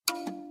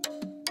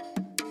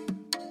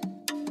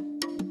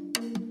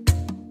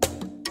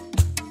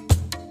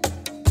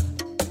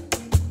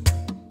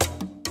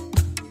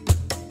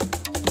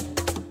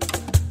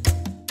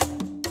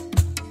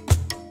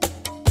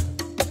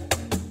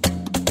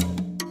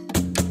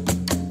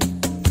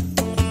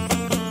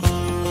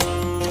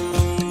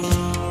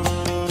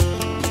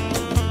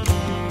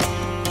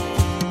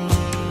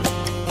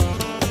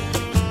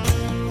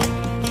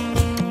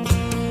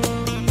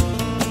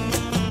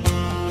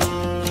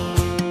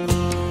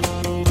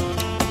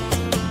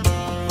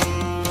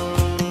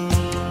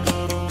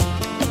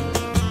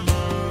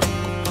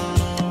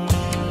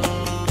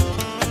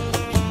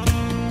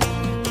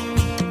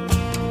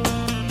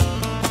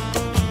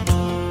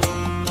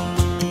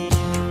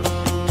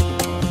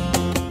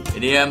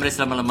Jadi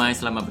selamat lemai,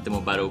 selamat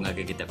bertemu baru dengan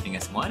kita pendengar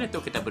semua.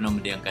 Datuk kita penuh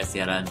mendiamkan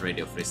siaran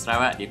Radio Free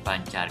Sarawak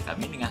dipancar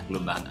kami dengan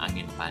gelombang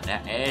angin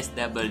pada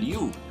SW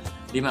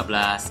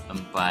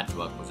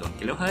 15420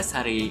 kHz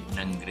hari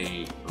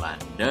negeri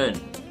London.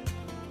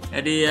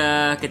 Jadi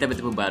kita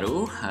bertemu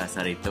baru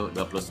hari itu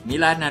 29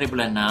 hari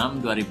bulan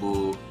 6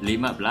 2015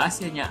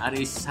 ianya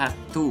hari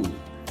Sabtu.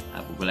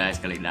 Pukul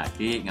sekali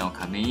lagi ngau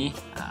kami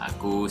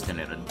aku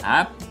Stanley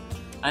Rentap,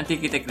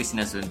 Anti kita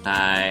Kristina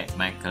Suntai,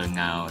 Michael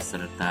Ngau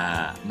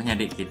serta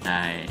menyadik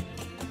kita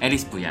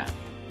Elis Puya.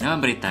 Nama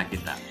berita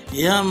kita.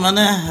 Ya,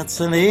 mana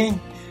Stanley.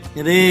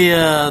 Jadi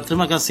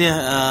terima kasih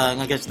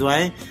ngagas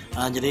duai.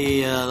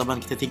 Jadi laban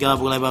kita 3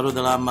 mulai baru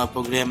dalam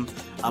program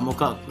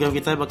muka program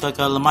kita bakal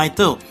ke lemai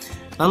tu.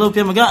 Lalu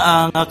pihak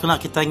juga kena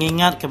kita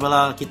ingat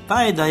kepada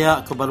kita daya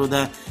kebaru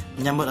dah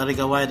menyambut hari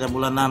gawai dan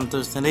bulan 6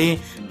 tu sendiri.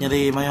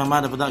 Jadi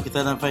Muhammad dapat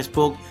kita dalam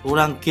Facebook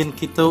orang kin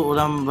kita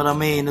orang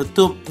beramai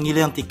nutup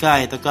ngiliang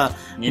tikai atau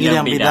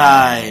ngiliang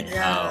bidai.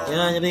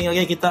 Ya, jadi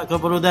lagi kita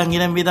kebaru dah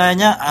ngiliang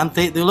bidainya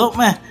antik dulu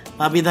meh.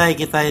 Bidai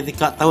kita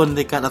dekat tahun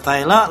dekat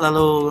datai lah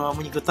lalu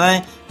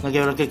mengikutai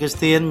lagi orang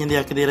Kristian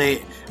nyedia ke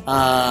diri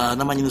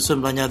namanya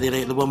nyusun belanja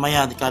diri lebih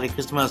maya di hari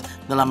Christmas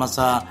dalam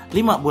masa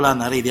 5 bulan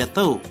hari dia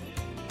tahu.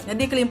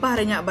 Jadi kelimpah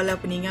harinya bala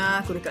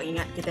peningat, aku dekat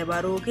ingat kita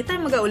baru.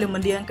 Kita juga boleh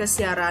mendiang ke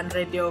siaran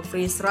Radio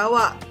Free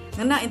Sarawak.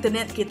 Ngena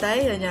internet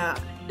kita hanya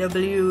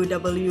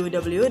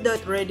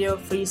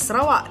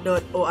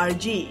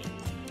www.radiofreesarawak.org.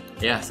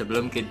 Ya,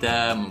 sebelum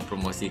kita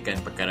mempromosikan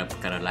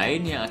perkara-perkara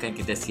lain yang akan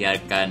kita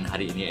siarkan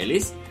hari ini,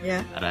 Elis,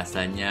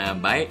 rasanya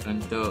baik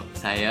untuk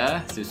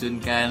saya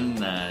susunkan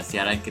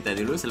siaran kita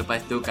dulu.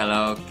 Selepas itu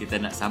kalau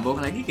kita nak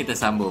sambung lagi, kita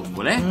sambung.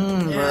 Boleh?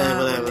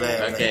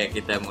 Boleh. Okey,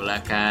 kita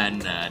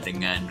mulakan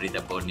dengan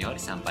berita Borneo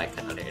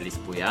disampaikan oleh Elis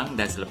Puyang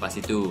dan selepas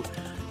itu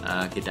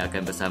kita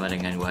akan bersama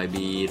dengan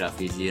Wahibi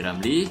Rafizi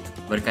Ramli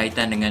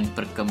berkaitan dengan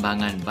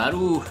perkembangan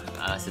baru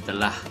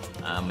setelah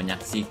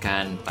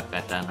menyaksikan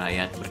Pakatan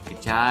Rakyat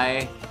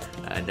berkecai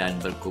dan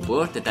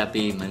berkubur,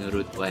 tetapi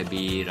menurut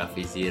Wahibi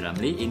Rafizi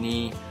Ramli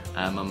ini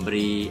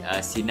memberi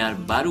sinar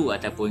baru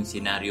ataupun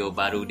senario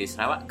baru di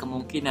Sarawak,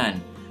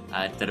 kemungkinan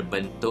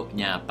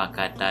terbentuknya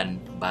pakatan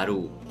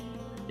baru.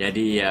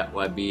 Jadi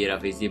Wahibi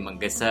Rafizi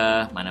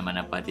menggesa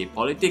mana-mana parti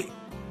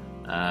politik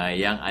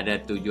yang ada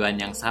tujuan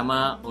yang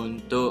sama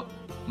untuk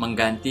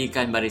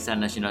menggantikan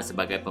Barisan Nasional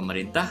sebagai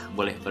pemerintah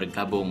boleh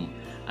bergabung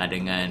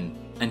dengan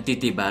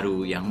entiti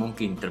baru yang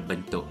mungkin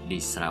terbentuk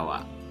di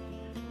Sarawak.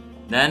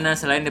 Dan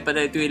selain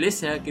daripada itu,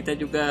 Ilis, kita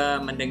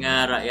juga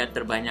mendengar rakyat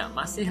terbanyak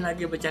masih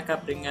lagi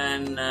bercakap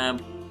dengan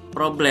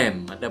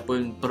problem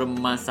ataupun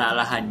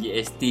permasalahan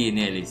GST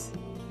ni, Ilis.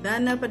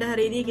 Dan pada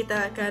hari ini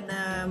kita akan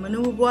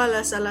menunggu bual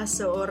salah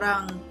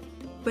seorang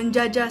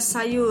penjajah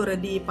sayur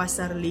di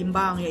Pasar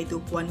Limbang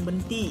iaitu Puan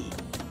Benti.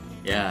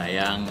 Ya,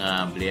 yang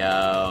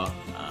beliau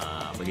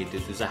begitu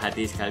susah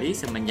hati sekali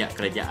semenjak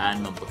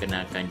kerajaan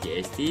memperkenalkan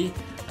GST,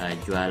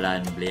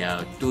 jualan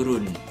beliau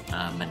turun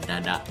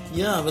mendadak.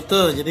 Ya,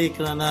 betul. Jadi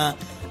kerana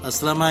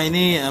selama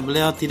ini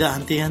beliau tidak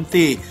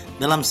henti-henti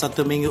dalam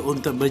 1 minggu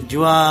untuk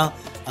berjual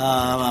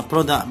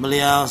produk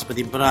beliau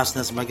seperti beras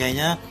dan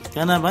sebagainya,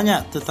 kerana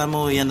banyak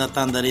tetamu yang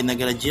datang dari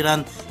negara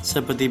jiran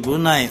seperti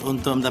Brunei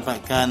untuk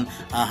mendapatkan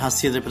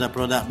hasil daripada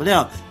produk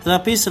beliau.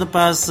 Tetapi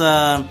selepas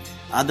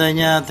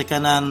adanya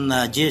tekanan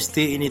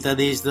GST ini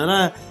tadi,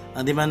 saudara,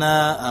 di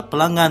mana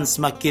pelanggan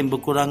semakin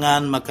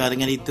berkurangan, maka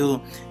dengan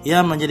itu ia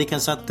menjadikan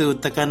satu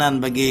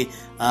tekanan bagi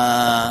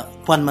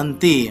Puan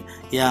Menti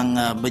yang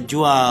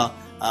berjual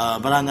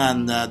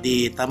barangan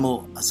di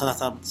tamu,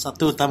 salah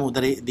satu tamu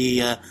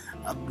di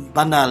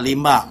Bandar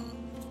Limbang.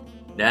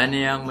 Dan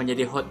yang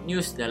menjadi hot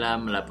news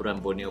dalam laporan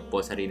Borneo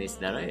Post hari ini,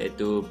 saudara,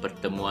 iaitu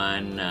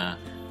pertemuan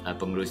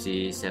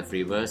pengerusi Safe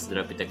River,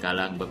 saudara Peter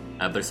Kalang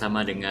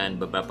bersama dengan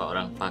beberapa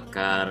orang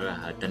pakar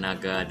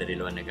tenaga dari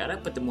luar negara.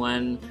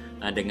 Pertemuan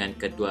dengan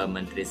Ketua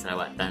Menteri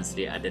Sarawak Tan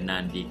Sri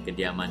Adenan di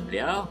kediaman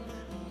beliau,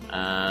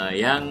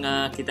 yang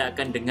kita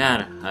akan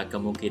dengar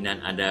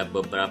kemungkinan ada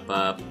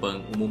beberapa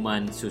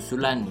pengumuman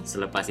susulan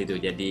selepas itu.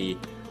 Jadi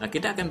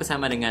kita akan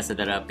bersama dengan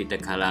saudara Peter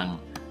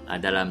Kalang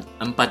dalam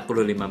 45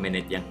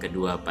 minit yang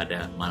kedua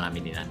pada malam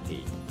ini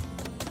nanti.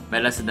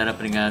 Baiklah saudara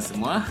pendengar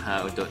semua,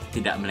 untuk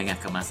tidak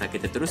melengahkan masa,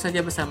 kita terus saja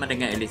bersama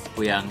dengan Elis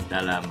Puyang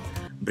dalam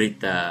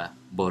Berita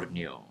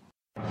Borneo.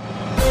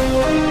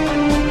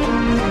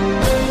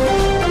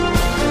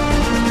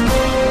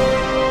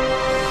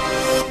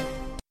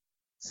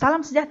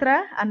 Salam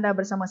sejahtera, anda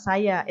bersama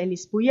saya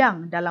Elis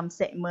Puyang dalam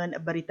segmen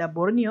Berita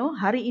Borneo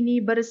hari ini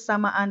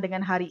bersamaan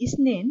dengan hari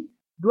Isnin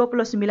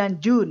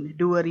 29 Jun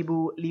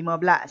 2015.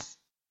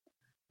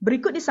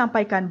 Berikut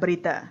disampaikan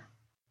berita.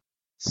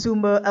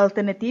 Sumber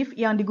alternatif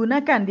yang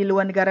digunakan di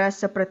luar negara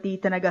seperti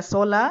tenaga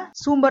solar,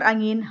 sumber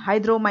angin,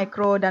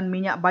 hidromikro dan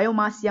minyak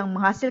biomas yang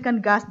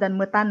menghasilkan gas dan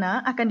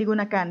metana akan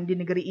digunakan di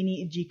negeri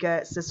ini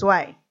jika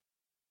sesuai.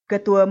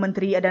 Ketua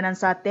Menteri Adanan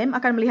Satem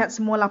akan melihat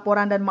semua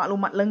laporan dan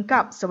maklumat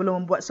lengkap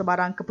sebelum membuat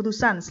sebarang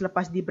keputusan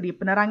selepas diberi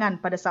penerangan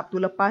pada Sabtu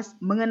lepas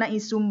mengenai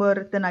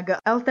sumber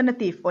tenaga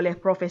alternatif oleh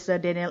Profesor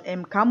Daniel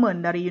M.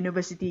 Kamen dari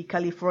Universiti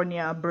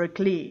California,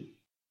 Berkeley.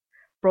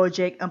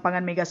 Projek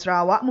empangan Mega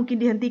Sarawak mungkin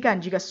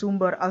dihentikan jika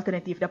sumber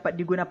alternatif dapat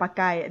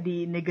digunapakai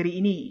di negeri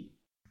ini.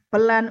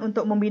 Pelan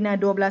untuk membina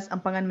 12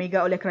 empangan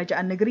mega oleh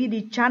kerajaan negeri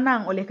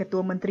dicanang oleh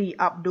Ketua Menteri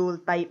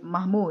Abdul Taib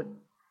Mahmud.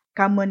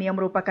 Kamen yang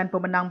merupakan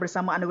pemenang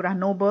bersama Anugerah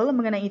Nobel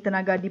mengenai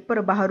tenaga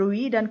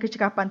diperbaharui dan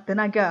kecekapan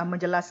tenaga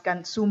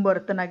menjelaskan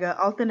sumber tenaga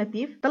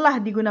alternatif telah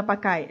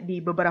digunapakai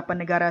di beberapa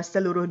negara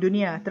seluruh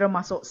dunia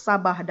termasuk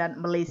Sabah dan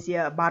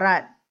Malaysia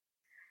Barat.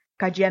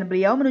 Kajian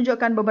beliau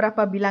menunjukkan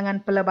beberapa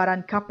bilangan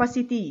pelebaran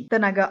kapasiti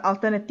tenaga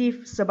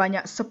alternatif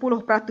sebanyak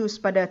 10%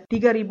 pada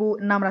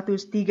 3,635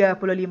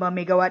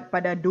 megawatt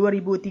pada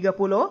 2030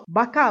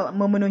 bakal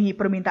memenuhi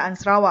permintaan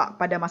Sarawak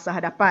pada masa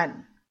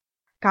hadapan.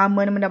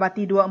 Kamen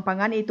mendapati 2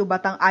 empangan iaitu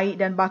batang air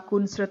dan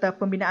bakun serta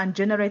pembinaan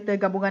generator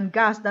gabungan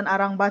gas dan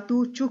arang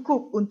batu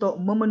cukup untuk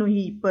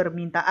memenuhi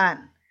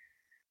permintaan.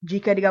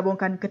 Jika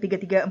digabungkan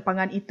ketiga-tiga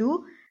empangan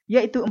itu,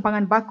 iaitu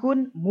empangan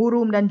bakun,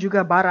 murum dan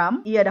juga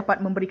baram, ia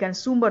dapat memberikan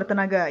sumber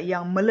tenaga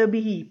yang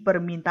melebihi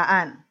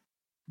permintaan.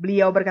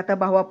 Beliau berkata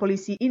bahawa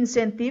polisi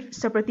insentif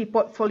seperti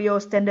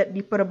Portfolio Standard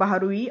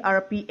Diperbaharui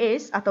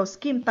RPS atau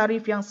skim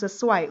tarif yang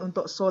sesuai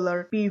untuk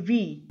solar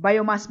PV,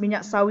 biomas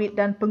minyak sawit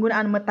dan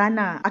penggunaan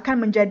metana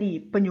akan menjadi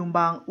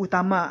penyumbang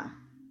utama.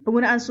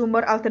 Penggunaan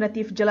sumber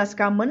alternatif jelas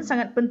Kamen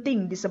sangat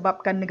penting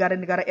disebabkan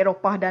negara-negara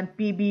Eropah dan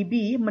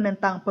PBB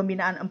menentang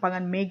pembinaan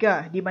empangan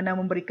mega di mana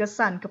memberi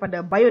kesan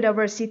kepada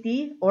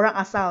biodiversity, orang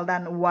asal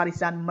dan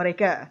warisan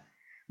mereka.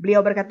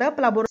 Beliau berkata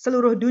pelabur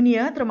seluruh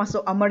dunia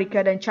termasuk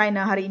Amerika dan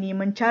China hari ini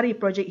mencari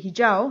projek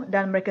hijau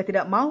dan mereka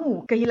tidak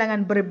mahu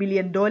kehilangan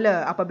berbilion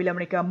dolar apabila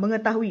mereka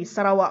mengetahui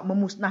Sarawak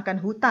memusnahkan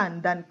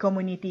hutan dan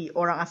komuniti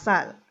orang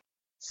asal.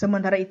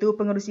 Sementara itu,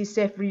 pengerusi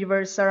Safe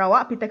River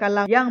Sarawak, Peter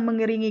Kalang yang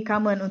mengiringi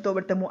Kamen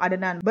untuk bertemu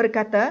Adanan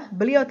berkata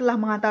beliau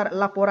telah menghantar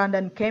laporan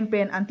dan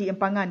kempen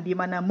anti-empangan di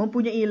mana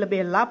mempunyai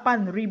lebih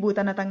 8,000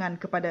 tanda tangan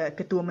kepada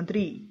Ketua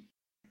Menteri.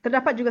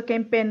 Terdapat juga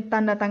kempen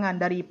tanda tangan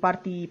dari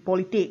parti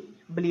politik.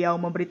 Beliau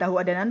memberitahu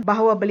Adanan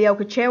bahawa beliau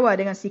kecewa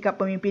dengan sikap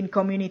pemimpin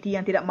komuniti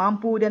yang tidak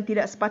mampu dan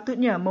tidak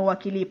sepatutnya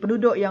mewakili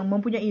penduduk yang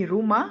mempunyai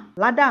rumah,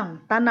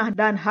 ladang, tanah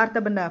dan harta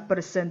benda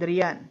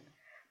persendirian.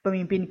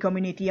 Pemimpin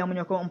komuniti yang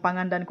menyokong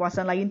empangan dan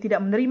kawasan lain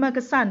tidak menerima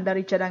kesan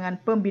dari cadangan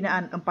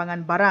pembinaan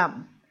empangan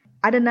baram.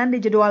 Adanan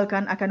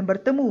dijadualkan akan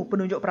bertemu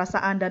penunjuk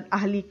perasaan dan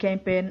ahli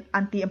kempen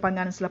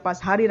anti-empangan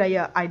selepas Hari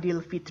Raya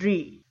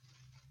Aidilfitri.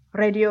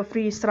 Radio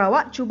Free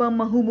Sarawak cuba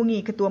menghubungi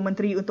Ketua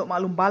Menteri untuk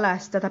maklum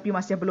balas tetapi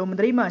masih belum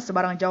menerima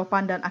sebarang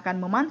jawapan dan akan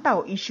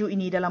memantau isu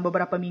ini dalam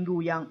beberapa minggu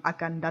yang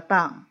akan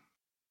datang.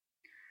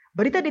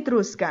 Berita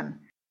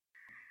diteruskan.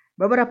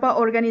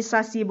 Beberapa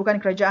organisasi bukan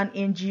kerajaan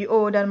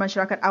NGO dan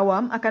masyarakat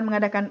awam akan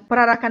mengadakan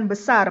perarakan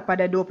besar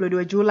pada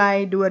 22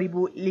 Julai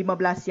 2015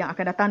 yang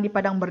akan datang di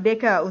Padang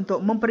Merdeka untuk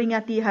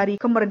memperingati Hari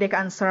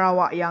Kemerdekaan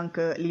Sarawak yang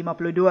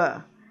ke-52.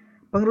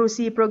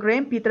 Pengerusi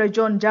program Peter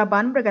John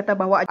Jaban berkata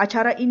bahawa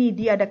acara ini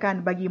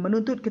diadakan bagi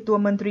menuntut Ketua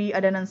Menteri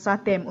Adanan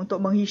Satem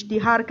untuk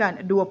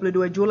mengisytiharkan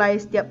 22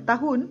 Julai setiap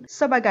tahun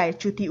sebagai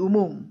cuti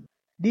umum.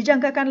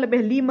 Dijangkakan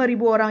lebih 5,000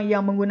 orang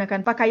yang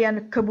menggunakan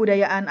pakaian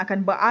kebudayaan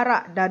akan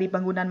berarak dari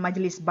bangunan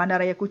Majlis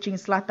Bandaraya Kuching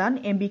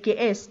Selatan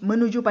MBKS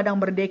menuju Padang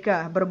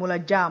Merdeka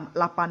bermula jam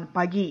 8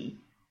 pagi.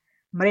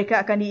 Mereka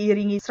akan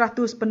diiringi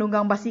 100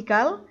 penunggang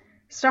basikal,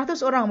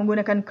 100 orang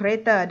menggunakan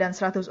kereta dan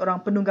 100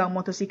 orang penunggang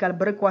motosikal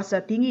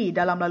berkuasa tinggi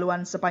dalam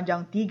laluan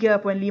sepanjang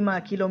 3.5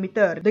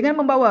 km dengan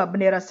membawa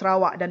bendera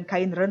Sarawak dan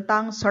kain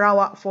rentang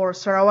Sarawak for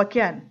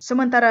Sarawakian.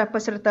 Sementara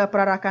peserta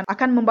perarakan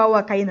akan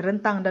membawa kain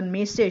rentang dan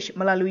mesej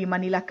melalui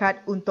Manila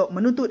Card untuk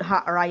menuntut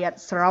hak rakyat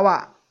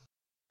Sarawak.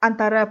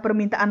 Antara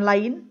permintaan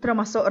lain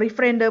termasuk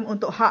referendum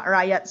untuk hak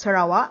rakyat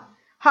Sarawak,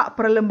 hak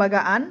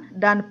perlembagaan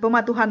dan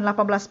pematuhan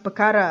 18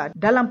 perkara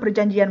dalam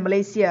Perjanjian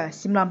Malaysia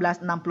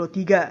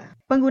 1963.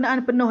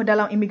 Penggunaan penuh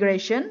dalam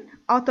immigration,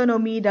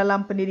 autonomi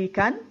dalam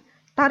pendidikan,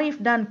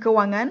 tarif dan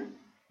kewangan,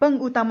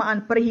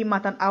 pengutamaan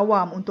perkhidmatan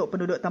awam untuk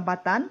penduduk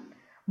tempatan,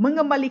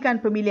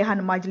 mengembalikan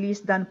pemilihan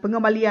majlis dan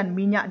pengembalian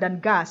minyak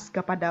dan gas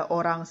kepada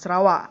orang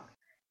Sarawak.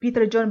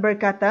 Peter John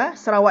berkata,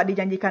 Sarawak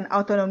dijanjikan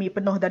autonomi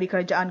penuh dari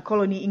kerajaan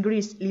koloni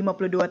Inggeris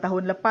 52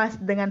 tahun lepas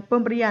dengan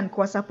pemberian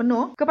kuasa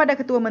penuh kepada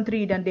Ketua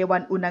Menteri dan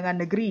Dewan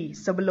Undangan Negeri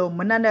sebelum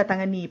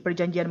menandatangani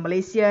Perjanjian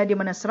Malaysia di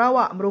mana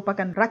Sarawak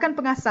merupakan rakan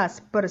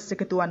pengasas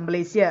Persekutuan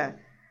Malaysia.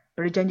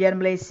 Perjanjian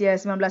Malaysia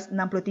 1963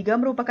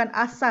 merupakan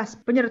asas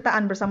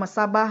penyertaan bersama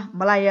Sabah,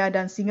 Malaya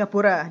dan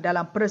Singapura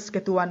dalam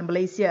Persekutuan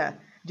Malaysia.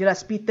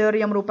 Jelas Peter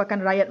yang merupakan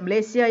rakyat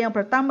Malaysia yang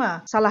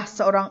pertama, salah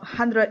seorang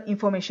 100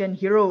 Information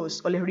Heroes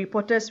oleh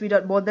Reporters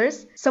Without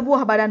Borders,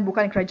 sebuah badan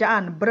bukan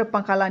kerajaan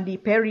berpangkalan di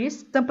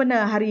Paris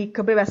sempena Hari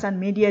Kebebasan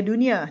Media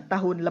Dunia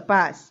tahun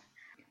lepas.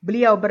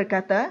 Beliau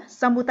berkata,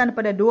 sambutan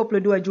pada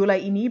 22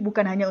 Julai ini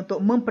bukan hanya untuk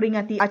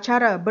memperingati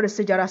acara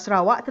bersejarah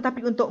Sarawak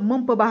tetapi untuk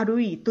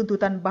memperbaharui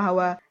tuntutan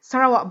bahawa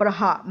Sarawak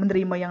berhak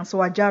menerima yang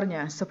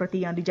sewajarnya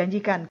seperti yang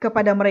dijanjikan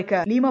kepada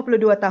mereka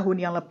 52 tahun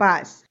yang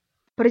lepas.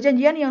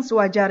 Perjanjian yang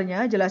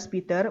sewajarnya, jelas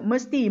Peter,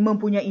 mesti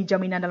mempunyai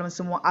jaminan dalam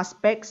semua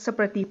aspek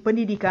seperti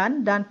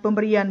pendidikan dan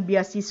pemberian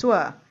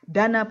beasiswa,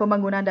 dana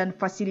pembangunan dan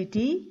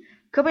fasiliti,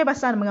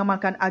 kebebasan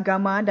mengamalkan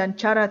agama dan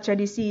cara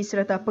tradisi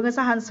serta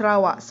pengesahan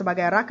Sarawak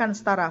sebagai rakan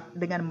setaraf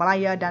dengan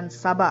Melaya dan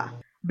Sabah.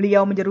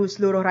 Beliau menyeru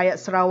seluruh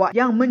rakyat Sarawak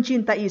yang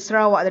mencintai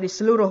Sarawak dari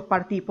seluruh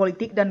parti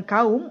politik dan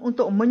kaum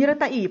untuk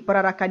menyertai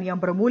perarakan yang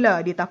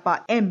bermula di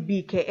tapak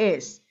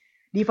MBKS.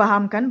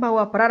 Difahamkan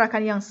bahawa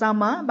perarakan yang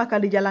sama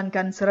bakal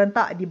dijalankan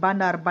serentak di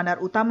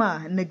bandar-bandar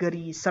utama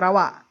negeri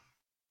Sarawak.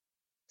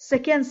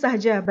 Sekian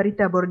sahaja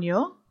berita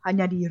Borneo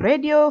hanya di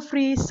Radio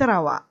Free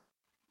Sarawak.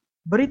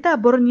 Berita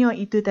Borneo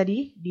itu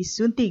tadi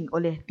disunting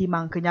oleh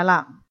Timang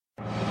Kenyalang.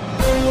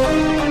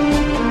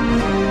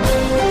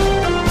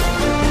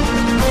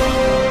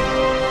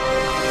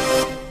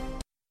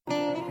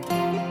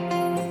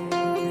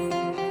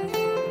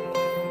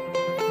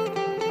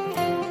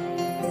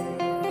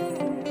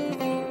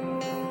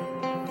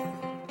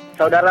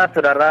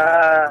 Saudara-saudara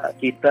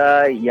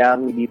kita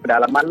yang di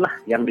pedalaman lah,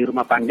 yang di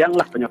rumah panjang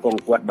lah penyokong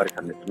kuat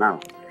Barisan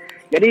Nasional.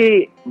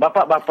 Jadi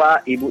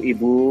bapak-bapak,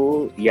 ibu-ibu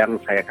yang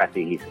saya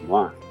kasihi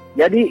semua.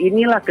 Jadi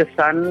inilah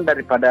kesan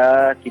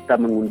daripada kita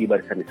mengundi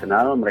Barisan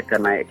Nasional, mereka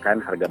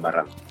naikkan harga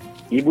barang.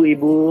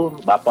 Ibu-ibu,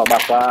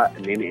 bapak-bapak,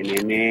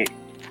 nenek-nenek,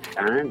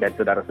 dan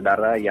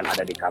saudara-saudara yang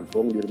ada di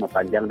kampung, di rumah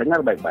panjang,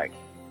 dengar baik-baik.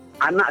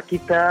 Anak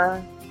kita,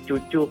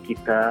 cucu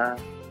kita,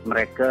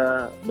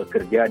 mereka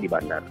bekerja di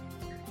bandar.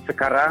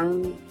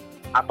 Sekarang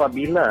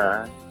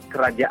apabila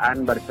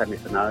kerajaan Barisan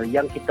Nasional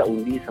yang kita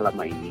undi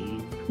selama ini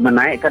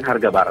menaikkan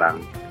harga barang,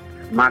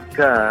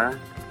 maka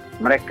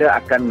mereka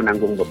akan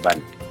menanggung beban.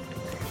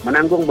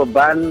 Menanggung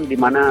beban di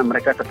mana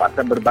mereka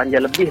terpaksa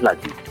berbelanja lebih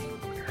lagi.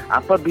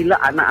 Apabila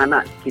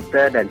anak-anak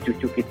kita dan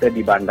cucu kita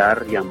di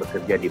bandar yang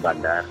bekerja di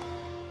bandar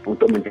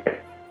untuk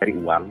mencari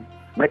uang,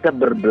 mereka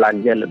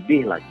berbelanja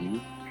lebih lagi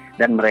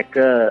dan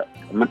mereka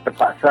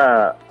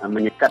terpaksa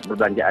menyekat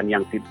perbelanjaan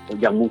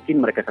yang mungkin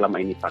mereka selama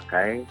ini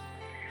pakai.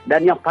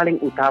 Dan yang paling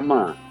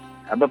utama,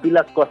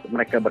 apabila kos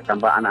mereka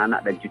bertambah,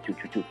 anak-anak dan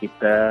cucu-cucu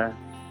kita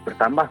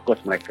bertambah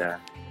kos mereka,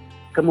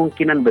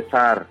 kemungkinan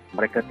besar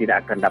mereka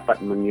tidak akan dapat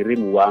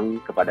mengirim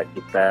uang kepada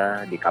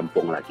kita di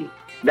kampung lagi.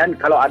 Dan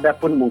kalau ada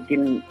pun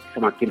mungkin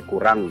semakin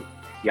kurang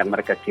yang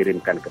mereka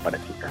kirimkan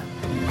kepada kita.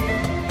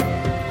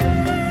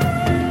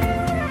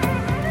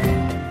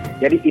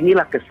 Jadi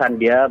inilah kesan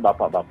dia,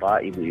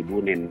 bapak-bapak, ibu-ibu,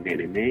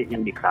 nenek-nenek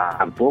yang di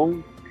kampung,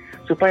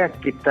 supaya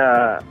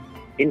kita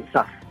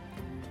insaf.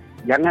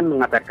 Jangan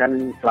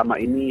mengatakan selama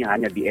ini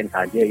hanya DN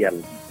saja yang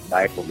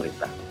baik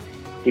pemerintah.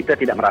 Kita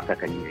tidak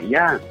merasakannya.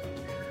 Ya,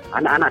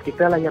 anak-anak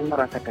kita lah yang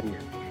merasakannya.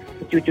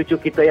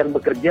 Cucu-cucu kita yang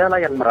bekerja lah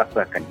yang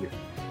merasakannya.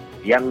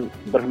 Yang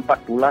berempat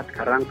pula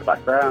sekarang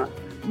terpaksa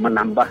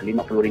menambah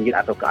RM50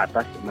 atau ke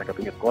atas mereka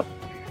punya kos.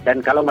 Dan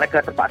kalau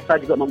mereka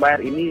terpaksa juga membayar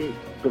ini,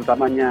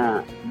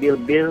 terutamanya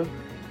bil-bil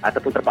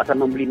ataupun terpaksa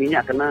membeli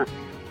minyak karena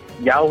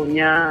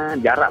jauhnya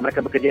jarak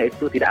mereka bekerja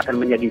itu tidak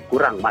akan menjadi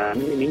kurang. Malah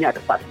minyak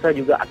terpaksa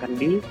juga akan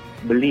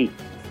dibeli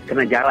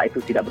karena jarak itu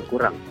tidak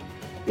berkurang.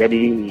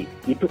 Jadi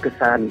itu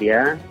kesan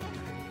dia.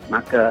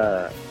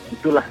 Maka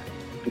itulah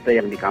kita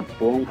yang di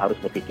kampung harus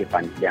berpikir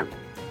panjang.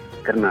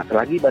 Karena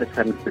selagi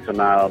Barisan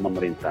Nasional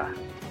memerintah,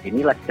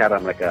 inilah cara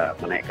mereka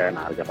menaikkan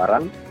harga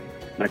barang.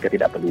 Mereka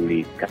tidak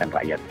pedulikan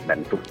rakyat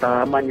dan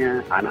terutamanya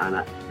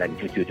anak-anak dan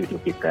cucu-cucu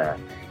kita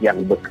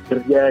yang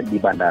bekerja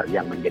di bandar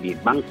yang menjadi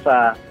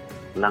mangsa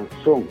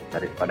langsung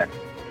daripada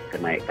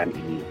kenaikan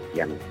ini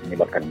yang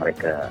menyebabkan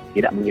mereka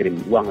tidak mengirim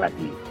uang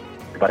lagi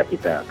kepada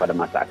kita pada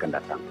masa akan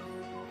datang.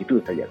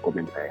 Itu saja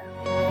komen saya.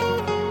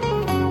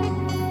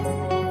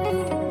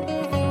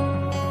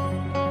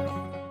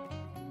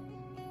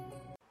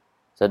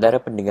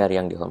 Saudara pendengar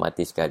yang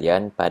dihormati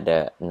sekalian,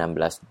 pada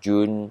 16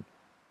 Jun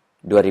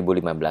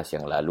 2015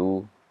 yang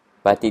lalu,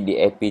 Parti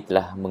DAP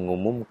telah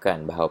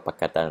mengumumkan bahawa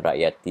Pakatan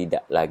Rakyat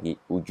tidak lagi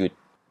wujud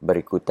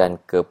berikutan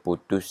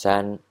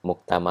keputusan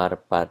Muktamar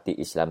Parti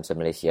Islam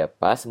se-Malaysia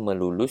PAS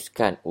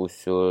meluluskan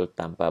usul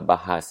tanpa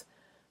bahas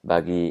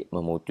bagi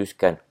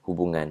memutuskan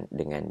hubungan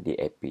dengan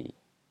DAP.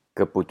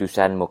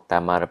 Keputusan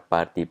Muktamar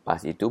Parti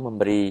PAS itu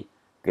memberi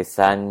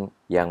kesan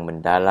yang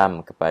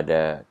mendalam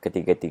kepada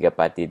ketiga-tiga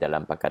parti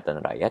dalam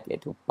Pakatan Rakyat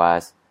iaitu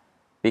PAS,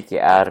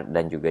 PKR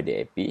dan juga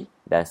DAP,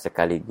 dan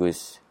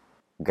sekaligus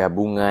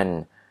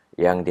gabungan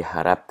yang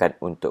diharapkan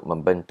untuk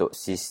membentuk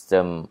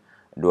sistem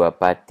dua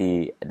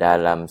parti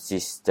dalam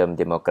sistem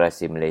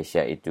demokrasi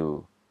Malaysia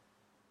itu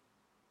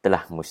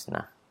telah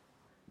musnah.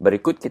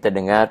 Berikut kita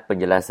dengar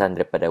penjelasan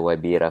daripada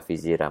YB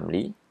Rafizi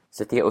Ramli,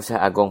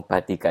 Setiausaha Agong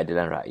Parti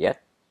Keadilan Rakyat,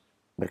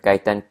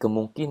 berkaitan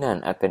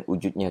kemungkinan akan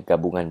wujudnya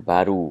gabungan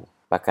baru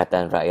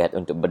Pakatan Rakyat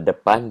untuk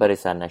berdepan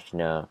Barisan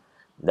Nasional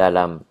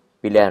dalam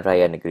pilihan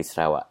raya negeri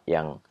Sarawak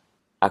yang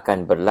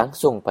akan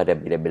berlangsung pada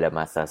bila-bila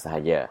masa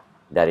sahaja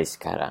dari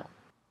sekarang.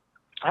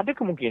 Ada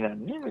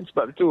kemungkinan.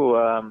 Sebab itu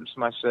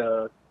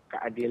semasa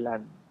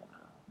keadilan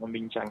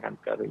membincangkan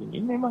perkara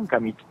ini, memang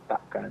kami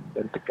tetapkan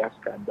dan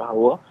tegaskan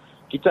bahawa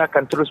kita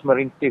akan terus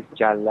merintis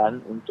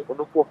jalan untuk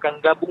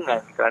menumpuhkan gabungan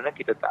kerana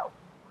kita tahu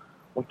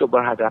untuk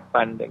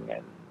berhadapan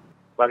dengan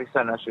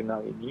Barisan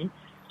Nasional ini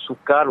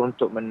sukar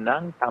untuk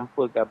menang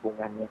tanpa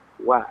gabungan yang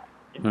kuat.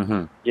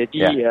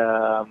 Jadi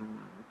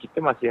kita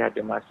masih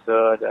ada masa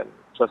dan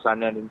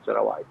suasana di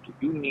Sarawak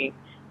itu unik,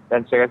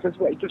 dan saya rasa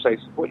sebab itu saya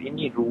sebut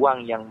ini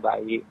ruang yang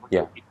baik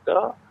untuk kita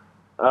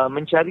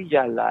mencari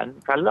jalan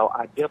kalau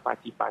ada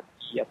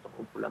parti-parti atau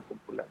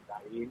kumpulan-kumpulan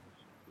lain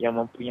yang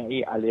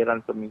mempunyai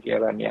aliran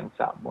pemikiran yang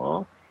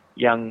sama,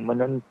 yang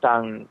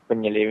menentang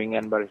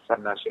penyelewengan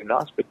Barisan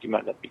Nasional seperti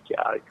mana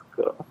PKR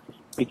juga.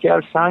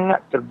 PKR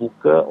sangat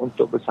terbuka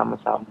untuk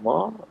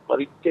bersama-sama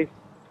merintis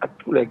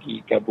satu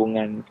lagi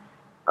gabungan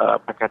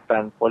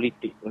pakatan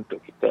politik untuk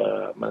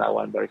kita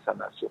melawan Barisan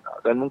Nasional.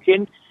 Dan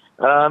mungkin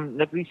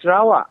negeri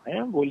Sarawak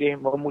boleh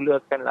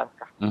memulakan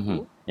langkah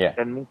itu.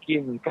 Dan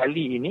mungkin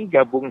kali ini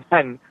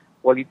gabungan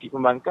politik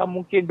pembangkang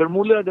mungkin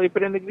bermula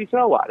daripada negeri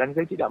Sarawak, dan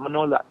saya tidak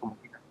menolak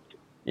kemungkinan itu.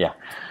 Ya.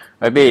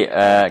 Babi,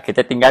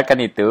 kita tinggalkan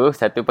itu.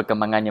 Satu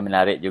perkembangan yang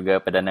menarik juga,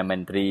 Perdana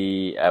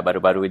Menteri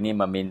baru-baru ini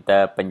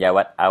meminta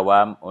penjawat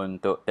awam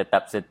untuk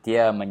tetap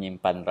setia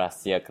menyimpan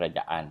rahsia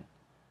kerajaan.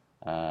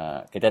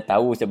 Kita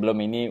tahu sebelum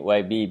ini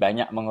YB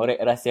banyak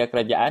mengorek rahsia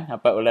kerajaan.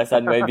 Apa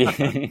ulasan YB?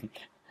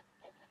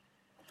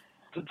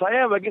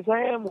 Bagi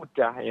saya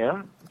mudah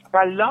ya.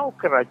 Kalau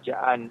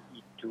kerajaan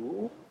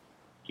itu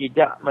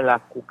tidak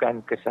melakukan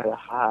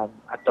kesalahan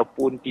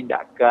ataupun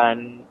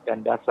tindakan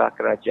dan dasar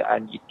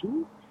kerajaan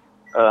itu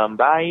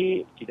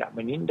baik, tidak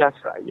menindas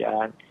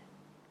rakyat,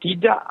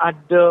 tidak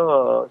ada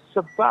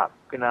sebab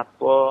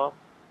kenapa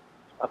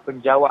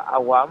penjawat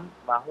awam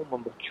mahu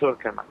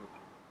membocorkan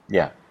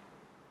maklumat.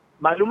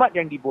 Maklumat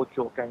yang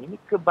dibocorkan ini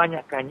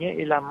kebanyakannya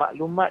ialah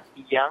maklumat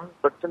yang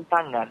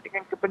bertentangan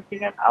dengan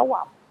kepentingan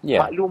awam.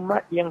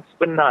 Maklumat yang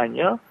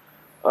sebenarnya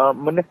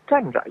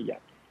menekan rakyat.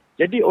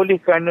 Jadi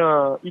oleh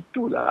kerana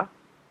itulah,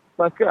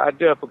 maka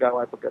ada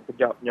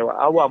penjawat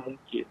awam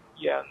mungkin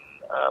yang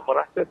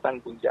merasa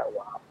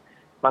tanggungjawab.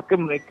 Maka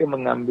mereka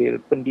mengambil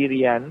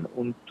pendirian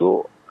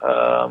untuk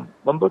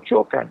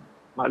membocorkan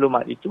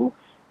maklumat itu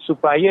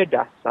supaya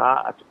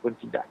dasar ataupun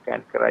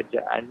tindakan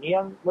kerajaan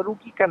yang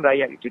merugikan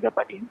rakyat itu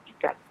dapat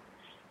dihentikan.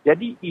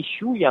 Jadi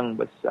isu yang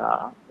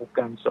besar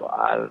bukan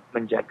soal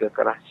menjaga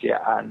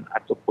kerahsiaan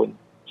ataupun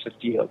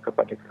setia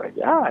kepada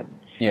kerajaan.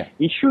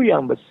 Isu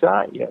yang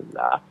besar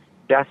ialah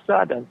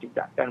dasar dan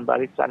tindakan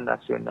Barisan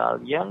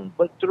Nasional yang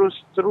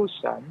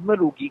berterus-terusan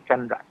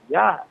merugikan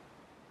rakyat.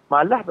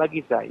 Malah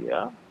bagi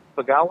saya,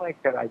 pegawai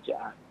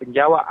kerajaan,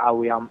 penjawat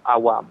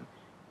awam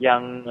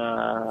yang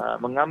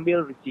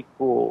mengambil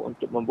risiko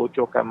untuk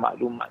membocorkan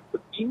maklumat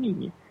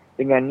begini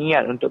dengan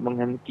niat untuk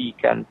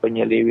menghentikan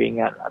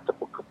penyelewengan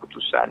ataupun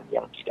keputusan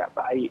yang tidak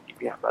baik di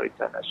pihak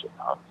Barisan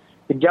Nasional.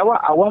 Penjawat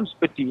awam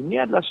seperti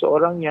ini adalah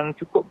seorang yang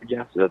cukup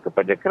berjasa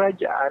kepada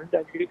kerajaan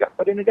dan juga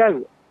kepada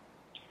negara.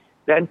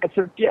 Dan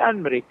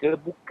kesetiaan mereka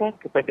bukan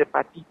kepada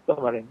parti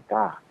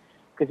pemerintah.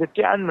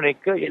 Kesetiaan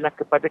mereka ialah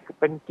kepada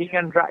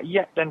kepentingan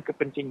rakyat dan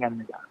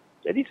kepentingan negara.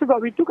 Jadi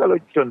sebab itu kalau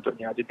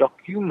contohnya ada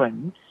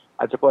dokumen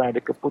ataupun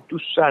ada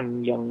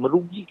keputusan yang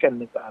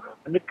merugikan negara,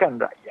 menekan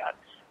rakyat,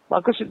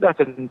 maka sudah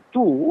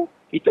tentu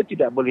kita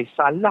tidak boleh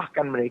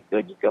salahkan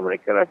mereka jika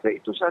mereka rasa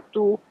itu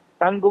satu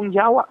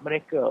tanggungjawab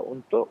mereka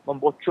untuk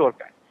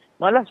membocorkan.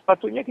 Malah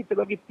sepatutnya kita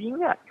bagi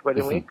pingat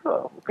kepada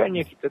mereka.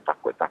 Bukannya kita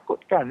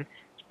takut-takutkan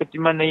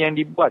seperti mana yang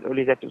dibuat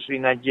oleh Datuk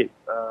Seri Najib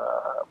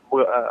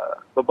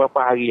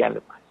beberapa hari yang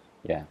lepas.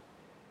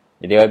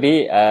 Jadi YB,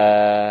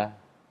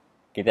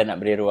 kita nak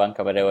beri ruang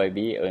kepada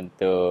YB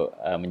untuk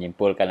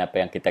menyimpulkan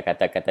apa yang kita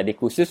katakan tadi,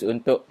 khusus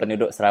untuk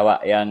penduduk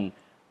Sarawak yang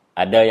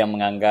ada yang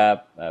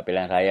menganggap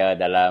pilihan raya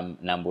dalam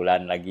 6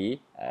 bulan lagi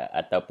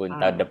ataupun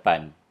tahun depan.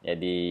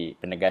 Jadi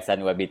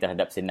penegasan YB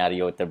terhadap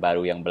senario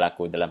terbaru yang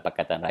berlaku dalam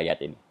Pakatan Rakyat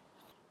ini.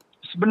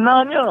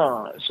 Sebenarnya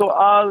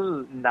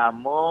soal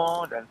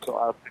nama dan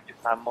soal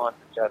kerjasama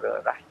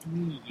secara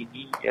rasmi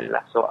ini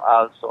ialah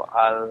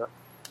soal-soal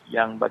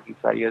yang bagi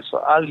saya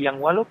soal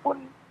yang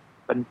walaupun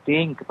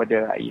penting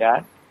kepada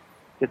rakyat,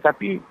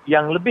 tetapi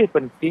yang lebih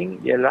penting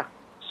ialah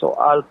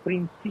soal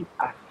prinsip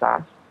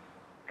asas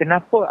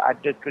kenapa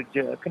ada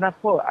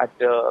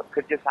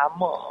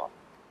kerjasama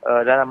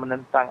dalam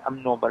menentang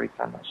UMNO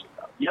Barisan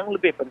Nasional. Yang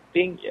lebih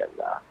penting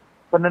ialah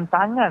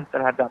penentangan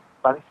terhadap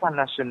Barisan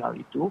Nasional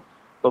itu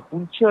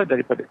berpunca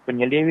daripada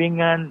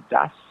penyelewengan,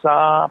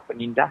 dasar,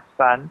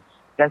 penindasan,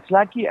 dan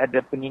selagi ada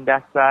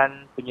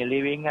penindasan,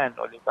 penyelewengan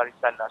oleh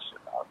Barisan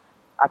Nasional,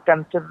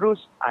 akan terus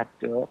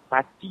ada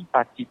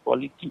parti-parti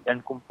politik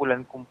dan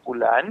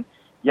kumpulan-kumpulan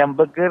yang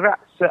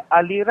bergerak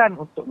sealiran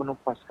untuk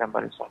menumpaskan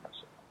Barisan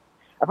Nasional.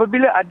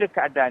 Apabila ada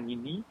keadaan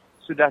ini,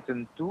 sudah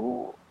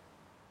tentu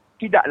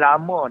tidak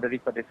lama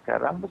daripada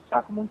sekarang,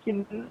 besar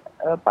kemungkinan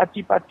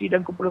parti-parti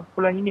dan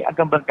kumpulan-kumpulan ini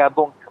akan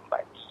bergabung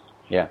kembali.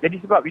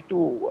 Jadi sebab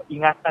itu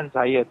ingatan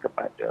saya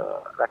kepada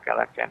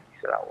rakan-rakan di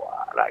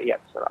Sarawak, rakyat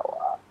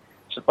Sarawak,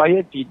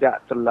 supaya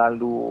tidak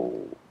terlalu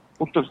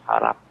putus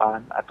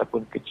harapan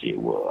ataupun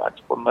kecewa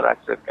ataupun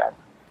merasakan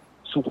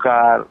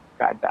sukar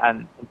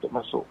keadaan untuk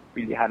masuk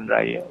pilihan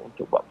raya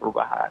untuk buat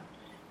perubahan.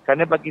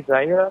 Kerana bagi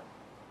saya,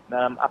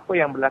 apa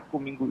yang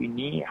berlaku minggu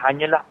ini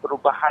hanyalah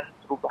perubahan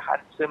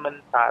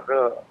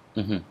sementara.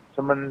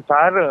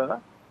 Sementara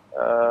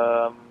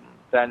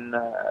dan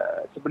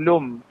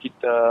sebelum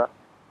kita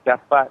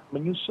dapat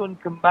menyusun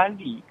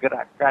kembali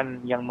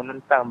gerakan yang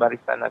menentang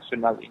Barisan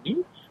Nasional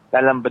ini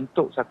dalam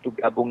bentuk satu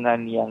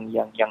gabungan yang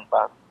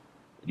baru.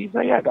 Jadi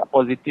saya agak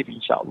positif,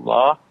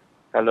 insya-Allah,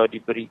 kalau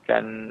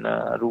diberikan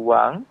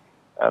ruang,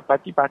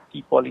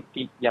 parti-parti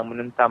politik yang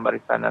menentang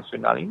Barisan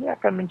Nasional ini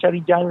akan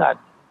mencari jalan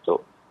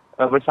untuk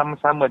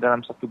bersama-sama dalam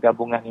satu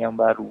gabungan yang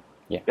baru.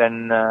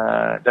 Dan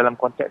dalam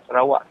konteks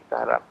Sarawak, kita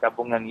harap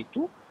gabungan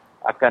itu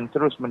akan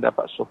terus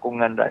mendapat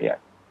sokongan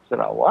rakyat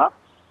Sarawak,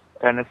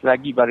 kerana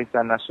selagi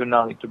Barisan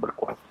Nasional itu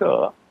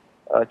berkuasa,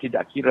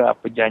 tidak kira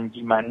apa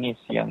janji manis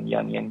yang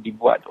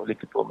dibuat oleh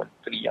Ketua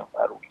Menteri yang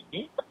baru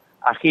ini,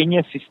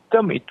 akhirnya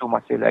sistem itu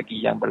masih lagi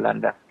yang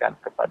berlandaskan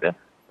kepada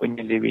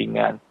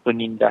penyelewengan,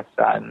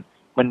 penindasan,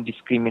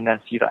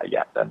 mendiskriminasi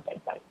rakyat dan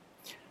lain-lain.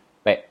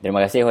 Baik, terima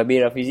kasih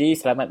Wabi Rafizi.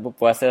 Selamat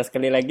berpuasa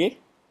sekali lagi.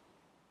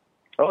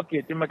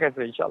 Okey, terima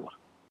kasih, insya-Allah.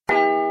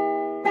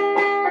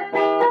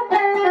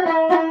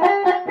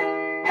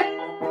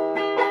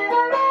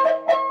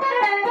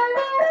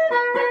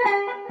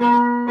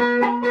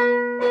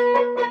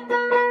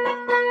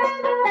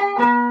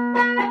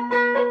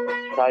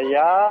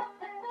 Saya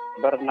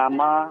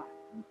bernama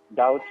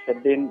Daud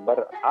Sedin,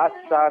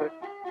 berasal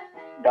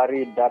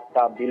dari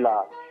Data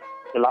Bila,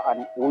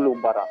 Celaan Ulu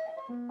Barat.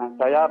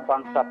 Saya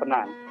bangsa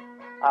Penan.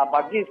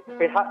 Bagi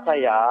pihak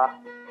saya,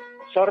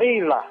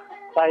 sorrylah,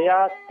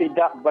 saya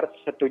tidak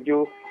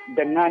bersetuju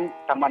dengan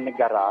Taman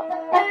Negara.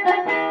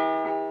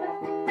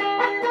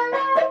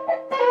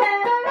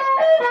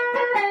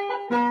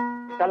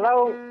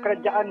 Kalau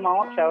kerajaan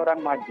mahu saya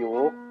orang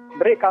maju,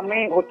 beri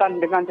kami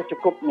hutan dengan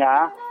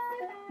secukupnya,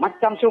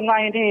 macam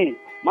sungai ini,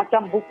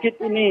 macam bukit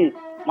ini,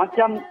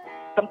 macam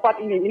tempat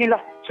ini. Inilah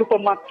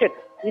supermarket,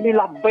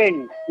 inilah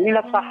bank,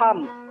 inilah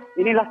saham,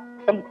 inilah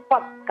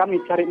tempat kami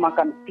cari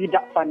makan,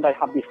 tidak pandai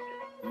habis.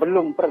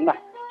 Belum pernah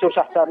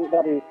susah cari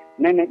dari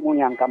nenek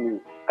moyang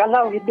kami.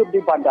 Kalau hidup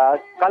di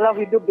bandar, kalau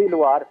hidup di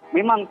luar,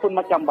 memang pun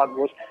macam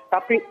bagus.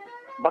 Tapi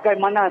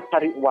bagaimana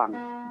cari uang?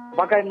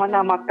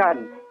 Bagaimana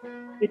makan?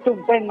 Itu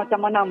bank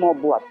macam mana mau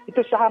buat?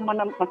 Itu saham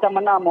macam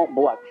mana mau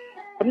buat?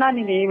 Penan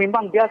ini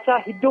memang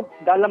biasa hidup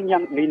dalam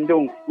yang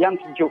lindung, yang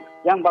sejuk,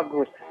 yang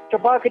bagus.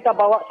 Coba kita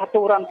bawa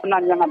satu orang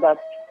Penan yang ada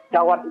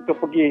jawat itu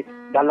pergi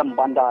dalam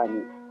bandar ini.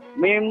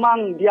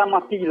 Memang dia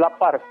mati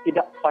lapar,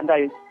 tidak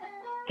pandai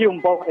cium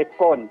bau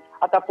aircon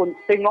ataupun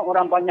tengok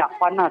orang banyak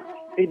panas.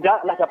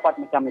 Tidaklah dapat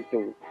macam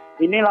itu.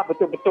 Inilah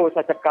betul-betul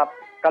saya cakap.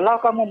 Kalau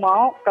kamu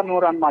mau kami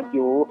orang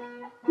maju,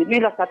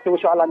 inilah satu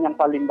soalan yang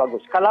paling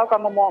bagus. Kalau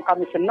kamu mau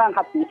kami senang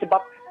hati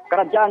sebab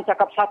kerajaan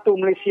cakap satu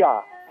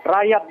Malaysia.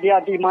 Rakyat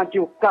dia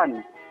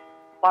dimajukan.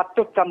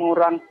 Patut kamu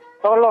orang,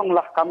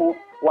 tolonglah kamu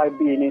YB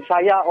ini.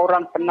 Saya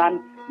orang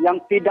Penan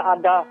yang tidak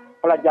ada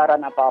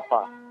pelajaran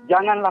apa-apa.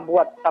 Janganlah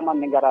buat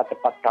Taman Negara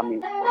tempat kami.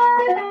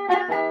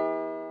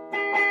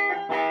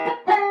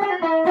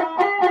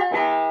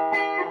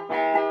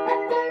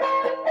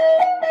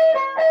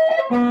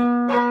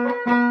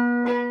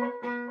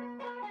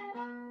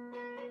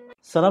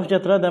 Salam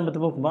sejahtera dan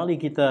bertemu kembali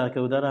kita ke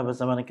udara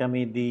bersama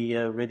kami di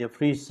Radio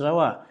Free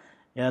Sarawak.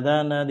 Ya,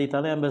 dan di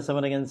talian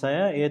bersama dengan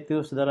saya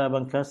iaitu saudara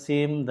Abang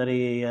Kasim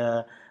dari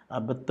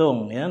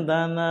Betong. Ya.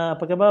 Dan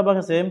apa khabar Abang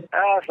Kasim?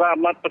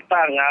 Selamat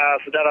petang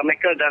saudara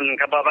Michael dan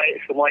kabar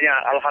baik semuanya.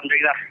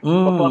 Alhamdulillah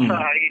berpuasa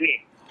hari ini.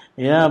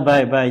 Ya,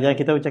 baik-baik. Dan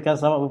kita ucapkan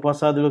selamat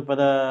berpuasa dulu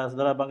kepada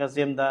saudara Abang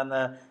Kasim dan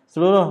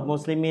seluruh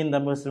muslimin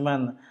dan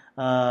musliman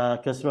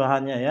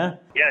keseluruhannya ya.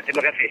 Ya,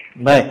 terima kasih.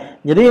 Baik.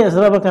 Jadi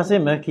saudara Abang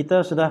Kasim,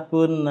 kita sudah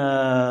pun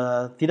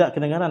tidak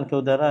kedengaran ke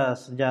udara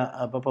sejak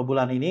beberapa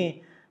bulan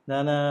ini.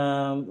 Dan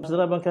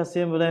saudara Abang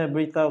Kasim boleh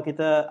beritahu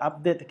kita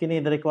update terkini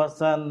dari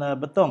kawasan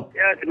Betong.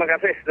 Ya, terima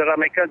kasih saudara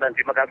Michael dan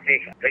terima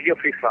kasih Radio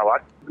Free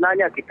Sarawak.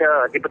 Sebenarnya kita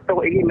di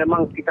Betong ini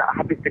memang tidak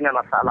habis dengan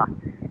masalah.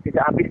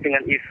 Tidak habis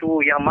dengan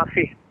isu yang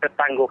masih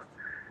tertangguh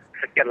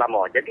sekian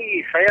lama.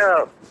 Jadi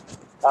saya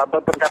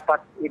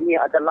berpendapat ini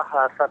adalah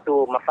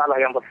satu masalah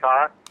yang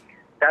besar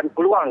dan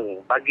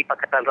peluang bagi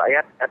Pakatan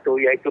Rakyat atau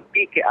iaitu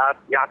PKR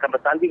yang akan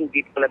bertanding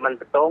di Parlimen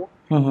Betong,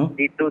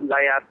 di Tun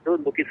Layar,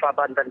 Tun Bukit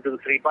Saban dan Tun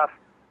Seribas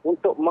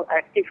untuk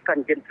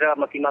mengaktifkan jentera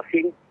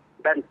masing-masing,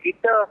 dan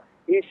kita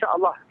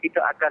insya-Allah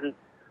kita akan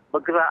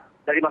bergerak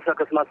dari masa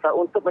ke semasa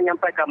untuk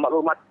menyampaikan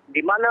maklumat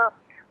di mana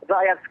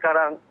rakyat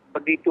sekarang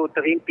begitu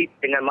terhimpit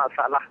dengan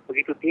masalah,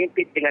 begitu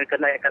terhimpit dengan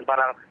kenaikan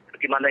barang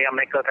seperti mana yang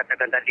mereka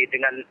katakan tadi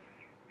dengan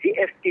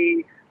GST.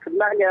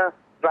 Sebenarnya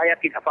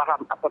rakyat tidak faham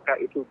apakah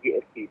itu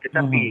GST,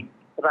 tetapi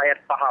rakyat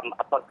faham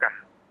apakah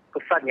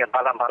kesannya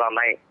barang-barang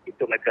naik.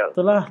 Itu mereka.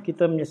 Setelah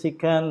kita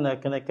menyaksikan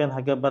kenaikan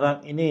harga barang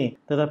ini,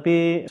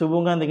 tetapi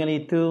sehubungan dengan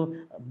itu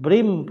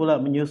BRIM pula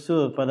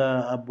menyusul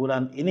pada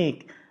bulan ini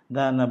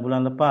dan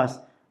bulan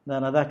lepas.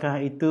 dan adakah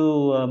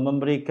itu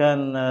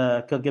memberikan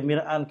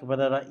kegembiraan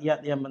kepada rakyat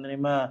yang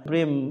menerima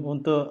BRIM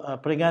untuk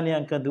peringatan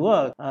yang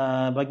kedua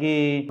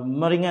bagi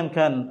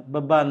meringankan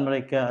beban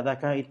mereka?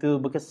 Adakah itu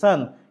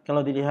berkesan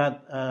kalau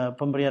dilihat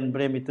pemberian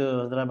BRIM itu,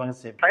 Saudara Abang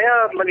Kasim?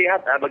 Saya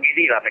melihat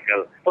beginilah,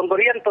 Michael.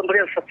 Pemberian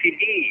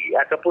subsidi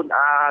ataupun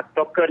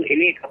token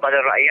ini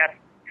kepada rakyat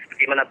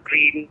seperti mana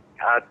BRIM,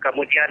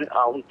 kemudian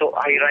untuk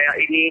Hari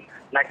Raya ini,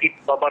 Najib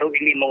baru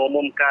ini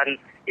mengumumkan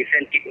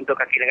insentif untuk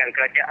kaki dengan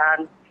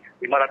kerajaan,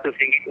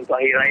 RM500 untuk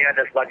Hari Raya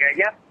dan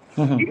sebagainya.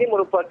 Ini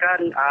merupakan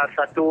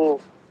satu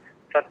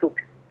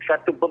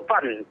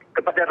beban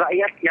kepada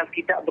rakyat yang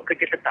tidak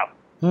bekerja tetap.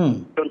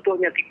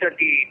 Contohnya kita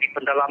di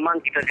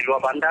pendalaman, kita di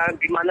luar bandar,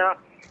 di mana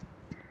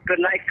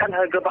kenaikan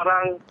harga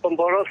barang,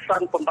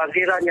 pemborosan,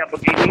 pembaziran yang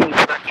begini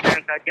untuk kaki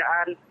dengan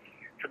kerajaan,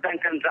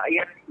 sedangkan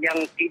rakyat yang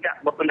tidak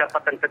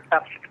berpendapatan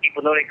tetap seperti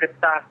penoreh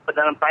getah,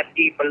 penanam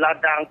padi,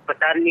 peladang,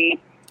 petani,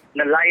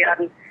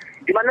 nelayan,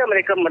 di mana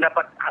mereka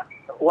mendapat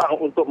wang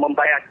untuk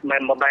membayar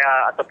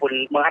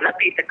ataupun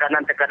menghadapi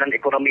tekanan-tekanan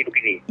ekonomi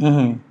begini.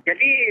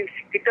 Jadi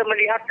kita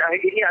melihat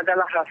ini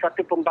adalah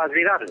satu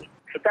pembaziran.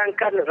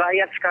 Sedangkan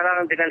rakyat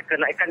sekarang dengan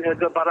kenaikan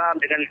harga barang,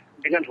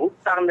 dengan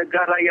hutang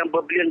negara yang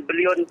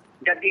berbilion-bilion,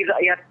 jadi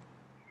rakyat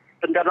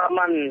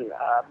pendalaman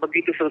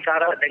begitu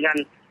sengsara dengan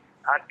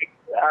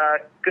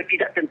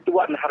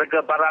ketidaktentuan harga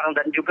barang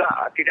dan juga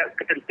tidak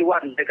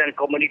ketentuan dengan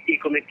komuniti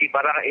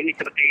barang ini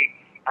seperti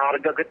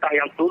harga getah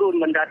yang turun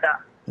mendadak,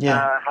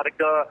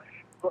 harga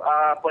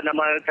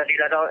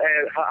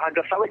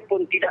harga sawit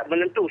pun tidak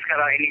menentu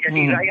sekarang ini.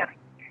 Jadi rakyat,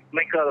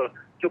 Michael,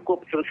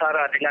 cukup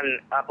sengsara dengan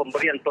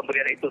pemberian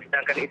itu,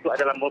 sedangkan itu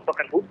adalah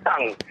merupakan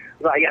hutang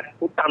rakyat,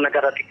 hutang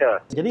negara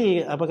kita.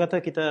 Jadi apa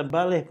kata kita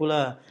balik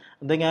pula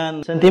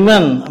dengan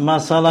sentimen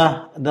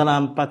masalah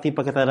dalam Parti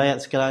Pakatan Rakyat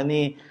sekarang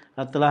ini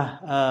telah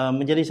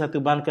menjadi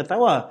satu bahan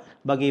ketawa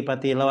bagi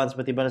parti lawan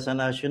seperti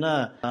Barisan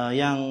Nasional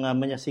yang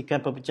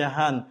menyaksikan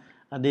perpecahan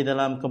di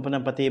dalam komponen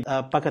Parti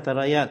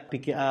Pakatan Rakyat,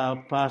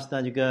 PKR, PAS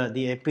dan juga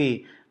DAP.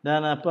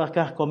 Dan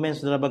apakah komen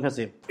Saudara Abang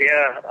Kasim?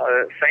 Ya,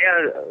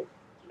 saya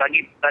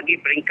bagi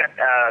peringkat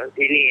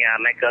ini,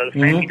 Michael,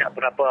 saya tidak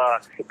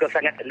berapa suka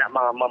sangat nak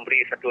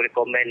memberi satu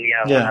rekomen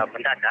yang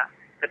mendadak.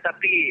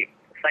 Tetapi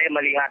saya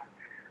melihat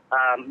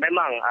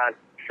memang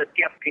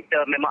setiap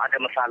kita memang ada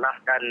masalah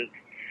dan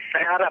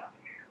saya harap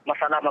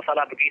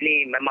masalah-masalah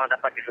begini memang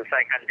dapat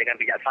diselesaikan dengan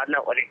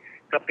bijaksana oleh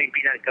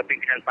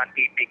kepimpinan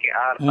parti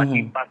PKR,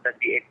 parti PAS dan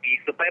DAP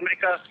supaya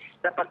mereka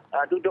dapat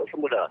duduk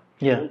semula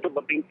untuk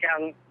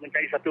berbincang,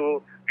 mencari satu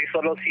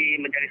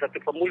resolusi, mencari satu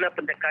formula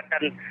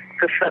pendekatan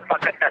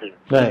kesepakatan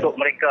untuk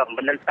mereka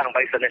menentang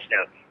Barisan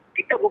Nasional.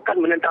 Kita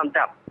bukan menentang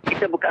DAP,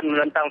 kita bukan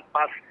menentang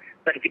PAS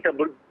dan kita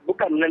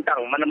bukan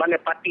menentang mana-mana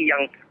parti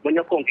yang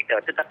menyokong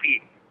kita,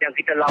 tetapi yang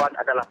kita lawan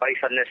adalah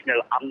Barisan Nasional,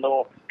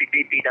 UMNO,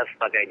 PPP dan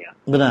sebagainya.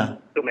 Benar.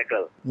 Itu,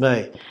 Michael.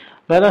 Baik.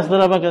 Baiklah,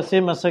 Saudara Abang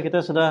Kasim, masa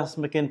kita sudah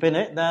semakin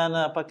pendek dan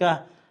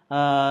apakah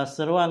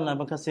seruan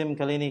Abang Kasim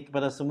kali ini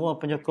kepada semua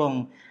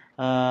penyokong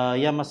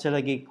yang masih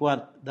lagi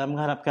kuat dan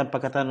mengharapkan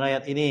Pakatan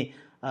Rakyat ini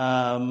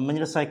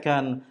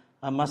menyelesaikan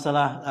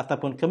masalah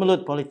ataupun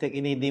kemelut politik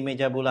ini di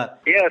meja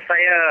bulat? Ya,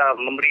 saya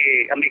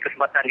ambil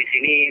kesempatan di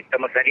sini.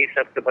 Pertama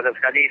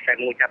sekali saya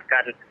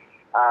mengucapkan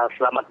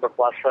selamat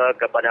berpuasa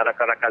kepada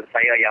rakan-rakan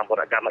saya yang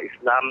beragama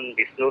Islam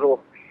di seluruh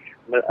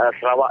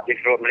Sarawak, di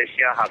seluruh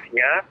Malaysia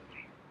khasnya,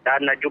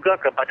 dan juga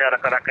kepada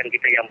rakan-rakan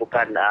kita yang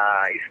bukan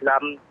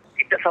Islam.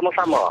 Kita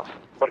sama-sama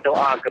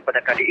berdoa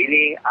kepada kali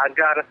ini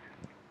agar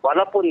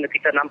walaupun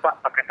kita nampak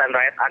Pakatan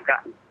Rakyat agak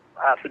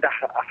sudah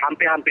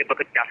hampir-hampir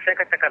berpecah, saya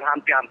katakan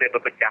hampir-hampir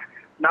berpecah,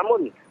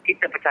 namun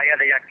kita percaya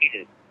dan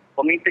yakin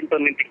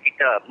pemimpin-pemimpin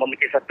kita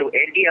memiliki satu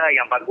idea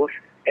yang bagus,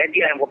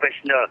 idea yang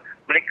profesional.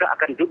 Mereka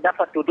akan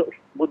dapat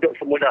duduk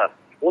semula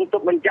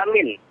untuk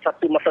menjamin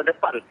satu masa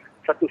depan,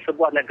 satu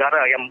sebuah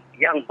negara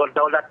yang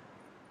berdaulat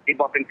di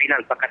bawah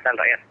pimpinan Pakatan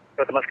Rakyat.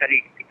 Terutama sekali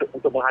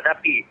untuk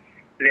menghadapi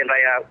pilihan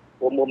raya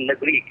umum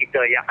negeri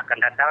kita yang akan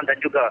datang dan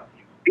juga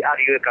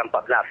PRU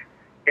ke-14.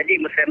 Jadi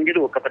saya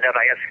menyeru kepada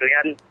rakyat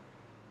sekalian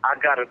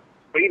agar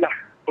berilah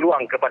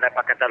peluang kepada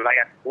Pakatan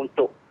Rakyat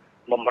untuk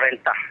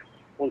memerintah,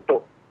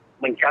 untuk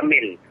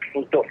menjamin,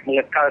 untuk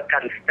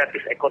mengekalkan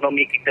status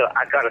ekonomi kita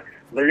agar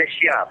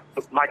Malaysia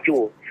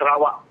maju,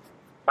 Sarawak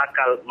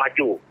bakal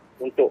maju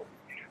untuk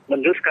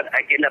meneruskan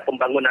agenda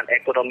pembangunan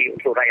ekonomi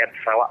untuk rakyat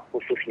Sarawak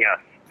khususnya.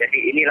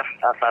 Jadi inilah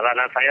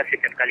saranan saya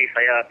setiap kali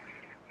saya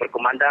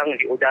berkumandang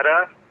di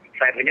udara.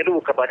 Saya menyeru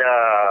kepada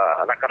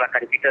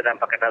rakan-rakan kita dan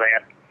Pakatan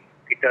Rakyat,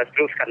 kita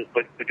teruskan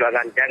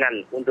perjuangan,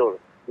 jangan mundur.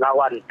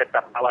 Lawan,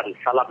 tetap lawan.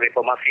 Salam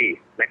reformasi.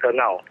 Michael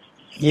Ngau.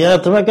 Ya,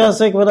 terima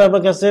kasih kepada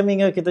Abang Kasim.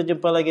 Hingga kita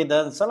jumpa lagi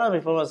dan salam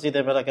reformasi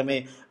daripada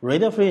kami,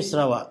 Radio Free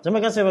Sarawak.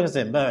 Terima kasih Abang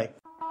Kasim. Bye.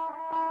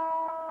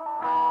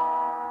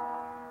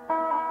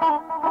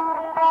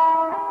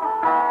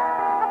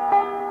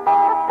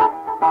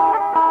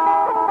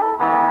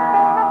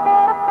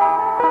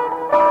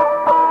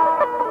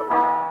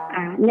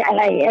 Ni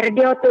alai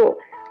radio tu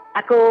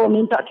aku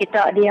minta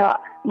kita dia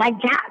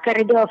majak ke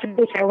Radio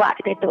Free Sarawak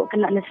kita tu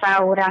kena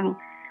nesau orang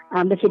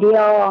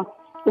bersedia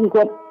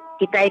untuk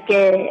kita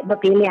ke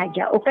berpilih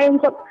aja. Ukai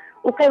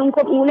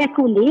ungkap mulai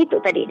kundi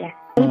itu tadi dah.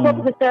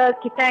 Ungkap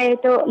kita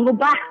itu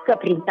ngubah ke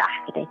perintah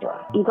kita itu.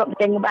 Ungkap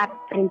kita ngubah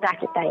perintah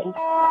kita ini.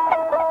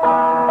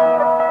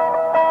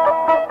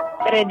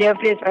 Radio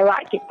Free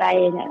Sarawak kita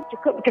ini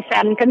cukup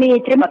kesan kami,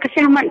 terima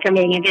kasih amat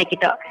kami dengan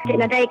kita.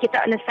 Nadai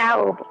kita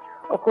nasau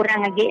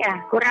kurang lagi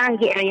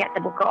rakyat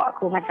terbuka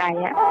aku dengan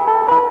saya.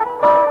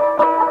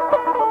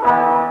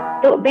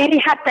 Tu very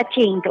heart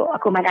touching tu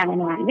aku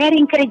madangan, very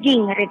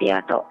encouraging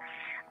radio tu.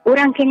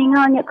 Orang kini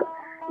nganya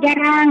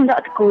jarang dok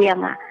aku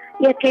yang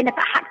ia kena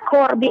tak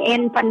hardcore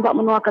BN pan buat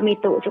menua kami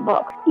tu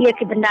sebab ia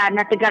ke benda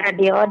na tegar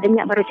radio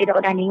denyak baru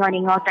tidak udah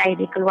ningo tai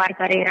di keluar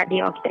dari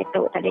radio kita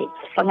itu tadi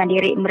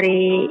pengandiri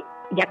meri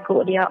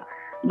jaku dia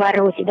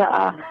baru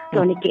tidak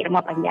nikir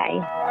rumah panjai.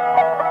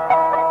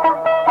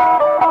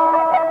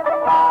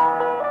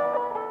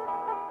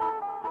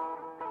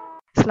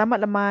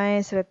 Selamat lemai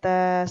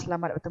serta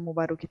selamat bertemu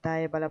baru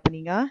kita bala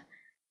peninga.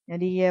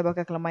 Jadi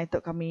bakal kelemai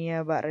untuk kami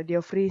buat Radio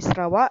Free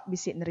Sarawak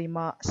bisik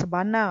nerima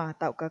sebana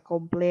atau ke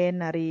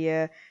komplain dari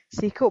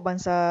sikuk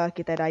bangsa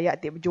kita Dayak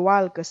tiap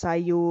berjual ke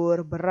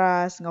sayur,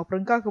 beras, ngau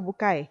perengkau ke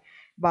bukai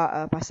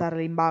pasar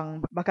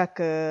Limbang bakal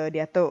ke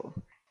dia tu.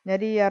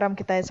 Jadi ram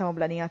kita sama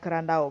belah ninga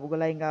kerandau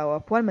begulai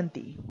ngau Puan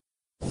Menti.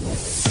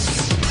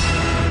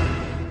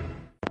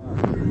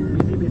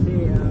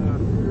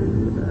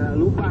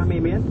 Lupa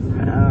memen,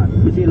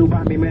 bisi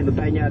lupa memen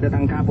utainya ada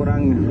tangkap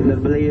orang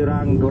beli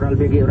orang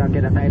bagi orang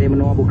ke datai di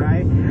menua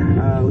bukai,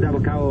 udah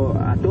bekau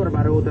atur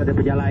baru tu ada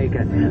pejalai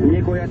ke. Ini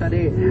koya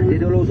tadi di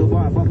dulu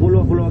sebuah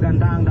puluh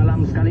gantang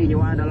dalam sekali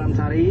nyawa dalam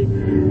sehari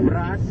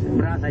beras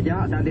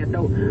saja dan dia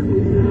tahu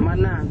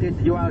mana nanti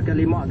jual ke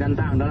 5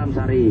 gantang dalam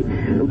sehari.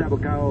 Udah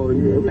bekau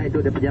utai itu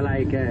ada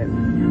pejalai ke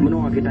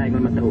menua kita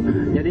yang tahu.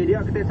 Jadi dia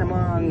kita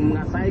sama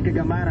mengasai ke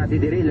gambar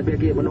hati diri lebih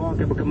lagi menua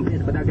ke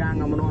berkempis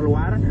pedagang menua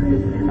luar.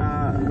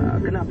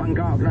 Kenapa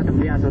engkau kena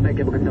terbiasa tak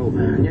ke begitu.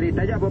 Jadi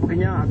taja apa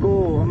begini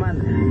aku aman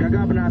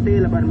jaga penati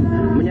leban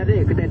menjadi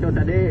kita itu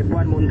tadi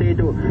Puan Munti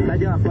itu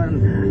taja pun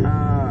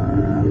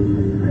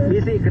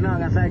bisi kena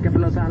ngasai ke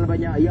penusaha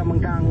banyak ia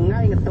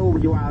mengkangai ngetu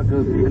jual ke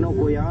kena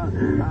ku ya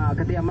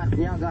ketika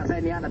matnya gak saya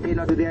ni nanti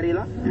nak diri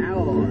lah.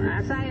 Oh,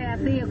 saya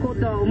hati aku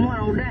tu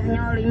umur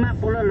udahnya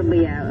 50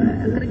 lebih ya.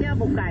 Kerja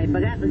bukai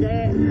bagat ke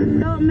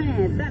tu me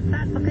tak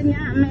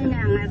pekerja me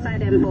yang saya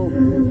dempo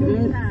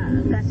minta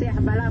kasih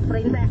bala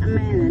perintah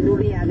men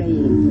dulu ya gay.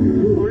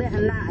 Boleh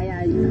hendak ya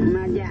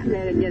majak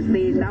ke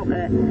jadi tahu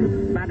ke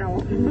badau.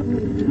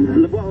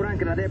 Lebuh orang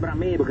kena ada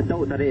berami begitu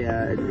tadi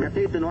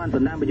kata tuan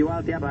tendang berjual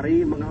tiap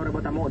hari mengawal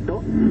bertamu tu.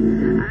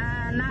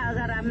 Nak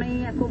agak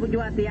ramai aku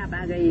berjual tiap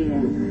hari.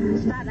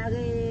 Start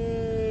hari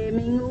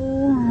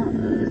Minggu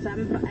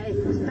sampai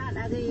start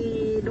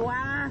hari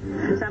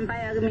 2 sampai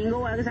hari Minggu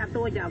hari 1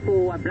 aja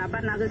aku.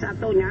 Pelaban hari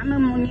 1 nyama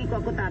munyi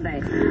aku tak ada.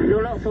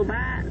 Dulu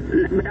coba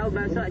berdau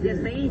besok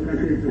jadi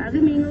hari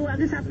Minggu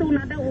hari 1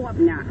 nada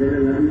uapnya.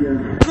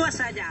 Dua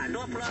saja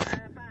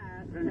 20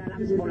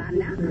 dalam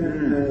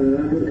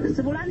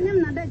sebulannya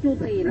nada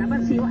cuti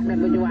laban siwak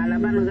dan berjual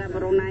laban enggak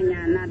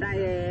berunanya nada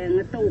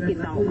ngetu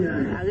kita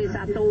hari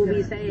 1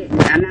 bisa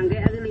anang ke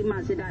hari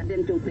 5 sudah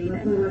dan cuti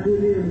deh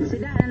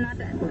sudah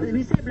nada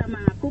bisa belum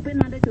aku pun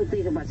nada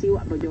cuti ke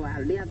siwak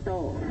berjual dia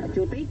tu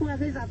cuti ku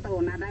hari 1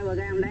 nada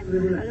bagang deh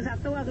hari 1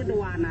 hari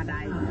 2 nada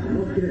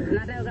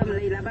juga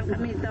melai laban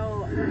kami tu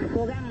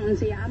kurang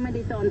siapa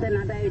ditonton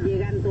nada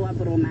jiran tua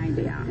berunai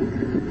dia.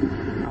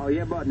 Oh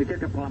iya buat nikah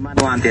ke pengalaman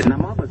wanted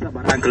nama apa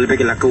barang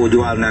kelebih laku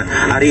jual na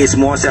hari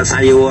semua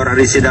sayur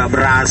hari sida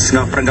beras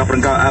perengkau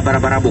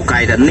bara-bara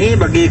bukai dan ni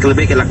bagi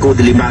kelebih laku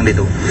di Limbang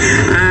itu.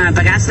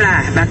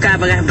 Bagaslah bakal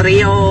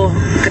berio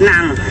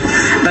kenal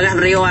bagas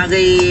berio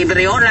hari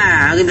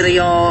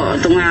berio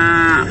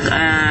tengah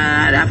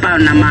apa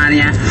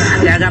namanya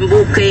dagang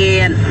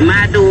bukit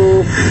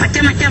madu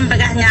macam-macam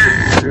bagasnya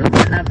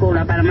aku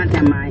lapar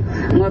macam mai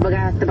ngoi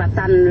bagas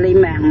tempatan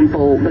Limbang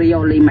po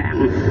berio Limbang.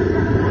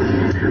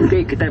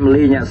 Oke, kita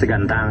belinya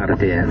segantang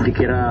artinya.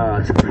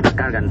 Dikira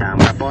sepertakar gantang.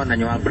 Berapa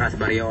jual beras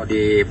bario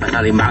di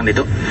pasar Limbang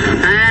itu?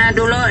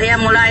 Dulu ya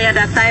mulai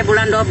datai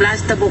bulan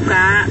 12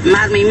 terbuka.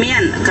 Mar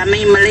mimian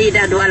kami beli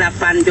dah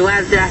 28,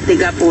 jual dah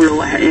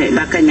 30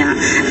 makanya.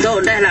 Tu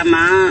dah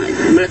lama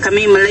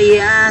kami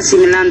beli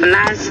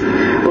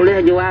 19, boleh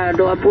jual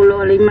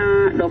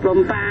 25,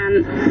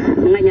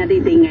 24. Mengenai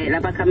ditinggal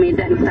lepas kami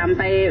dah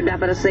sampai dah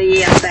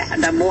bersih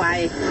dah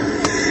buai.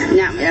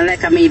 Nyak oleh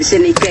kami di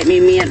sini ke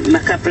mimian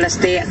maka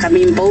plastik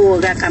kami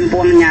impu ke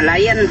kampungnya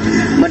lain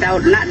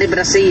berdaud nak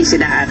dibersih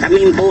sudah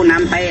kami impu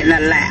sampai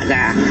lelah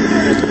ke.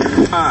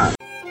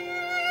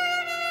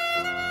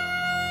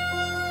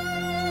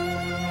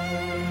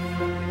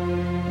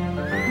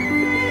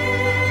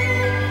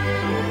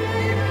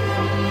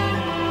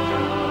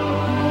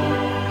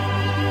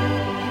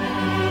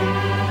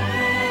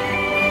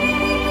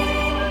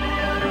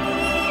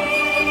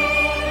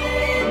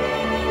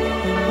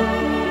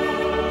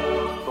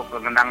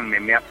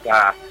 Memek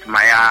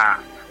semaya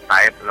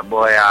saya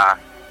lebih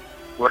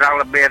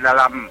kurang lebih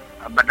dalam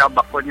benda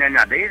bakunya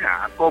nyadi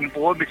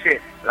kumpul bisi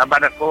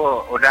laban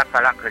aku udah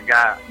kalah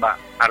kerja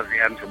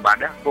RTM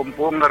Subada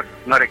kumpul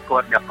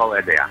ngerekod ya kau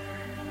dia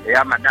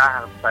ya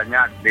madah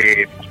banyak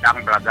di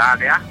Padang Belaga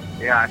dia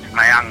ya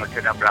semayang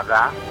sudah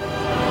Belaga.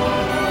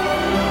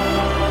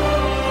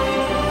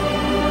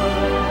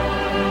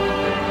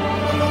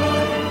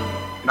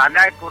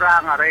 Nadai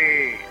kurang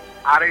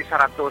hari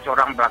 100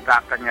 orang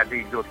Belaga akan jadi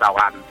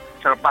jutawan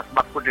selepas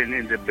baku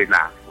ini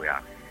dibina ya.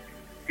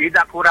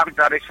 Tidak kurang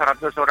dari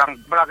 100 orang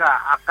Belaga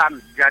akan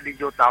jadi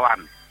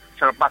jutawan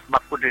selepas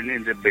baku ini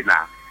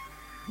dibina.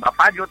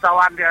 Bapak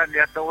jutawan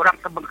dia tu orang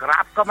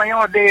kebengkerap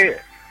kemayo di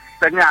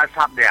tanya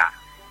asap dia.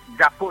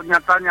 Jaku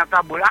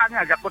nyata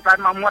bulannya, jakutan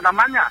Mahmud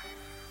namanya.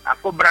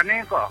 Aku berani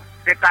kok.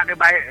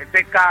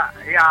 Teka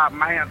ya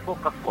main aku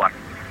kekuat.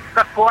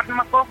 Kekuat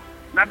mako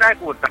nadai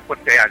ku takut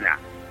kayaknya.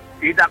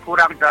 Tidak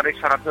kurang dari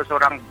 100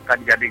 orang akan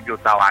jadi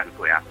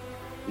jutawanku ya.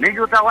 Ini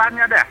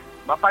jutawannya deh.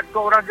 Bapak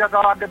ko orang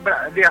jaga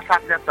dia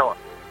saat dia tu.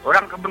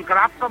 Orang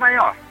kebengkerap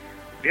kemayo.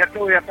 Dia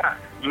tu ya tak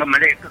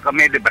ngemelik ke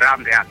kami di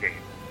beram dia ke.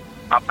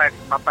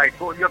 Bapak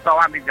ko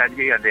jutawan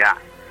dijanji ya dia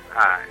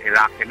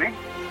ilak ini.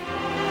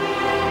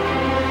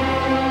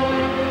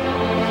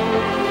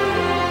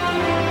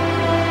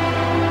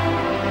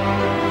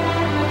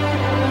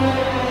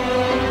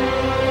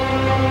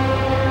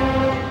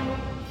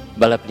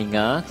 Bala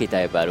peninga,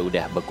 kita baru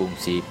dah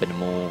berkongsi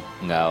penemu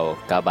ngau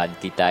kaban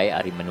kita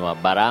hari menua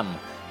baram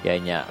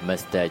ianya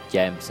Mr.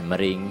 James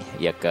Mering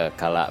ia ke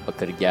kalak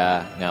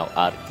bekerja ngau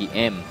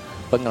RTM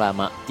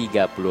pengelama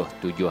 37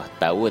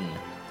 tahun.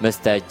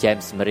 Mr.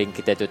 James Mering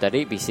kita tu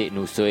tadi bisik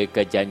nusui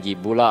ke janji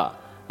bula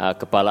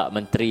Kepala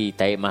Menteri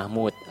Taib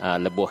Mahmud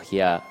lebuh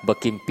ia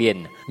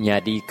berkimpin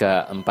nyadi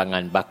ke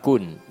empangan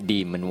bakun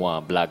di menua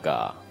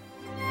Belaga.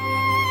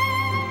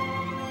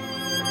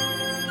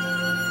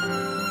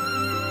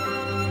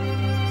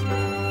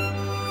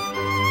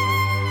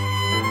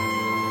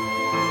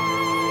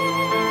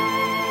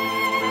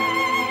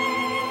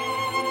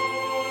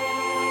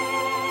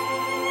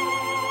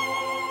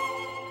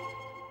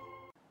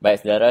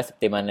 Baik saudara,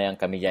 seperti mana yang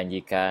kami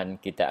janjikan,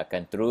 kita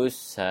akan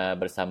terus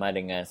bersama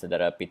dengan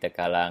saudara Peter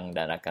Kalang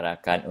dan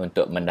rakan-rakan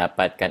untuk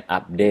mendapatkan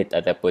update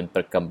ataupun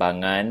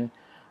perkembangan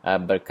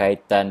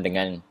berkaitan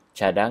dengan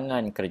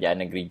cadangan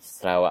Kerajaan Negeri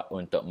Sarawak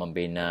untuk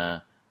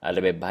membina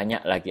lebih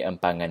banyak lagi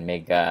empangan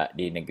mega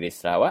di negeri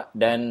Sarawak,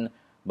 dan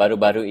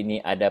baru-baru ini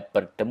ada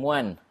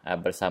pertemuan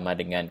bersama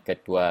dengan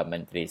Ketua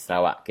Menteri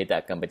Sarawak. Kita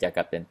akan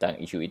bercakap tentang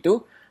isu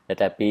itu.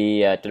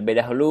 Tetapi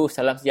terlebih dahulu,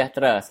 salam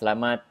sejahtera.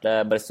 Selamat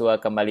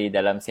bersua kembali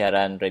dalam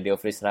siaran Radio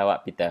Free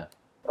Sarawak, Peter.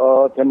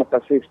 Terima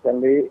kasih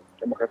Stanley.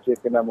 Terima kasih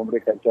kerana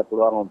memberikan saya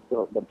peluang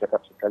untuk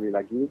bercakap sekali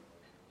lagi.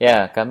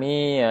 Ya,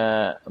 kami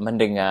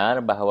mendengar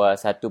bahawa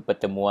satu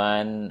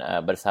pertemuan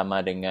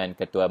bersama dengan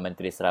Ketua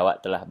Menteri Sarawak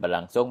telah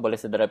berlangsung. Boleh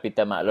saudara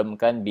Peter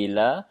maklumkan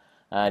bila,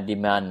 di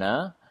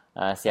mana,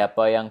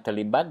 siapa yang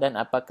terlibat dan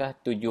apakah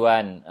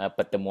tujuan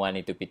pertemuan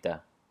itu, Peter?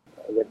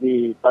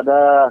 Jadi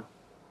pada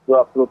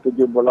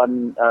 27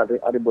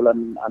 hari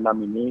bulan 6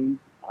 ini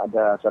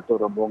ada satu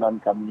rombongan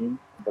kami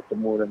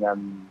bertemu dengan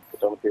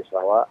Ketua Menteri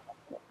Sarawak,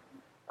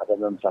 ada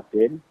dalam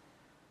Satin,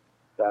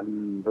 dan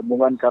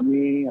rombongan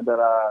kami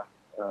adalah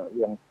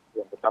yang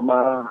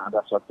pertama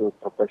ada suatu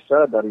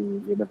profesor dari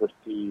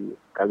Universiti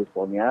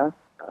California,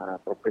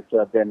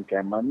 Profesor Dan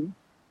Cameron.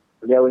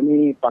 Beliau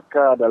ini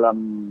pakar dalam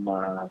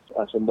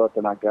sumber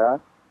tenaga,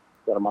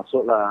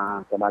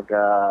 termasuklah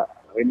tenaga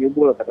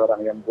renewable kata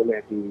orang yang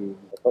boleh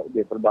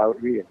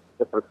diperbaharui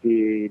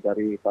seperti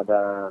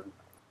daripada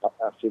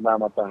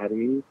sinar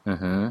matahari,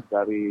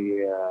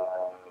 dari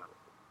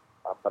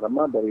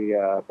dari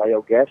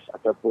biogas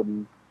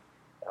ataupun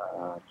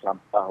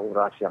sampah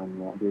uras yang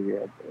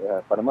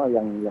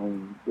yang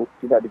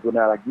tidak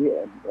digunakan lagi,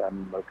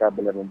 dan mereka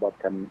boleh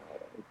membuatkan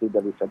itu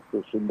dari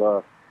satu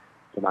sumber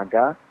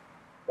tenaga,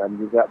 dan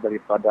juga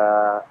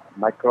daripada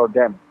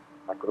microdam.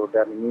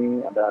 Microdam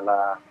ini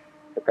adalah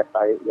dekat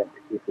air yang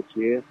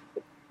kecil-kecil,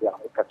 yang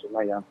dekat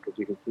sungai yang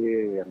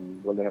kecil-kecil yang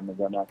boleh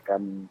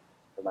menggunakan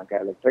tenaga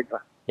elektrik lah.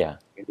 Ya.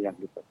 Ini yang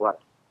kita buat.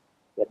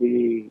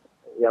 Jadi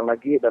yang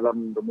lagi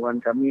dalam rombongan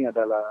kami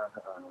adalah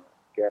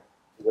Cap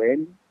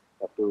Wayne,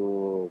 satu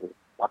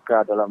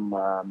pakar dalam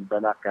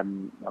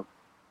menggunakan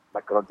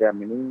microdam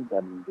ini,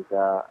 dan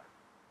juga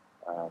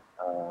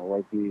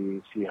YB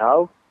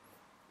Sihau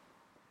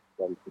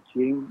dari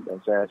Kuching, dan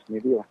saya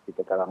sendiri lah,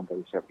 kita Kalang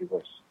dari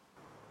Self-Reverse.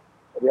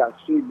 Jadi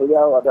aksi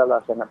beliau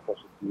adalah sangat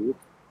positif.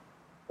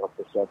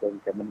 Profesor Dan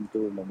Cameron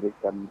itu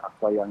memberikan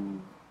apa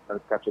yang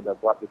mereka sudah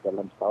buat di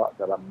dalam Sarawak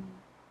dalam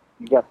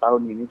 3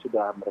 tahun ini.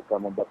 Sudah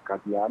mereka membuat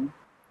kajian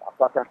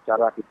apakah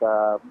cara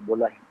kita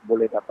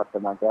boleh dapat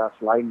tenaga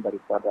selain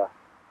daripada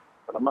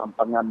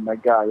empangan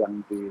mega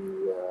yang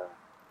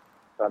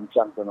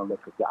dirancangkan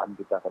oleh kerajaan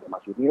kita pada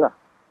masa inilah.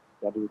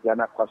 Jadi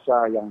jana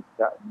kuasa yang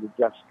tidak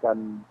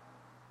menjejaskan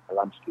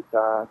alam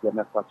sekitar,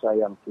 jana kuasa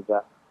yang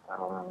tidak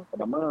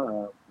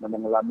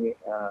menengelami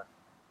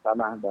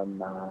tanah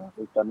dan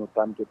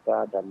hutan-hutan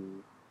kita,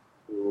 dan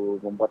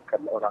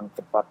membuatkan orang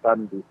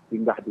tempatan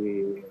dipindah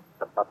di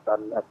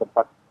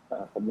tempat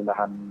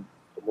pemindahan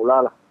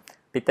semula lah.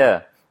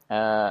 Peter,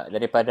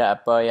 daripada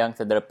apa yang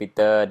saudara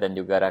Peter dan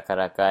juga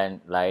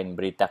rakan-rakan lain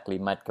beri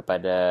taklimat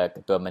kepada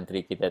Ketua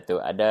Menteri kita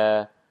tu,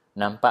 ada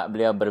nampak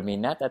beliau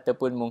berminat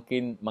ataupun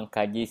mungkin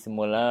mengkaji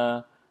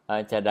semula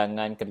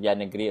cadangan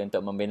kerjaan negeri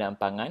untuk membina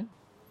empangan?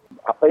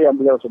 Apa yang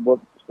beliau sebut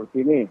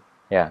seperti ini,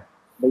 Ya.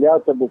 beliau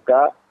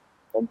terbuka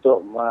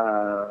untuk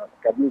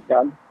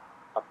mengkajikan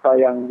apa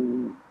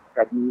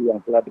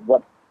yang telah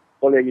dibuat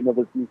oleh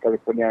Universiti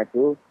California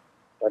itu,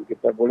 dan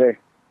kita boleh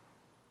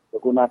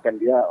menggunakan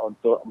dia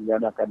untuk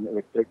menyediakan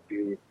elektrik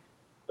di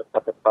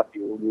tempat-tempat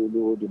di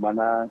hulu-hulu di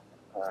mana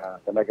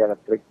tenaga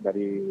elektrik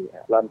dari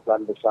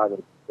plant-plant besar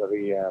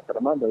dari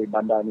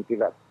bandar ini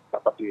tidak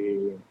dapat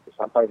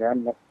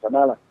disampaikan ke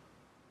sana lah.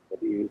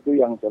 Jadi itu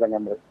yang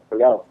cadangan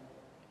beliau.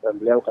 Dan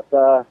beliau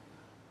kata,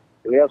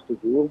 beliau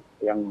setuju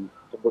yang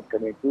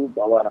sebutkan itu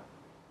bahwa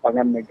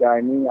pangan mega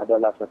ini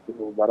adalah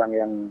satu barang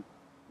yang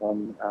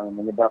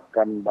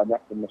menyebabkan banyak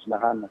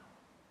kemusnahan,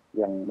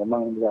 yang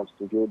memang beliau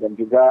setuju, dan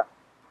juga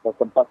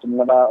tempat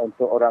semula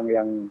untuk orang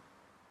yang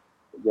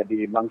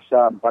jadi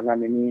mangsa empangan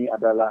ini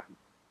adalah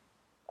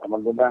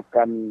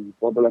menggunakan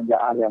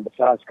perbelanjaan yang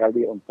besar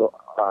sekali untuk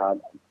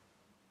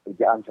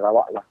kerjaan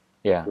Sarawak lah.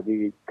 Ya.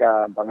 Jadi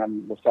jika empangan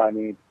besar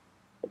ini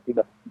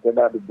tidak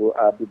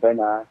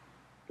dibina,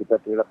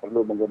 kita tidak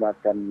perlu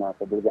menggunakan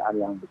perbelanjaan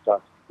yang besar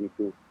seperti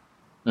itu.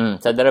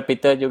 Saudara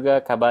Peter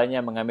juga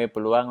kabarnya mengambil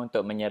peluang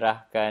untuk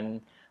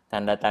menyerahkan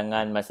tanda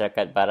tangan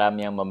masyarakat Baram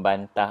yang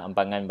membantah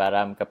empangan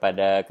Baram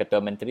kepada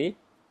Ketua Menteri?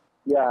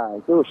 Ya,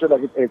 itu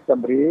sudah kita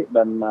beri,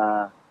 dan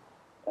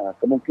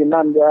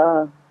kemungkinan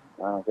dia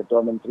Ketua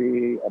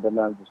Menteri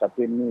Adnan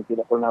Abdul ini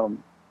tidak pernah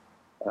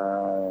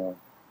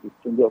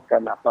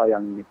ditunjukkan apa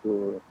yang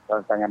itu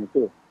tantangan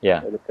itu.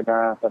 Ya. Oleh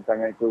kerana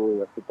tantangan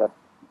itu kita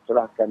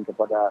serahkan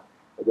kepada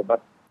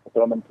pejabat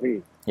Ketua Menteri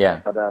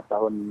pada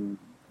tahun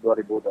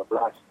 2012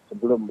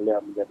 sebelum beliau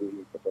menjadi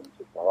Ketua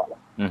Menteri Sarawak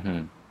lah.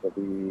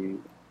 Jadi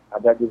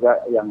ada juga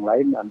yang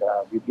lain,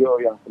 ada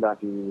video yang telah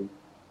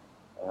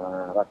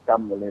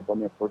direkam oleh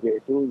Borneo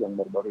Project itu yang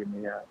baru-baru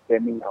ini,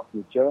 Framing Our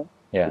Future.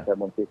 Kita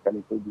memberikan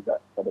itu juga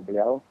kepada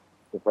beliau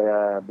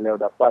supaya beliau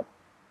dapat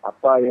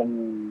apa yang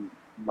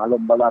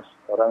maklum balas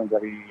orang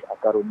dari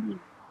akar umbi.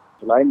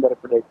 Selain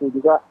daripada itu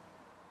juga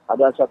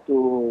ada satu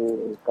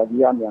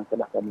kajian yang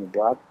telah kami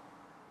buat,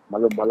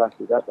 maklum balas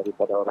juga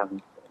daripada orang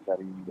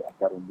dari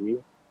akar umbi,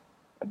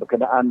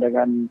 berkenaan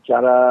dengan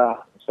cara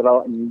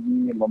Sarawak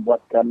ini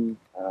membuatkan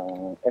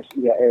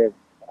SEIA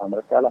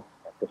mereka lah,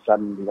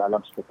 kesan di dalam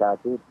sekitar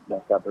itu,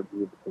 mereka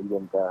pergi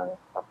berkunjung ke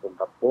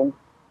kampung-kampung,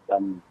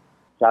 dan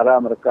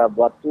cara mereka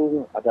buat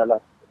tu adalah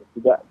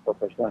tidak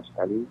profesional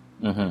sekali.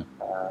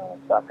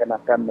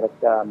 Seakan-akan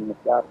mereka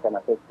menyebarkan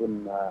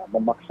ataupun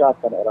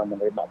memaksakan orang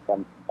menerima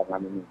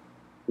pangan ini.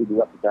 Itu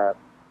juga kita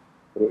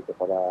beri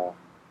kepada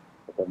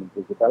Ketua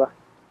Menteri kita lah.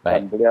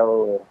 Dan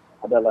beliau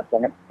adalah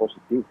sangat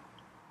positif,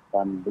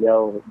 dan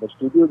beliau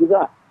bersetuju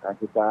juga.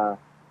 Kita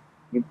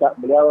minta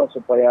beliau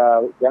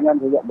supaya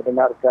jangan juga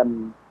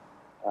mendengarkan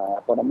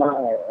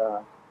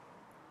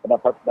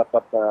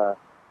pendapat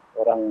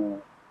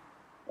orang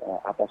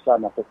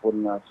atasan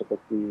ataupun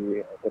seperti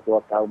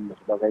ketua kaum dan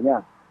sebagainya.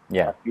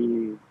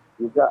 Tapi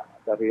juga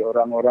dari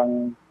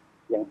orang-orang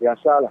yang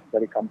biasa lah,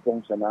 dari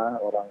kampung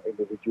sana, orang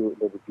individu,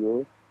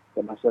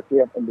 dan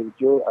setiap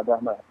individu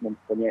adalah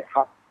mempunyai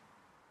hak.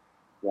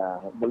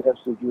 Ya, beliau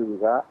setuju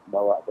juga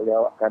bahwa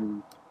beliau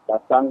akan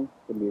datang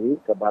sendiri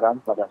ke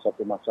Baram pada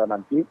satu masa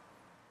nanti,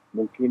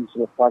 mungkin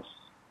selepas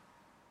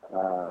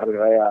hari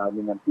raya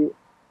ini nanti,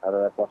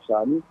 hari raya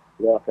puasa ini,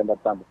 beliau akan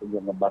datang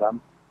berkunjung ke Baram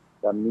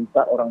dan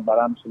minta orang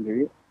Baram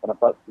sendiri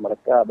pendapat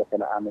mereka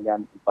berkenaan dengan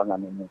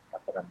empangan ini,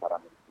 katakan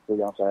Baram. Itu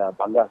yang saya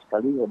bangga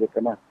sekali, oleh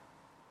kerana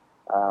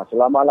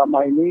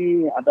selama-lama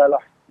ini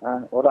adalah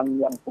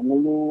orang yang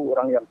pengulu,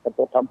 orang yang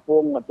ketua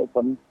kampung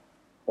ataupun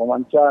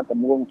pemancar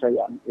temurung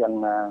saya yang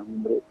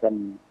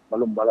memberikan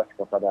maklum balas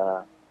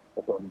kepada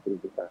Ketua Menteri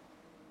kita.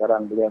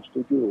 Sekarang beliau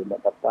setuju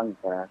nak datang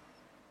ke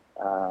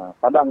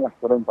Padang lah,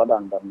 turun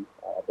Padang, dan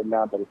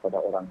dengar daripada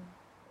orang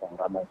yang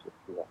ramai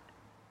seperti itu.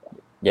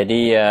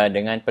 Jadi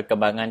dengan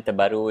perkembangan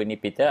terbaru ini,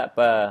 Peter,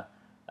 apa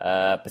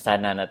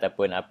pesanan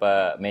ataupun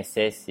apa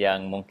mesej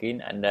yang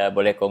mungkin anda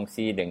boleh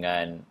kongsi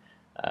dengan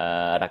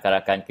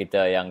rakan-rakan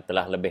kita yang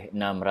telah lebih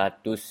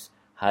 600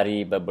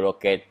 hari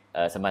berbloket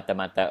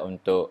semata-mata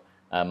untuk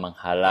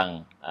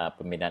menghalang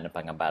pembinaan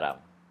empangan Baram?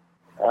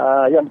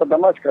 Yang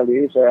pertama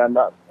sekali, saya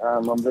nak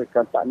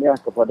memberikan tahniah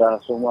kepada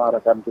semua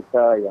rakan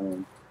kita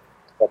yang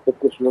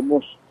tertukus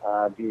lumus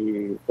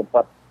di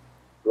tempat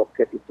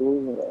bloket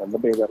itu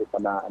lebih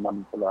daripada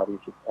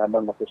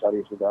 600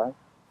 hari sudah.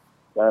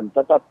 Dan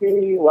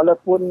tetapi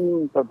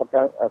walaupun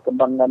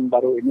perkembangan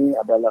baru ini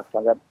adalah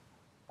sangat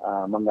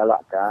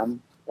menggalakkan,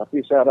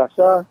 tapi saya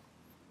rasa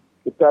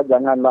kita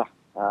janganlah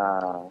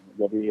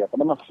jadi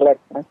flat.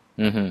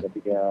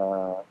 Jadi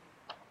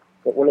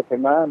oleh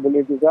kerana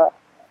boleh juga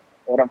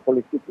orang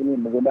politik ini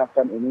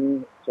menggunakan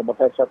ini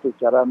sebagai satu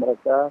cara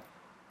mereka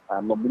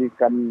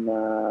membelikan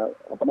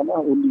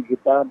undi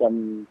kita,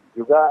 dan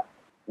juga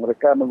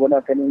mereka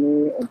menggunakan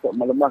ini untuk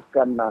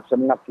melemahkan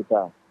semangat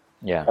kita.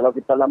 Ya. Kalau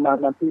kita lemah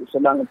nanti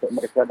senang untuk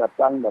mereka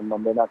datang dan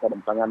membenarkan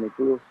empangan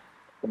itu,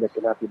 kita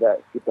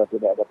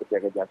tidak dapat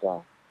jaga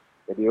jasa.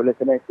 Jadi oleh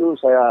kerana itu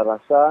saya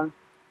rasa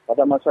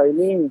pada masa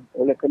ini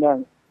oleh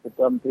kerana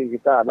Ketua Menteri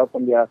kita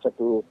walaupun dia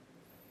satu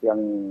yang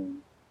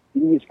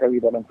tinggi sekali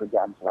dalam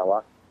kerajaan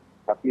Sarawak,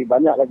 tapi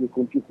banyak lagi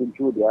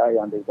kunci-kunci dia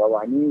yang di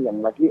bawah ini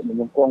yang lagi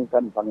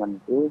menyokongkan empangan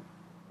itu.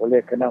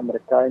 Oleh kerana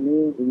mereka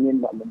ini ingin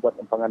membuat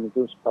empangan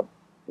itu sebab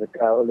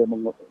mereka oleh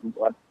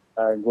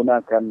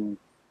menggunakan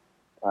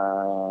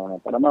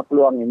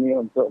peluang ini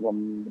untuk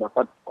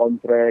mendapat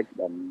kontrak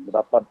dan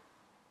mendapat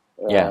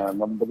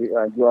membeli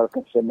jual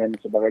semen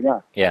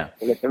sebagainya.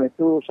 Oleh kerana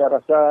itu saya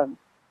rasa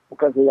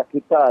bukan saja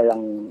kita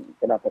yang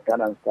kena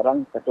tekanan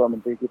sekarang, Ketua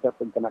Menteri kita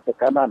pun kena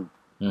tekanan.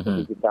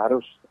 Jadi kita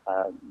harus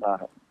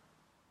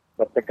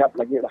bertekad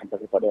lagi lah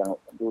daripada yang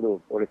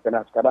dulu. Oleh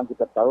kerana sekarang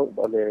kita tahu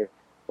boleh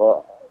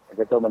bahwa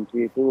Ketua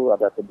Menteri itu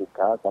ada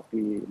terbuka,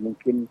 tapi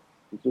mungkin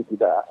itu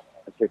tidak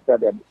cerita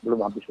dia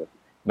belum habis lagi.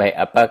 Baik,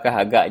 apakah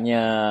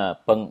agaknya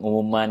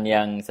pengumuman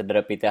yang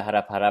saudara Peter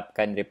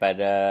harap-harapkan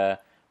daripada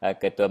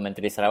Ketua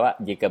Menteri Sarawak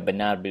jika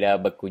benar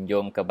beliau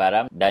berkunjung ke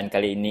Baram dan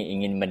kali ini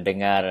ingin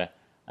mendengar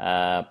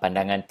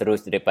pandangan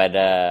terus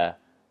daripada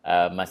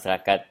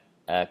masyarakat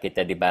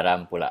kita di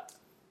Baram pula?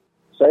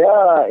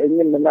 Saya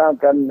ingin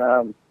mendengarkan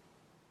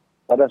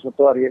pada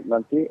suatu hari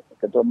nanti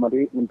Ketua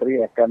Menteri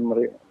akan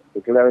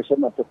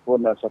declaration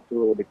ataupun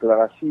satu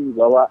deklarasi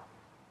bahawa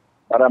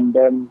Baram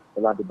Dam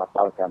telah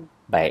dibatalkan.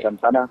 Baik. Dan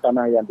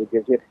tanah-tanah yang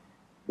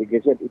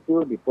digezet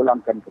itu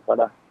dipulangkan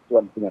kepada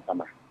tuan punya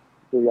tanah.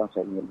 Itu yang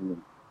saya ingin.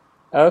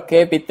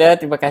 Okey, Peter,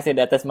 terima kasih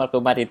di atas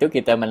maklumat itu.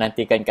 Kita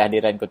menantikan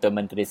kehadiran Ketua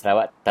Menteri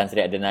Sarawak Tan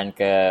Sri Adnan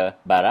ke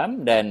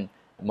Baram dan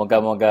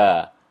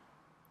moga-moga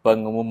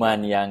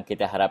pengumuman yang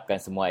kita harapkan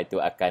semua itu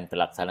akan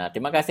terlaksana.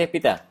 Terima kasih,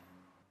 Peter.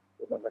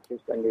 Terima kasih,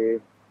 Stanley.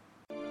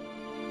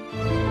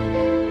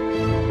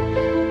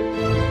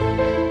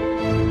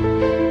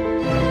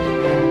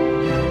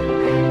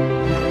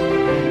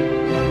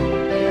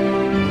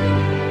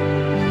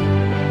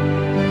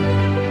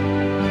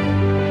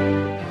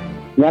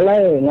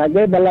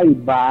 Ngagai balai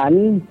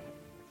ban,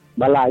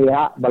 balai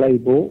ayak, balai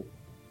ibu.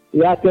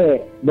 Ya ke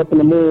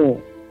berpenemu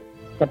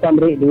kata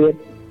beri duit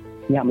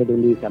nyak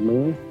meduli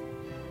kami.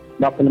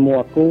 Bak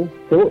penemu aku,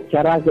 tu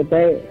cara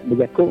kita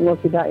berjakuk ngau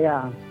tidak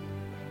ya.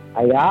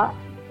 Ayak,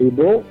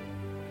 ibu,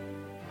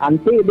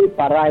 anti di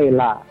parai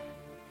lah.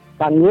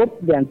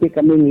 Sanggup di anti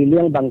kami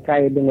ngiling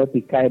bangkai dengan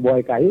tikai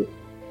buai kayu.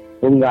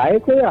 Unggai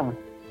ko ya.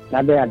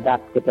 Nada adat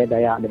kita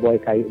daya di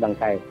buai kayu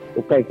bangkai.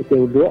 Ukai kita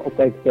uduk,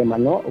 ukai kita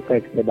manok, ukai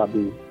kita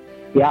babi.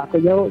 Ya aku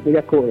jauh,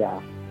 aku ya.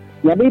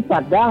 Jadi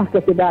pada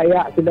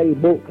kesedaya sudah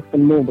ibu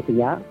ketemu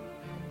berkenyak.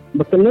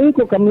 Berkenyak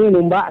ku kami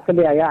numbak ke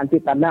dia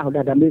anti tanah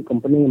sudah ambil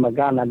company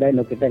magang ada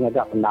no kita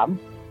ngagak pendam.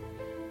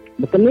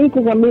 Berkenyak ku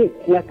kami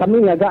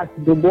ngagak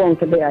dubung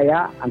ke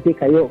dia anti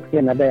kayu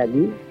kita ada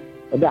lagi.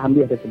 Sudah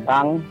ambil ada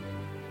sebang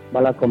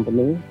bala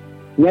company.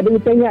 Jadi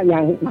itanya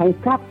yang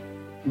angkat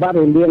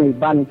baru dia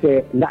iban ke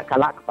ndak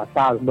kalak ke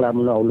pasal sebelah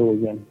mula-ulu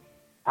nya.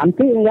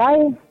 Anti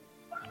enggak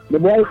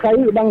dibuai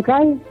kayu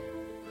bangkai,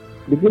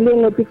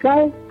 digiling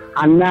ngetikai,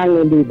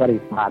 anang di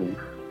barisan.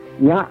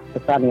 Nya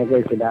pesan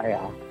ngagai sudah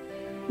ya.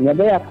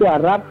 Ngagai aku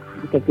harap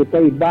kita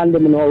iban di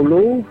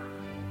menulu,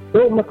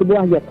 tu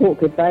makebuah jakuk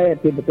kita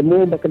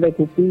bertemu berkedai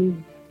kopi,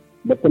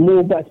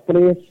 bertemu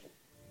berekspres,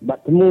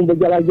 bertemu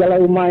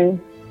berjalan-jalan umai.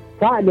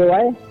 Kak dia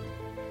wai,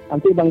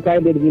 anti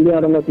bangkai dia digiling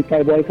orang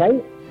ngetikai buai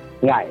kayu,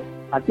 ngai.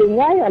 Hati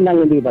ngai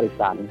anang di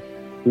barisan.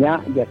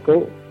 Nya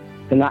jakuk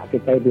kena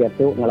kita dia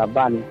tu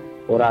ngelaban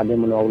orang di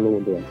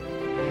menulu dia.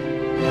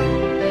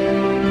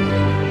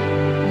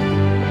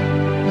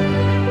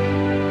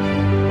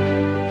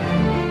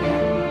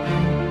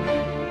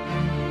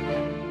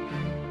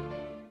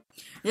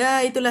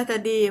 Ya, itulah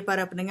tadi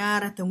para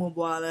pendengar temu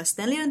bual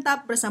Stanley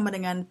Rentap bersama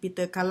dengan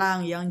Peter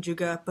Kalang yang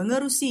juga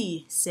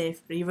pengerusi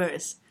Safe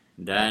Rivers.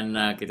 Dan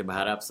kita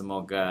berharap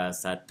semoga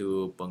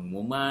satu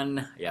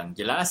pengumuman yang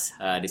jelas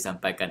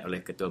disampaikan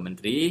oleh Ketua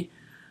Menteri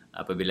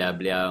apabila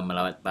beliau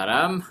melawat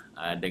Baram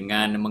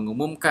dengan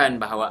mengumumkan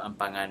bahawa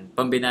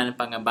pembinaan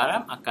empangan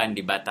Baram akan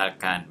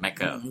dibatalkan.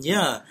 Michael.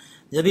 Ya,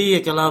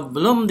 jadi kalau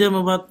belum dia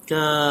membuat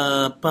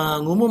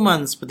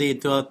pengumuman seperti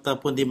itu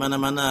ataupun di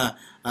mana-mana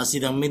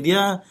sidang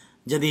media,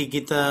 jadi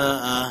kita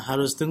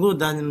harus tunggu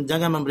dan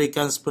jangan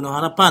memberikan sepenuh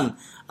harapan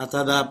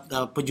terhadap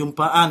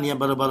perjumpaan yang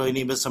baru-baru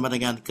ini bersama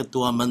dengan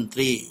Ketua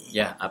Menteri.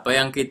 Ya, apa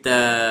yang kita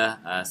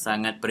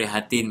sangat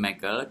prihatin,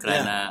 Michael,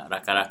 kerana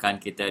rakan-rakan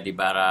kita di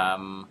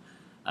Baram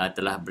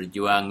telah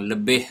berjuang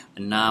lebih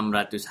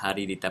 600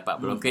 hari di tapak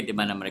blokade di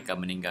mana mereka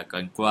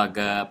meninggalkan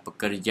keluarga,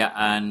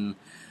 pekerjaan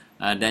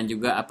dan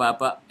juga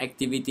apa-apa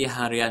aktiviti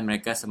harian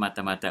mereka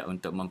semata-mata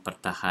untuk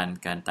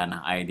mempertahankan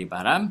tanah air di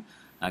Baram.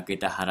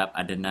 Kita harap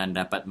Adnan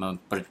dapat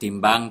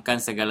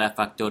mempertimbangkan segala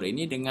faktor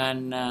ini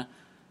dengan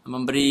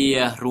memberi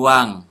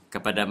ruang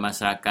kepada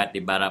masyarakat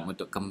di Baram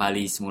untuk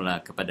kembali semula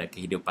kepada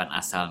kehidupan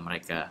asal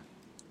mereka.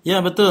 Ya,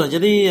 betul.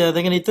 Jadi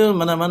dengan itu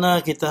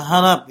mana-mana kita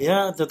harap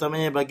ya,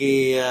 terutamanya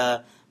bagi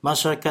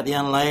masyarakat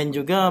yang lain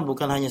juga,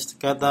 bukan hanya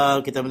sekadar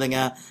kita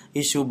mendengar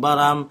isu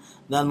baram,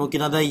 dan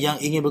mungkin ada yang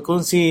ingin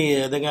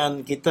berkongsi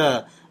dengan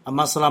kita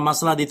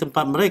masalah-masalah di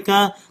tempat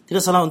mereka.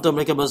 Tidak salah untuk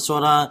mereka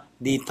bersuara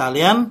di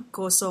talian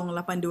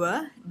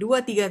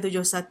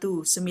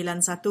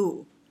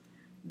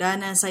 082-237191.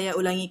 Dan saya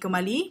ulangi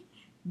kembali,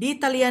 di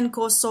talian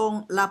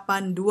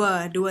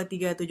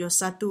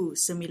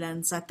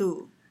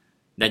 082-237191.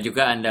 Dan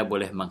juga anda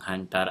boleh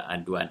menghantar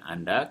aduan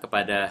anda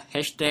kepada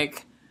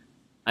hashtag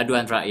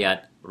Aduan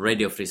Rakyat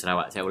Radio Free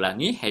Sarawak. Saya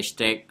ulangi,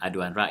 hashtag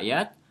Aduan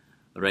Rakyat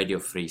Radio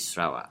Free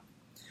Sarawak.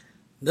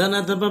 Dan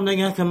tanpa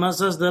melengahkan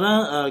masa,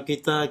 saudara,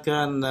 kita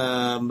akan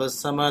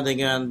bersama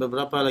dengan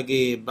beberapa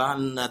lagi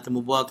bahan temu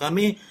bual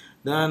kami.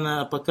 Dan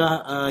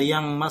apakah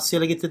yang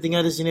masih lagi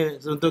tertinggal di sini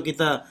untuk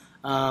kita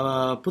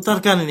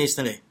putarkan ini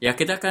sendiri? Ya,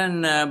 kita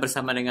akan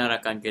bersama dengan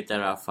rakan kita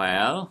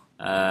Rafael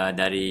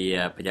dari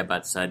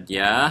Pejabat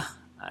Sadia,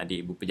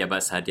 di Ibu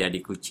Pejabat Sadia di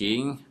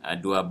Kuching.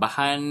 Dua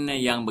bahan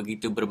yang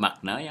begitu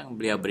bermakna yang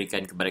beliau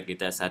berikan kepada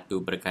kita.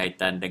 Satu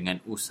berkaitan dengan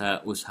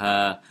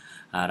usaha-usaha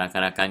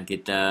rakan-rakan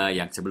kita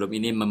yang sebelum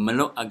ini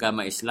memeluk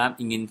agama Islam,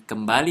 ingin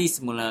kembali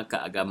semula ke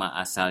agama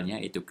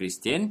asalnya, iaitu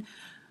Kristian.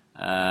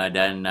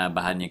 Dan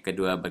bahan yang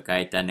kedua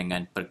berkaitan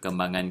dengan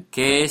perkembangan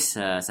kes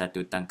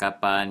satu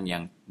tangkapan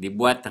yang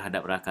dibuat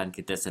terhadap rakan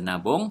kita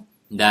Senabung,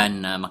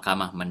 dan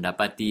mahkamah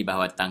mendapati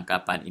bahawa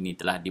tangkapan ini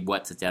telah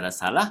dibuat secara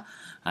salah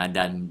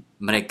dan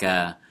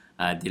mereka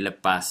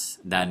dilepas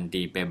dan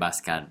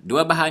dibebaskan.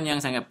 Dua bahan yang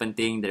sangat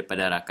penting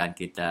daripada rakan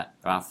kita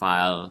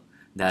Rafael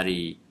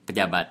dari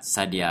Pejabat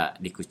Sadia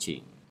di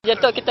Kuching.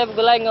 Jatuh kita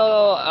bergulai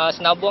ngau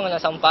Senabung nak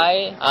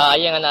sampai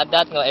ayang anak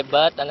adat ngau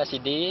ebat anak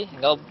sidi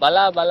ngau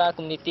bala-bala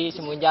komuniti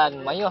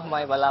Semunjan mayuh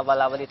mai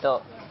bala-bala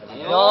balito.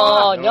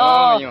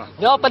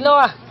 Nyo penuh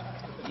ah.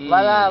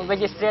 Bala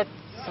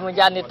magistrate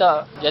Semunjan itu.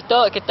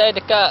 Jatuh kita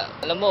dekat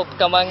lemu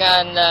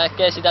perkembangan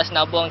kes Sida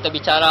Senabung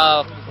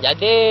terbicara.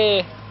 Jadi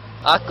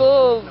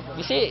aku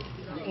bisi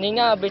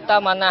ninga berita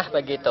manah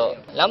begitu.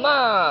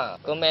 Lama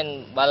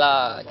komen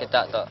bala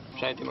kita tu.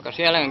 Saya terima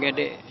kasih lah dengan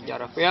adik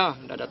Jarafia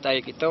dah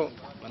datai kita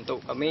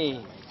bantu kami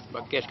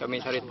kes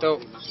kami hari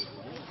itu.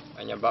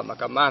 Hanya bab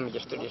mahkamah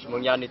magistrate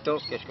Semunjan itu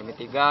kes kami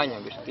 3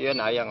 yang Gustian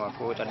ayang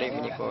aku tadi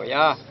menyiko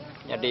ya.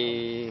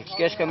 Jadi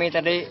kes kami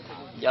tadi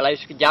jalai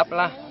sekejap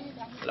lah.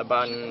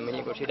 Leban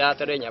menyiko sida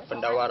tadi nya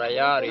pendakwa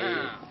raya di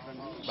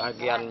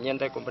bahagian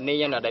nyentai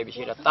company yang ada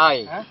bisi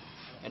datai.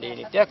 Jadi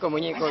ini dia aku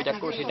menyiko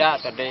jaku sida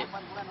tadi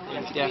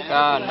dia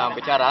kan 6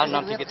 bicara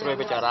 6 sikit terus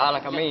bicara lah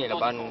kami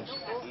leban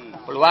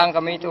peluang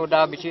kami itu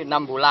udah bisi 6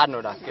 bulan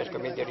udah kes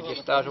kami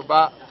diregister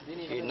coba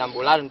 6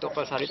 bulan untuk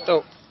pas hari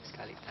itu.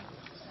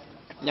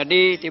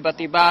 Jadi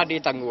tiba-tiba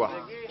ditangguh.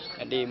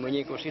 Jadi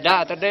menyiko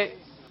sida tadi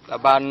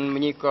leban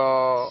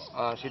menyiko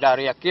sida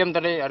hari hakim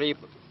tadi hari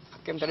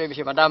hakim tadi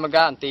bisa pada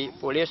mega anti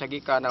polis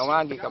lagi ke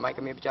nawa lagi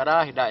kami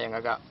bicara hidak yang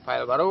agak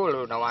file baru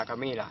lalu nawa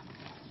kami lah.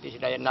 Di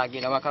sidaya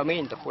lagi nama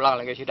kami untuk pulang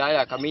lagi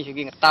sidaya kami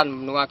segi ngetan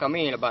menua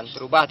kami leban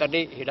terubah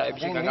tadi hidayah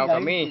bisa ngau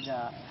kami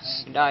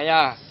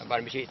hidayah leban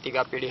bisa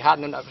 3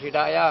 pilihan untuk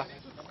hidayah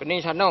kini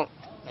sano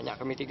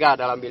banyak kami 3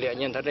 dalam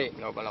biliknya tadi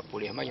ngau bala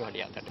pulih maju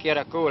dia tadi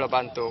kira aku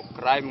leban tu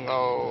crime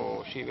ngau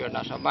sivil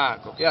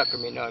nasama kok ya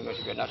kriminal ngau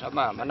sivil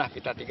nasama mana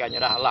kita 3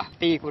 nyerah lah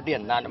ti ku dia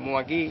nak mu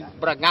lagi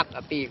berangat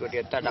hati ku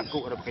dia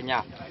tadaku ada kenya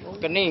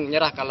kening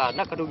nyerah kalah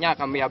nak kedunya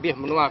kami habis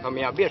menua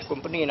kami habis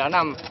company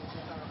nanam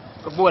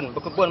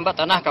berkebun bat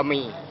tanah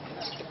kami.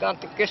 Sekarang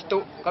kes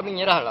tu kami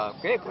nyerah lah.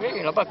 Okey,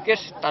 lepas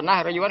kes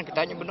tanah rayuan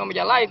kita hanya benar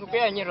menjalai ke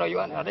hanya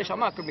rayuan ada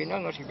sama kebina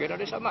ngau sivil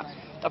ada sama.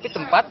 Tapi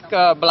tempat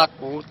ke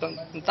berlaku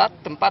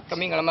tempat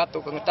kami ngalamat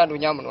tu kengetan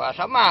dunia menua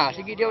sama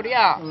segi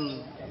dia.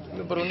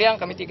 Berundang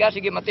kami 3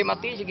 segi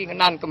mati-mati segi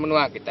ngenan ke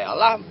menua kita.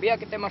 Allah biar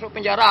kita masuk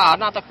penjara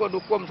anak takut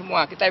hukum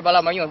semua. Kita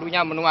bala mayuh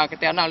dunia menua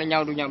kita anak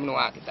lenyau dunia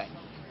menua kita.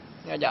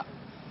 Ya aja.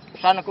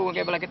 Pesan aku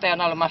ke bala kita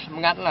anak lemas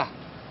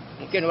semangatlah.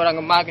 Mungkin orang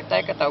gemar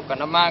kita tahu kan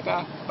nama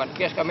ka.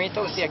 Kes kami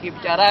itu tiagi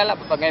bicara lah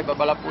berbagai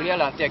babala pulia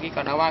lah tiagi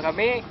kan nama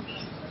kami.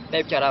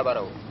 Dia bicara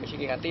baru.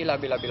 Mesti nanti lah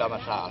bila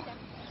masalah.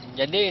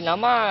 Jadi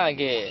nama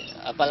ge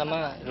apa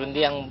lama rundi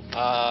yang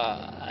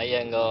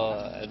ayang go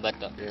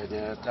betul.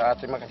 Ya,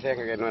 terima kasih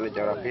ke Nuan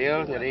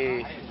Jarafil.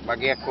 Jadi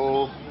bagi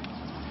aku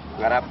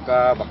ngarap ke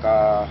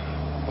bakal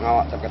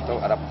pengawal terketuk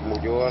ada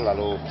pemujul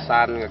lalu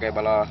pesan ke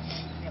bala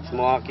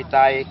semua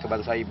kita ke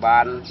bangsa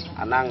Iban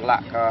anang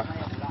lak ke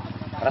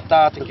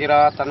rata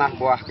tengkira tanah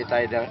buah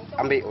kita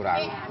ambil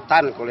orang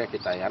tan kuliah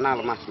kita ya nah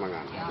lemah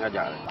semangat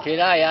ngajar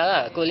kira ya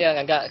lah kuliah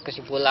agak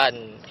kesimpulan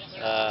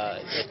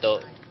itu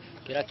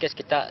kira kes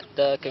kita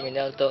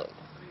kriminal tu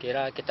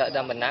kira kita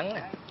dah menang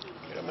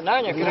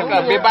menangnya kira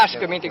bebas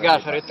kami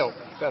 3 hari itu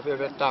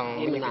bebas tang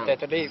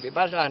kita tadi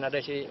bebas lah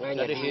ada si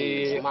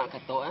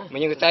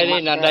menyukai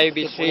ini ada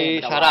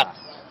bisi syarat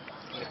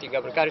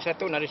 3 perkara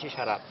satu ada si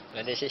syarat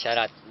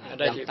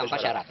tanpa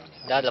syarat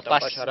dah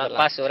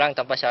lepas orang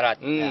tanpa syarat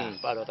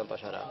baru tanpa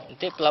syarat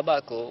nanti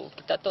pelabak aku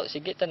kita tu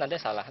sikit tu ada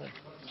salah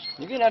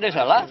Mungkin ada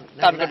salah.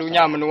 Tan ke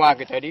dunia menua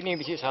kita di ni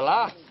bisi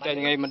salah. Kita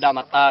ngai meda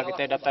mata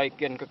kita datang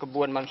ikan ke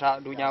kebun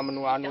mansa dunia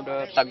menua anu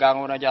dah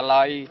tagang orang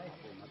jalai.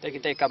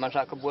 Kita ikan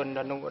mansa kebun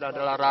dan udah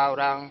ada lara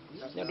orang.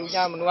 Nya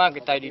dunia menua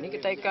kita di ni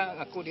kita ikan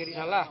ngaku diri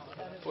salah.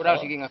 Orang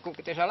sigi ngaku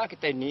kita salah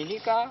kita ni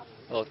ka.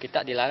 Oh,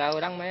 kita dilarang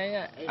orang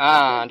mainnya.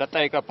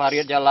 Datang ke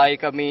pariat jalai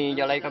kami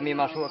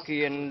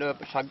masukin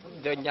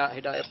denya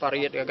hidayah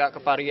pariat agak ke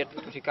pariat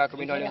ketika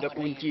kami ada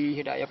kunci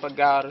hidayah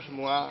pagar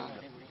semua.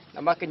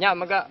 Nambah kenyak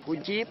maga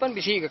kunci pun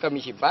bisi ke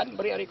kami simpan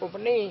beri hari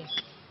company.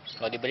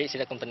 Oh, diberi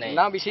sila company.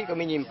 Nah bisi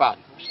kami nyimpan.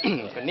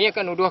 Kini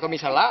akan nuduh kami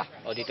salah.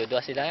 Oh,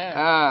 dituduh sila ya.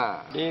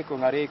 Di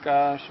kungari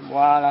ke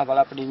semua lah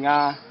bala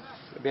peningah.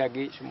 Lebih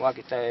lagi semua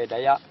kita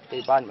Dayak,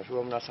 Tiban,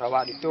 Masua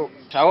Sarawak itu.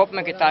 Sawap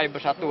nak kita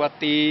bersatu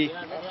hati.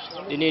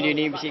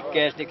 Dini bisi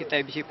kes, kita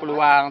bisi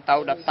peluang,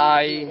 tahu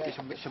datai,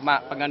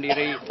 semak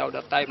pengandiri, tahu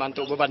datai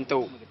mantu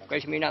berbantu.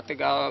 Kai semina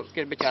tegal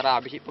kita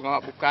bicara bisi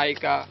pengawak bukai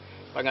ke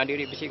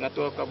pengandiri bisi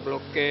ngatur ke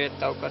bloket,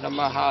 tahu ke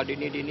nama hal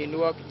dini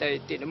dua kita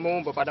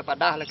nemu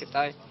berpadah-padah lah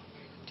kita.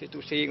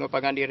 Institusi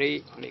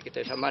ngopangandiri, ni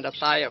kita sama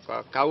datai ke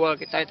kawal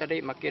kita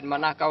tadi makin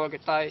mana kawal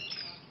kita,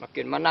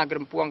 makin mana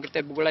gerempuang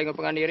kita bergulai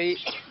ngopangandiri.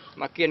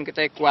 Makin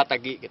kita kuat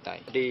lagi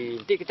kita. Jadi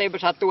nanti kita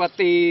bersatu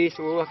hati,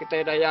 seluruh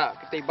kita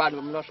Dayak, kita Iban,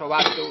 Menua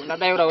Sarawak tu.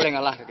 Nadai orang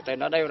ngalah kita,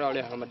 nadai orang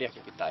oleh Muhammadiyah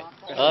kita.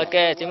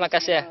 Okey, terima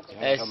kasih.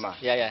 Ya. Terima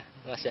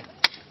kasih.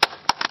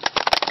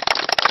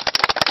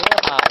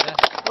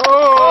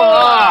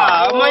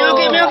 Mai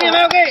okey.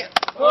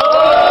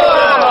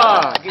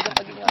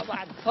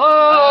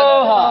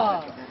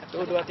 Tu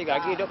 2 3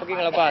 lagi dok pergi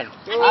ngelaban.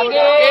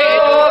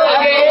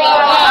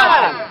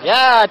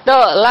 Ya, tu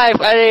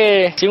live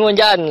hari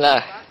Simunjan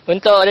lah.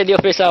 Untuk Radio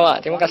Free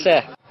Sarawak. Terima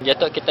kasih.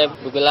 Jatuh kita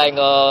bergulai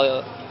dengan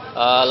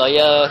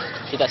lawyer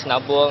tidak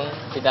senabung,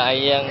 tidak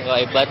ayang,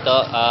 dengan hebat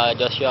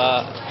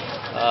Joshua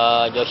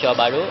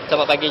baru.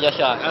 Selamat pagi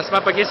Joshua.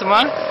 Selamat pagi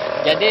semua.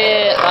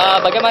 Jadi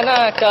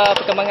bagaimana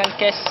perkembangan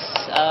kes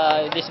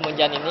di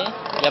Simunjan ini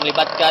yang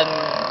melibatkan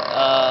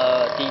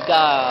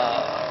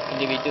 3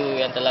 individu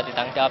yang telah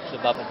ditangkap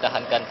sebab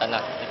mempertahankan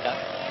tanah kita?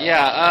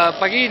 Ya,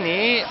 pagi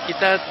ini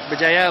kita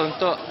berjaya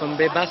untuk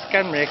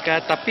membebaskan mereka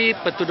tapi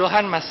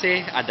pertuduhan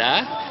masih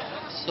ada.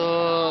 So,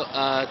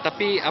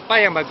 tapi apa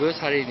yang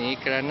bagus hari ini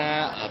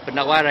kerana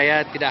pendakwa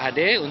raya tidak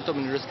hadir untuk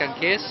meneruskan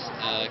kes,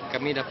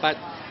 kami dapat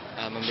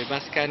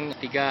membebaskan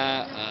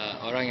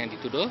 3 orang yang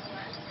dituduh,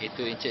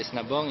 iaitu Encik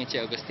Senabong,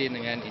 Encik Augustin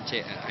dengan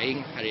Encik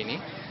Aing hari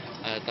ini.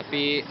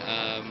 Tapi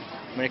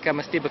mereka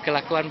mesti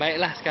berkelakuan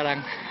baiklah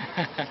sekarang.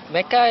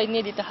 Mereka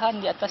ini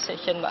ditahan di atas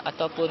seksyen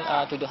ataupun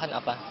tuduhan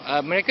apa?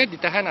 Mereka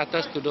ditahan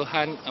atas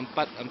tuduhan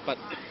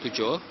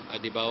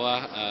 447 di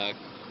bawah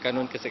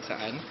kanun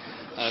keseksaan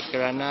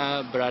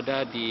kerana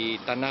berada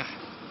di tanah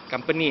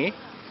company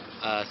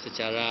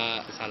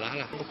secara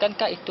salah lah.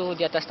 Bukankah itu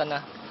di atas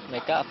tanah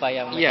mereka apa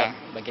yang mereka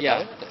bagi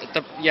tahu?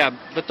 Ya,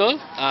 betul.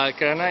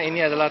 Kerana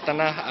ini adalah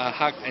tanah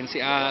hak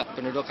NCR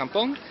penduduk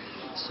kampung.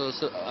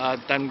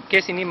 Dan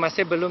kes ini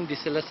masih belum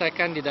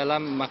diselesaikan di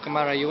dalam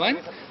Mahkamah Rayuan.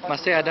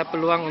 Masih ada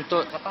peluang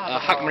untuk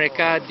hak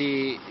mereka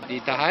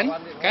ditahan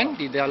kan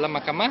di dalam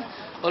mahkamah.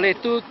 Oleh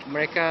itu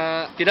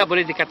mereka tidak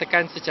boleh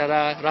dikatakan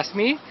secara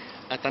rasmi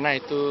tanah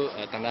itu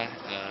tanah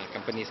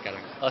company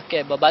sekarang.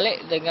 Okey,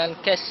 berbalik dengan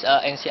kes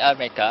NCR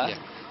mereka,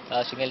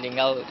 Sungai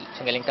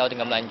Lingkau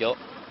dengan Melanjuk,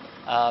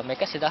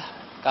 mereka sudah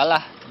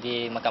kalah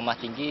di Mahkamah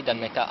Tinggi dan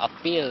mereka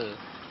appeal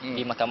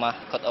di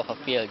Mahkamah Court of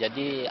Appeal.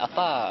 Jadi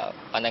apa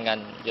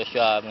pandangan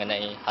Joshua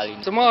mengenai hal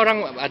ini? Semua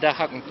orang ada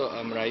hak untuk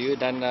merayu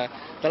dan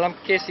dalam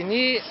kes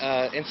ini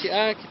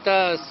NCR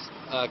kita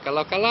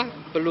kalau kalah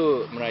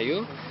perlu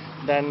merayu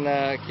dan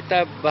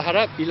kita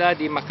berharap bila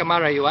di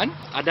Mahkamah Rayuan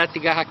ada 3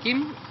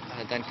 hakim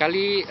dan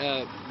kali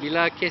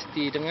bila kes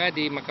didengar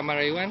di Mahkamah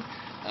Rayuan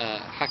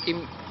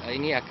hakim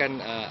ini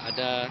akan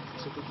ada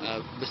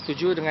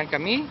bersetuju dengan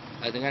kami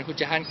dengan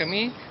hujahan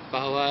kami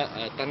bahawa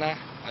tanah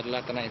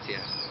adalah tanah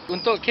NCR.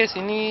 Untuk kes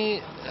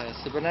ini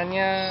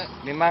sebenarnya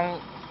memang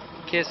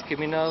kes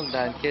kriminal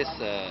dan kes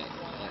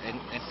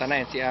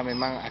tanah NCR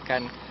memang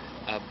akan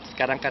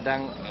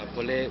kadang-kadang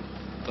boleh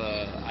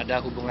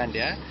ada hubungan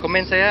dia.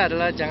 Komen saya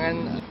adalah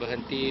jangan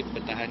berhenti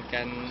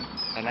pertahankan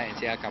tanah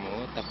NCR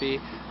kamu, tapi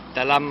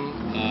dalam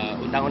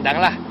undang-undang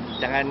lah,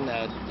 jangan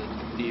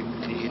di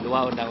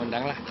luar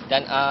undang-undang lah.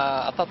 Dan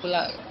apa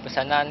pula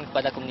pesanan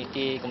kepada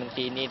komuniti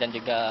ini dan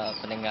juga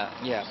pendengar?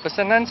 Ya,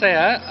 pesanan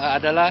saya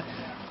adalah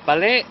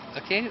balik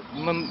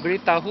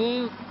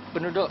memberitahu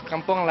penduduk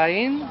kampung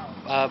lain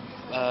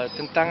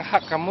tentang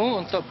hak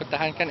kamu untuk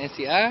pertahankan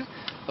NCR.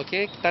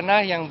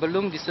 Tanah yang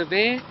belum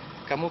disurvey,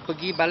 kamu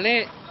pergi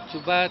balik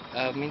cuba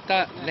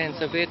minta land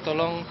survey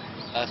tolong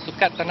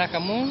sukat tanah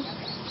kamu,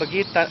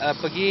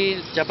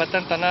 pergi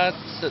Jabatan Tanah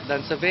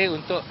dan Survey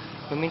untuk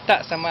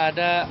meminta sama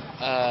ada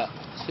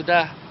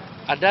sudah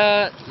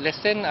ada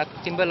lesen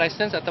timber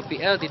license atau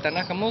PL di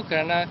tanah kamu,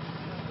 kerana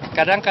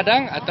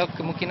kadang-kadang atau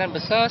kemungkinan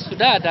besar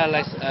sudah ada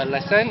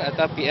lesen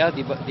atau PL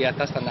di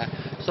atas tanah.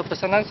 So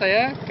pesanan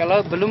saya,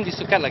 kalau belum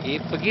disukat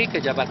lagi, pergi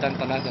ke Jabatan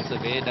Tanah dan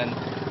Survey dan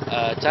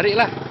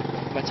carilah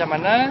macam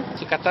mana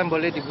sukatan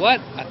boleh dibuat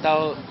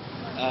atau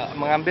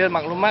mengambil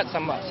maklumat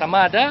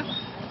sama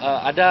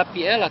ada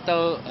PL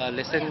atau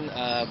lesen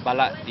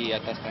balak di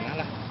atas tanah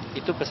lah.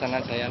 Itu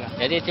pesanan saya lah.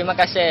 Jadi terima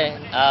kasih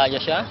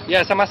Joshua.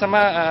 Ya,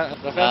 sama-sama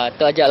Rafael.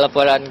 Itu aja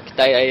laporan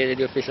kita dari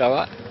Radio Free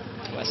Sarawak.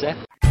 Terima kasih.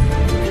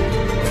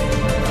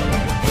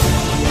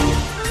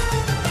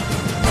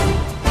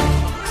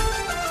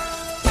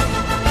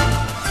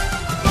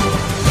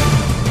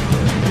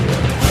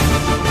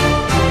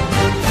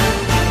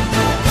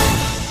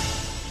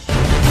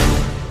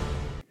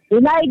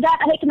 Inai gat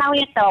hai kenau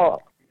itu.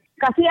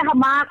 Kasih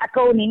hamak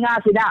aku ninga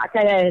sidak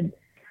ke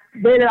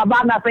di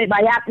laban apa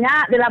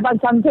bayatnya di laban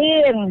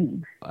something.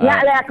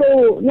 Nyak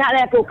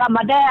le aku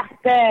kamadeh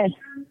ke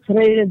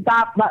Sri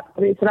Tap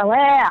Sri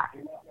Sarawak.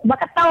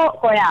 Bakatau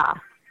ko ya.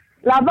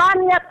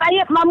 Labannya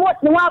tayep mamut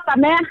nual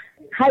kami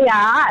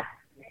hayat.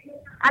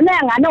 Ane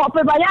ngano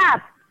apa bayat.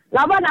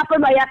 Laban apa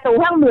bayat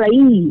Tuhan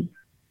beli.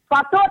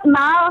 Patut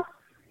mal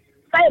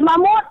tayep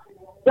mamut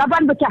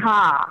laban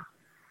bercaha.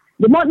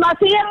 Dimut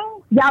masing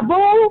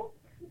jabu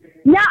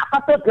nyak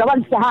patut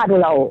laban bercaha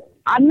dulu.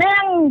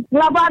 Aneng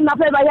laban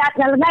apa bayat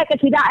ngalai ke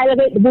sidak ai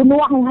lagi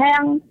bunuh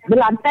hang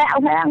belantai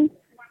hang.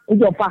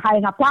 Ujo pahai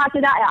ngapa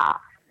sidak ya.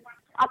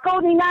 Aku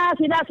nina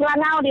sidak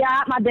selangau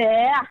dia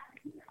madeh.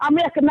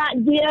 Ambil kena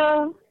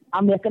jail,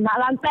 ambil kena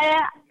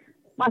lantai,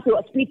 masuk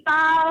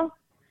hospital.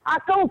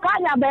 Aku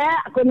kanya be,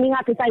 aku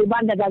nina kita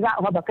iban dah gagak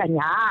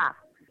bakannya.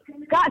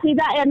 Kak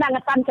sidak ya nak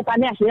ngetan ke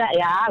tanah sidak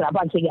ya,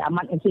 laban sigi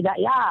amat sidak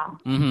ya.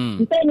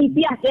 Kita ni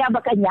piah dia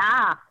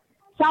bakannya.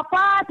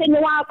 Siapa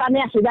kenyual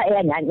tanah sidak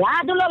ya nya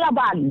dulu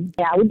laban.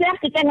 Ya udah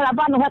kita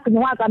ngelaban orang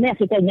kenyual tanah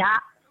kita nya,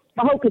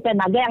 bahu kita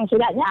nageng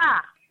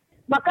sidaknya.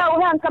 Maka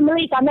orang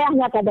kembali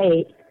tanahnya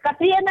tadi.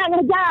 Katanya nak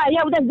ngejar,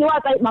 ya udah jual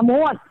kayak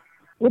mamut.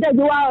 Udah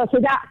jual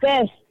sidak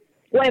ke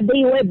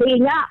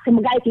WB-nya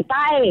sebagai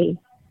kita.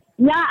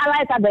 Nya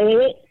alai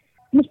tadi,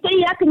 mesti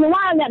ya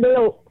kenyualnya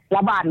dulu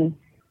laban.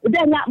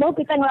 Udah nak mau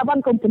kita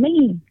ngelaban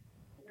company.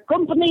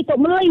 Company itu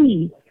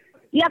beli.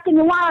 Ya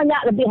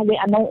kenyualnya lebih dari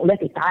anu oleh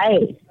kita.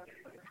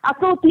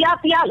 Aku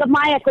tiap-tiap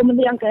lemai aku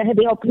mendiang ke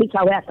Radio Free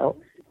Sarawak tu.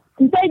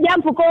 Sampai jam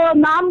pukul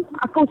 6,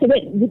 aku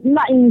sedek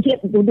nak injek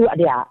duduk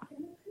dia.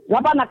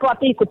 Laban aku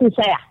hati kutu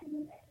saya.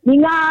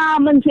 Hingga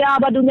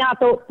mensia badunya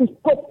tu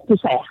cukup tu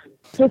saya.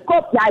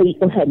 Cukup jai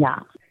tu hanya.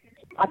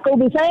 Aku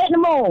bisa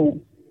nemu.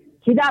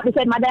 Tidak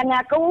bisa madang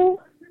aku.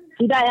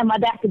 Tidak yang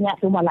madang kena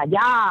cuma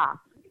aja.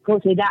 Aku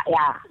tidak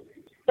ya.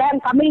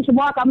 Dan kami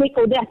semua kami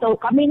kudah tu.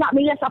 Kami nak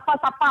milih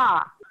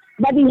siapa-siapa.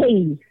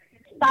 Badi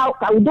tahu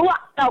kau dua,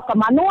 tahu ke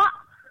mana.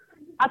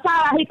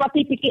 Asal hari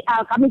pati pikir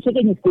kami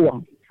sedang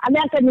nyukung.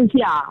 Ada yang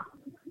kenuncia.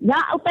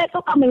 Nak utai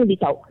tu kami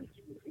ditahu.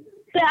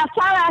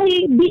 Asal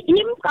hari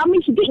biim kami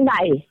sedang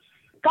naik.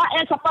 Kak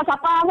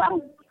siapa-siapa orang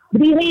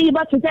berdiri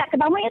bersejak ke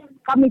damit,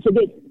 kami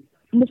sedih.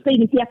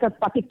 Mesti disiap ke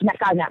pati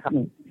penakalnya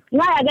kami.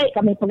 Ngai agak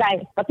kami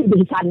pegai pati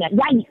behisannya,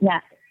 jahitnya.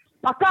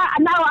 Maka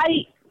anda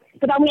wai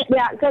ke damit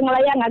dia ke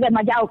ngelayang agak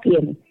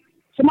majaukin.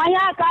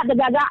 Semaya kak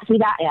degagak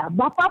sidak ya.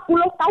 Berapa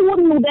puluh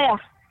tahun muda.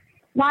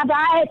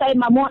 Nadai tay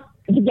mamut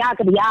kerja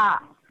ke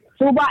dia.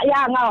 Subak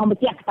ya ngau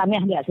bersiap ke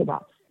tanah dia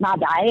subak.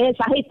 Nadai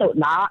sahih tu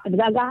nak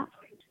degagak.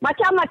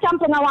 Macam-macam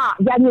pengawak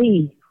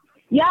janji.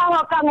 Ya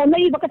wakang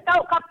ngoni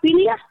berketau kap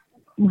pilih.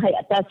 Mahai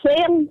atas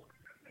sen.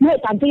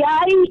 Mahai tanti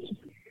ai.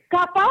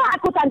 Kapa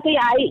aku tanti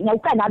ai.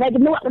 Nyaukan ada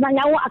genuk kena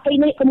nyawa aku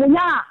ini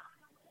kemunya.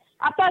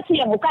 Atas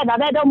siang bukan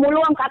ada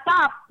muluang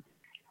katap.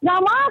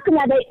 Nama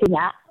kena ada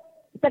kena.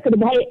 Kita kena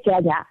baik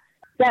saja.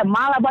 Saya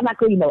malah ban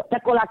aku ini.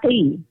 Saya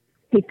kolaki.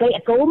 Tikai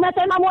aku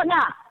macam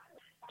mamutnya.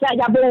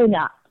 Saya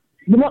jabunya.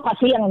 Genuk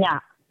pasiangnya.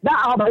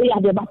 Dah balik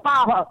dia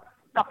bapa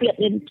kapiat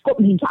ini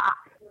cukup bisa.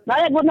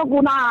 Saya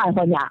guna-guna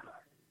saja.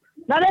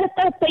 Dari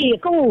tepi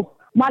ku,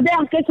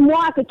 madang ke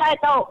semua kita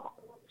tahu,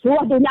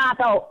 seluruh dunia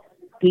tahu,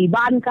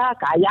 kiban ka,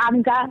 kayan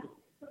ka,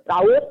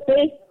 laut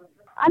ke,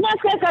 ada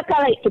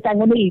sekali kita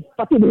nguni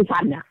pasti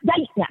berusaha,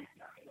 jahitnya,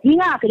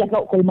 hingga kita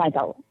kau kulmai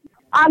tahu.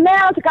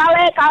 Anel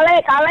sekali,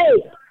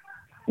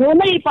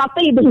 nguni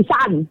pasti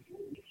berusaha,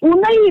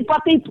 nguni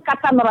pasti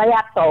kata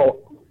merayat tahu.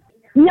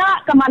 Nya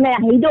kemana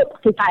yang hidup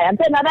kita,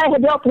 nanti ada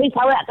hidup Free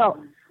Sarawak tahu.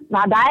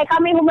 Nadai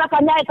kami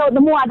mengatakannya itu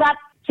nemu adat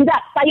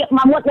tidak saya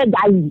mamut dan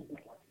jahit.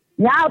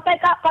 Nyau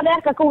tekak pada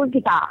kekul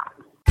kita.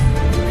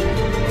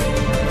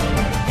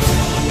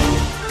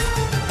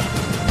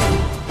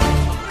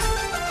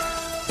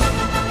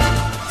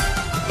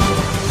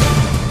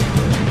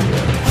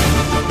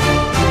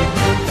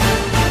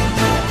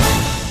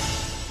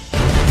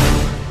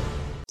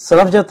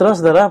 Salam sejahtera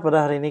saudara,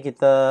 pada hari ini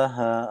kita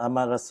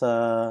amat rasa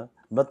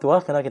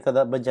bertuah kerana kita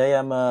dah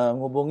berjaya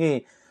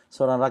menghubungi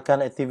seorang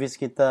rakan aktivis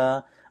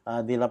kita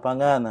di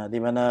lapangan,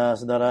 di mana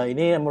saudara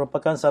ini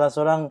merupakan salah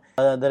seorang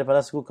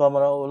daripada suku kaum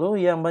orang Ulu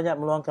yang banyak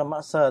meluangkan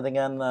masa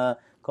dengan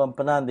kaum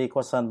Penan di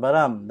kawasan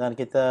Baram, dan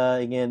kita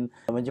ingin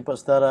menjemput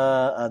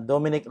saudara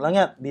Dominic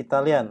Langat di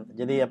talian.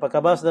 Jadi apa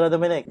khabar saudara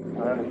Dominic?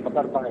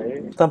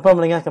 Tanpa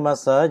melengahkan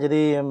masa,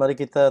 jadi mari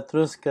kita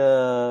terus ke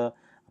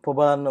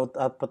perbualan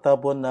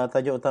ataupun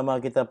tajuk utama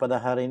kita pada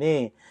hari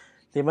ini.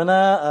 di mana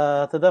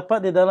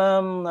terdapat di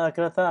dalam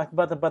Kerajaan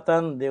Akhbar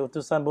Tempatan di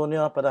Utusan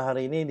Borneo pada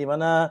hari ini, di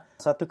mana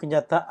satu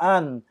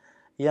kenyataan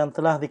yang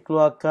telah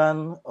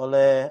dikeluarkan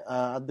oleh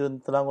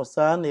Adun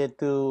Telangusan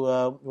iaitu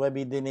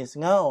YB Denis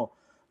Ngau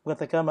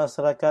mengatakan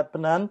masyarakat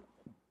Penan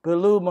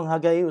perlu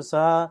menghargai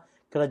usaha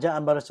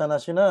Kerajaan Barisan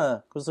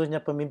Nasional, khususnya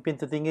pemimpin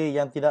tertinggi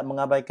yang tidak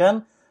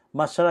mengabaikan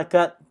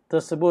masyarakat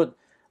tersebut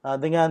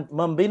dengan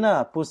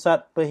membina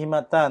pusat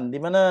perkhidmatan,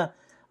 di mana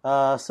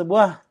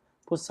sebuah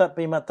pusat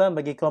perkhidmatan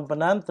bagi kaum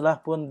Penan telah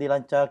pun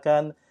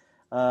dilancarkan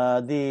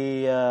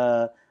di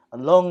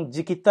Long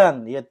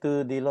Jikitan,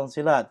 iaitu di Long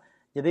Silat.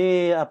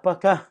 Jadi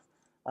apakah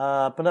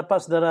pendapat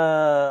saudara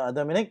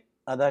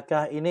Dominic,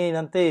 adakah ini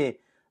nanti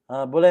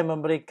boleh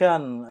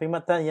memberikan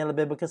perkhidmatan yang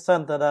lebih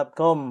berkesan terhadap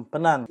kaum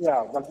Penan?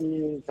 Ya,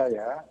 bagi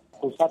saya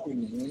pusat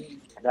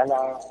ini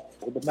adalah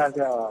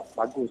sebenarnya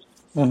bagus.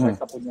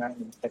 Mereka punya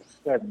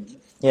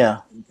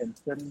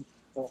intention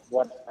untuk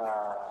buat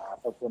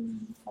ataupun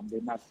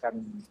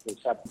membinakan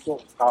pusat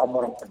untuk kaum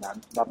orang Penan.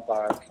 Sebab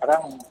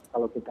sekarang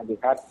kalau kita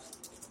lihat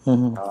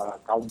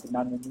kaum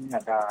Penan ini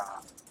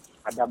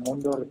ada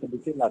mundur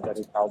sedikit lah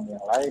dari kaum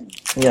yang lain.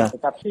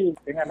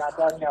 Tetapi dengan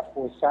adanya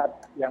pusat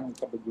yang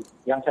sebegitu,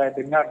 yang saya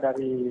dengar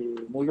dari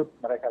mulut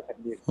mereka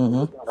sendiri,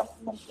 orang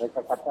Penan,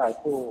 mereka kata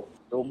itu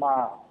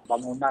rumah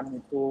bangunan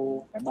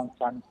itu memang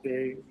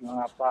cantik,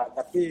 mengapa?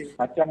 Tapi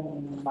macam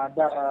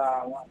ada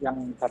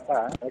yang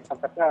mereka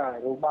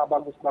kata rumah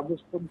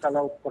bagus-bagus pun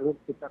kalau perlu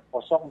kita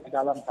kosong di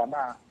dalam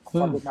sana,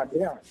 apa guna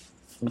dia?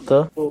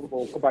 Betul.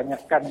 Itu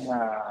kebanyakan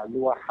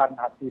luahan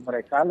hati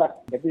mereka lah.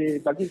 Jadi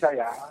bagi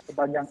saya,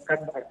 kebanyakan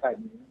mereka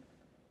ini,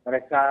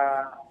 mereka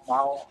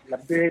mau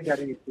lebih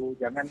dari itu.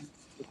 Jangan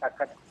kita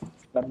akan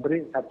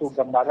memberi satu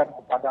gambaran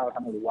kepada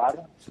orang luar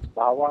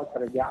bahwa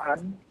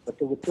kerajaan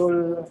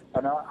betul-betul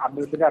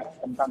ambil berat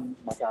tentang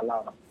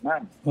masalah orang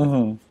Penan.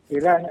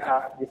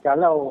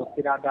 Jikalau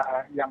tidak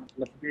ada yang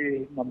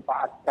lebih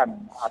memanfaatkan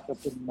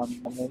ataupun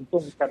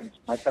menguntungkan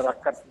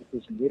masyarakat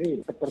itu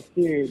sendiri,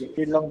 seperti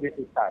di Long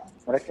Jikitan,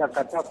 mereka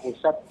kata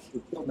pusat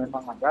itu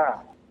memang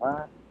ada,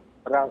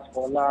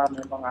 sekolah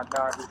memang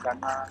ada di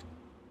sana,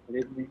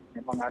 klinik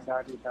memang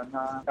ada di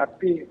sana,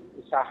 tapi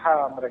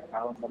usaha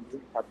mereka memberi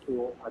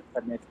satu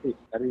alternatif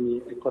dari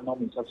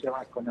ekonomi, sosial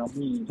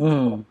ekonomi,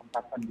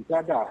 tempatan juga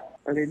ada.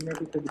 Klinik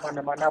itu di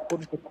mana-mana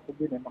pun kita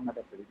pergi memang ada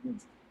klinik.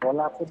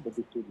 Sekolah pun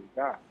begitu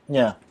juga.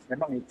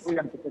 Memang itu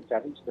yang kita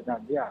cari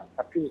sebenarnya.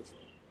 Tapi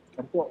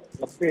untuk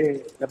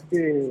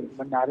lebih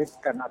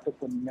menarikkan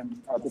ataupun yang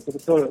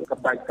betul-betul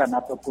kebaikan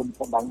ataupun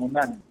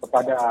pembangunan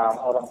kepada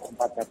orang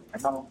tempatan,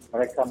 memang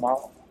mereka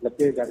mau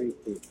lebih dari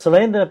itu.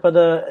 Selain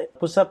daripada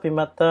pusat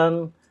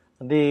perkhidmatan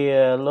di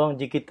Long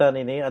Jikitan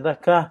ini,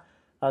 adakah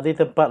di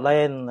tempat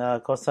lain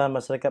kawasan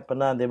masyarakat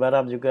Penan di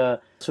Baram juga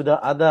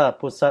sudah ada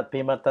pusat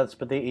perkhidmatan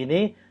seperti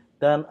ini,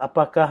 dan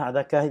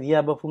adakah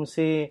dia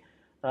berfungsi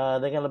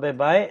dengan lebih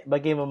baik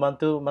bagi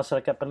membantu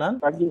masyarakat Penan?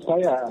 Bagi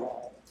saya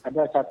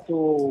ada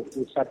satu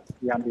pusat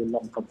yang di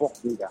Long Kebok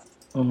juga.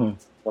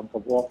 Long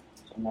Kebok,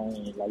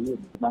 Sungai Layun.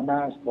 Di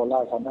mana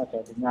sekolah sana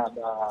saya dengar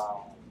ada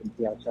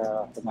biasa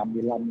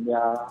pengambilan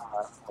dia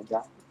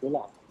agak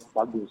itulah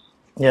bagus.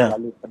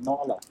 Selalu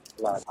penuh lah.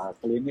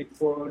 Klinik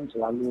pun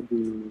selalu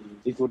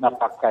diguna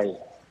pakai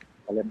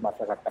oleh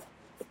masyarakat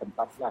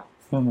setempat lah.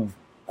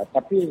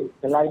 Tapi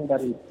selain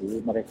dari itu,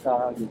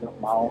 mereka juga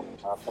mau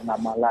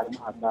pengamalan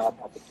adat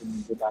ataupun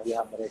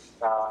budaya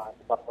mereka,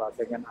 sebab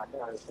dengan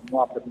ada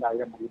semua benda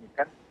yang begini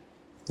kan,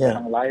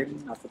 orang lain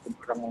ataupun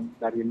orang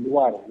dari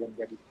luar yang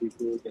jadi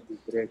situ, jadi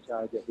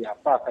gereja, jadi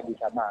apa kan di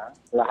sana,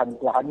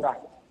 perlahan-perlahan lah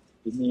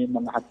ini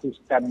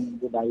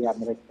menghapuskan budaya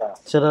mereka.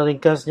 Secara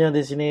ringkasnya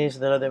di sini,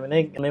 Saudara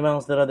Dominic,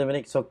 memang Saudara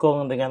Dominic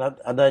sokong dengan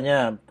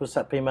adanya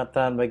pusat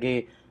perkhidmatan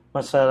bagi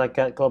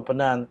masyarakat kaum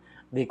Penan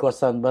di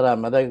kawasan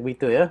Baram. Ada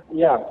begitu ya?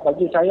 Ya,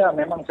 bagi saya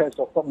memang saya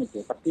sokong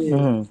itu. Tapi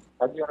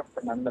bagi orang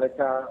Penan,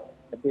 mereka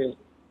lebih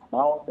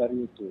mau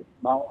dari itu.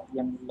 Mau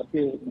yang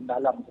lebih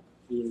mendalam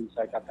seperti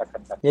saya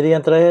katakan tadi. Jadi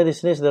yang terakhir di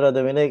sini, Saudara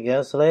Dominic,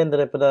 ya, selain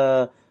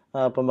daripada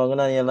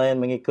pembangunan yang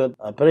lain mengikut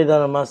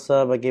peredaran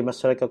masa bagi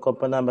masyarakat kaum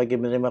Penan bagi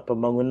menerima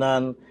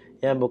pembangunan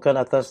yang bukan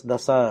atas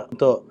dasar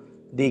untuk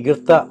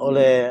digertak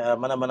oleh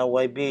mana-mana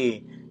YB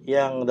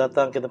yang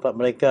datang ke tempat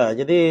mereka.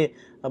 Jadi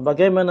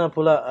bagaimana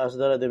pula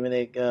Saudara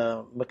Dominic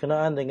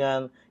berkenaan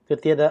dengan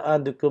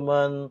ketiadaan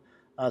dokumen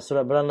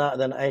surat beranak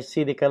dan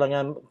IC di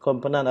kalangan kaum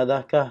Penan?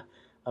 Adakah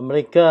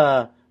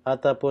mereka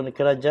ataupun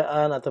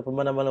kerajaan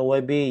ataupun mana-mana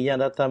YB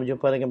yang datang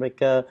berjumpa dengan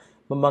mereka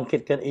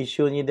membangkitkan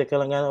isu ini di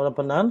kalangan orang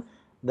Penan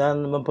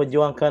dan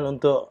memperjuangkan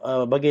untuk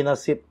bagi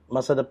nasib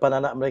masa depan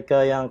anak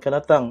mereka yang akan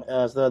datang,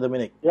 Saudara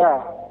Dominic? Ya,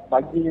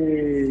 bagi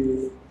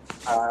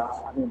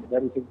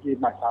dari segi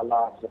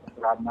masalah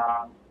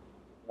beranak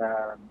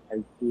dan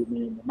IT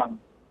ini memang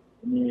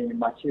ini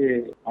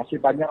masih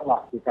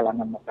banyaklah di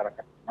kalangan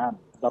masyarakat Penan.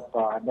 Sebab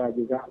ada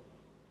juga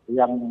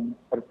yang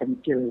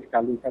terpencil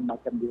sekali kan,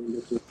 macam di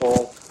Ulu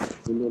Tutup,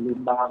 Ulu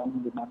Limbang,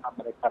 di mana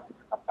mereka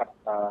dapat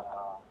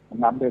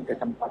mengambil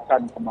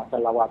kesempatan ke masa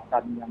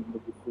lawatan yang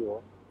begitu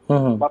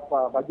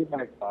Sebab bagi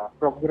mereka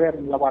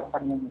program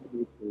lawatan yang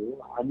begitu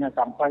hanya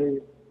sampai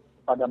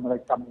pada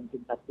mereka mungkin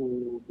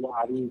 1-2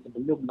 hari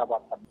sebelum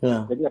lawatan.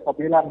 Jadi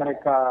apabila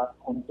mereka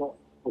untuk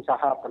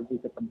usaha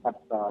pergi ke tempat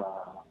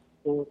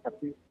itu,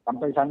 tapi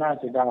sampai sana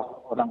sudah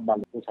orang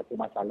balik. Itu satu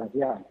masalah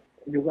dia.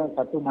 Juga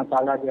satu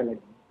masalah dia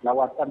lagi,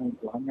 lawatan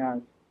itu hanya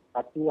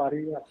 1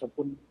 hari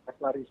ataupun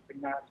 1 hari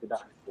setengah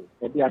sudah itu.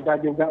 Jadi ada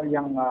juga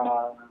yang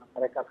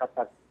mereka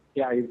kata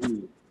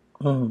CIV.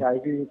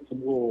 CIV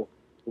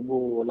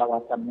tunggu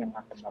lawatan yang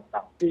akan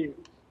datang. Tapi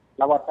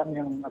lawatan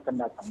yang akan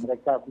datang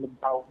mereka belum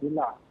tahu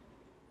bila,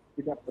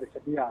 tidak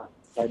bersedia.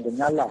 Saya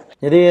dengarlah.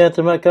 Jadi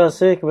terima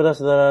kasih kepada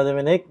saudara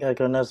Dominic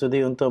kerana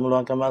sudi untuk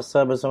meluangkan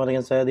masa bersama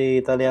dengan saya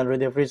di talian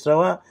Radio Free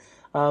Sarawak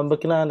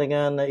berkenaan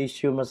dengan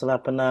isu masalah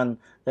penan.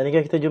 Dan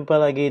hingga kita jumpa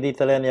lagi di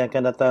talian yang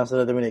akan datang,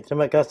 saudara Dominic.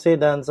 Terima kasih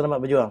dan selamat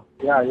berjuang.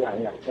 Ya.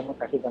 Terima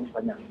kasih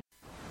banyak.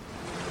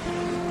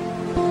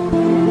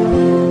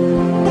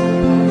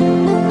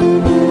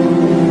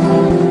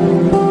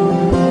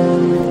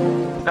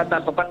 Kata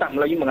pepatah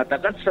Melayu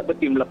mengatakan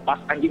seperti melepas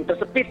anjing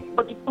tersepit.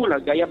 Begitulah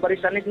gaya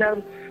Barisan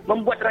Nasional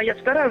membuat rakyat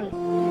sekarang.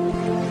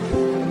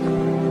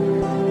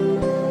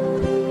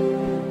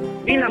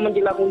 Bila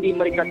menjelang undi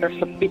mereka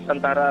tersepit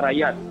antara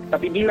rakyat.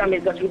 Tapi bila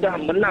mereka sudah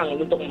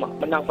menang untuk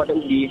menang pada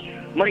undi,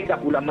 mereka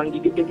pula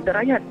menggigitkan kita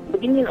rakyat.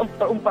 Begini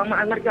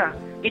perumpamaan mereka.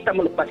 Kita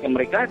melepaskan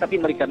mereka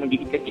tapi mereka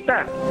menggigitkan kita.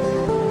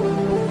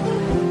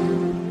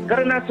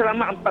 Karena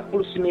selama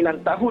 49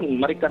 tahun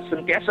mereka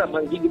sentiasa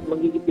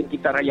menggigitkan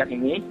kita rakyat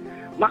ini,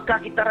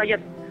 maka kita rakyat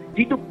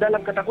hidup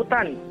dalam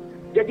ketakutan.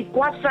 Jadi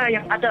kuasa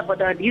yang ada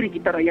pada diri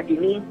kita rakyat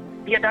ini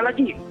tiada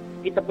lagi.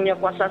 Kita punya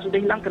kuasa sudah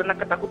hilang kerana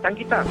ketakutan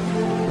kita.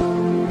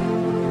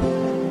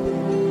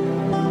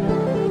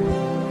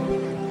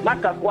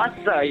 Maka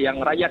kuasa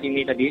yang rakyat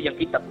ini tadi yang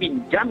kita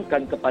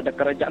pinjamkan kepada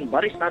kerajaan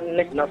Barisan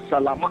Nasional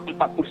selama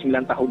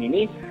 49 tahun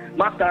ini,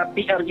 maka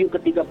PRU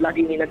ke-13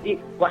 ini nanti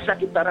kuasa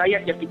kita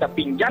rakyat yang kita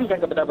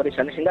pinjamkan kepada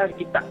Barisan Nasional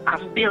kita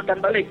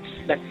ambilkan balik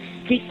dan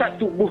kita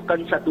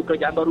tubuhkan satu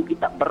kerajaan baru,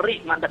 kita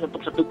beri mandat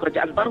untuk satu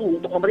kerajaan baru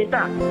untuk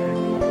memerintah.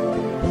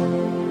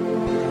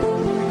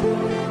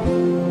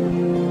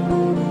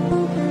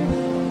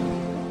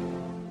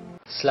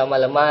 Selama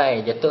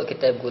lemai jatuh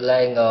kita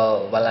gulai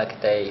ngau bala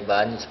kita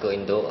iban suku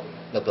Induk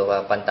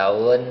 28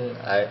 tahun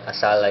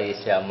asal dari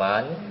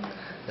Siaman,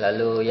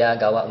 lalu ya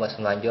gawak mas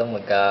Semenanjung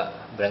mega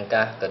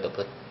berengkah ke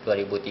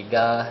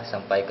 2003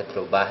 sampai ke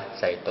Terubah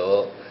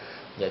Saito.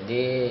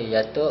 Jadi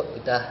jatuh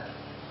udah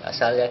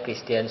asalnya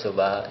Kristian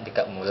subah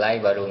dekat mulai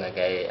baru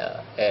ngagai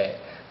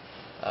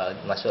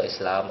masuk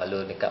Islam,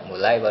 lalu dekat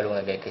mulai baru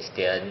ngagai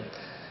Kristian.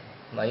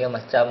 Maya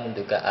macam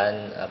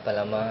dugaan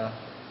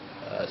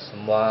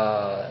semua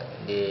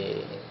di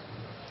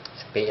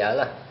sepia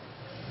lah.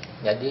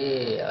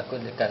 Jadi aku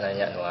dekat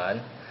nanya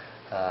Nuan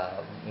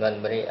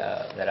beri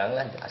nerang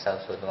lah asal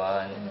usul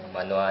Nuan,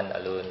 Manuan,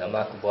 lalu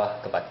nama aku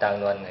buah ke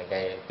Batang Nuan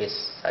kayak pis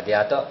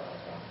sadia tu.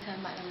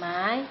 Selamat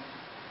ramai.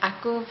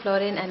 Aku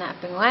Florin anak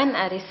penguan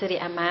Ari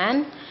Seri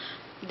Aman.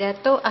 Dia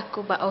tu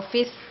aku ba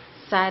office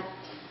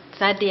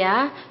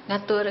sadia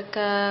ngatur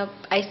ke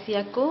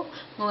IC aku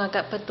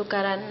ngagak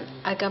pertukaran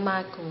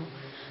agama aku.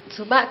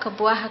 Sebab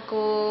kebuah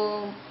aku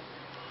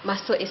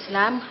masuk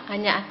Islam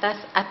hanya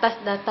atas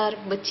dasar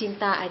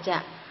bercinta aja.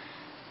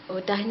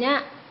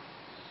 Udahnya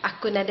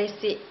aku nadai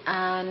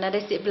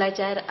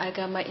belajar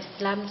agama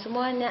Islam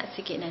semuanya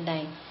sikit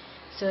nadai.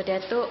 So dia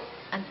tu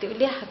anti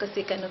uliah aku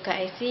sikat nuka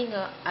IC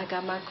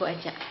agama aku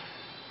aja.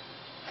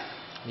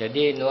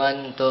 Jadi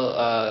Nuan tu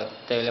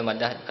boleh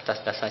madah atas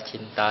dasar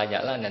cinta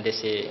aja lah, nadai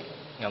si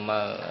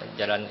ngamal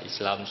jalan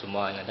Islam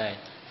semua nadai.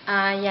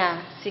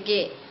 Ya,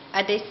 sikit.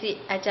 Ada si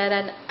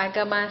ajaran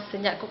agama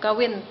sejak aku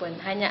kahwin pun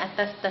hanya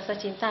atas dasar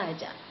cinta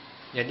aja.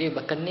 Jadi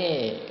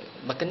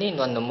bakani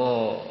Nuan nemu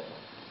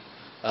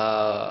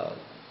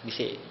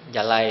bisi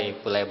jalai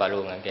pulai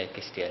baru dengan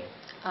Kristian.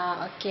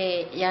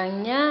 Okey,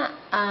 yangnya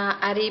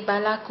ari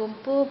bala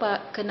kumpu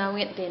ba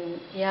kenawit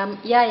din.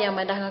 Yang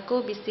madah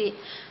aku bisi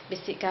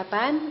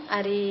kapan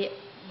ari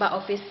ba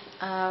office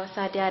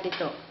sadia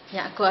itu.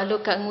 Nya aku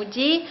alu ka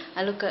nguji,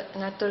 alu ke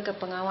ngatur ke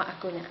pengawal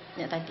aku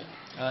nya tadi.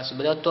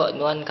 Sebenarnya tu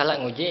Nuan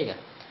kalak nguji ke?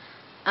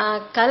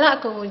 Kalak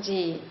aku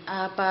nguji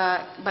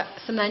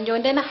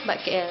Semenanjung dia lah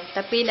bak KL.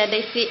 Tapi dah ada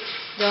isi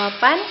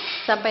jawapan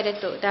sampai dah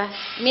tu. Dah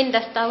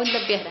setahun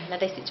lebih dah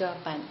ada isi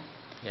jawapan.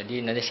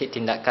 Jadi ada isi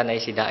tindakan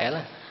dari sidak ya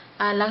lah?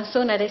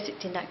 Langsung ada isi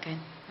tindakan.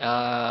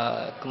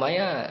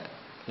 Kemaya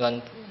Nuan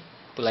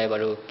pulai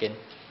baru kin?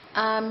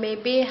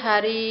 Maybe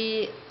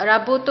hari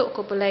Rabu tu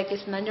aku pulai ke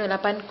Semenanjung.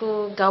 Lapan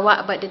ku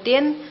gawak bak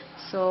dedin.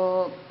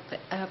 So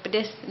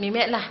pedes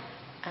mimet lah.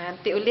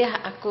 Nanti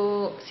uliah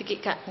aku sikit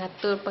kak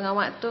ngatur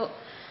pengawal tu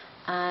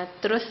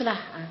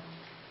teruslah.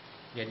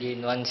 Jadi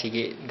Nuan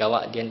sikit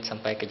gawak dia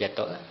sampai ke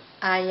jatuh lah?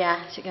 Ya,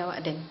 sikit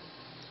gawak dia.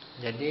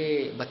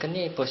 Jadi bahkan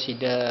ni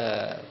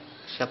prosedur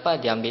siapa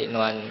diambil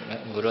Nuan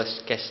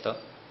ngurus kes tu?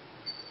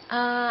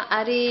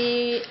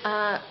 Hari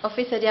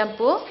officer dia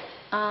pun,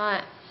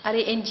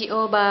 hari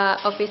NGO ba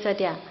officer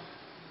dia.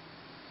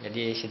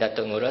 Jadi Sidak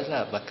Tok ngurus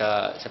lah.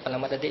 Maka siapa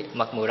nama tadi?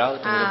 Mak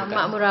Murau tu.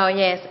 Mak Murau,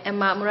 yes.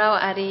 Mak Murau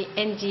dari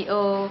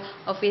NGO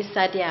Office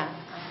Sadia.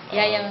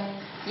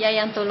 Ya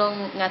yang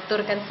tolong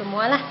ngaturkan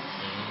semua lah.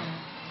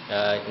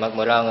 Mak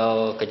Murau ngau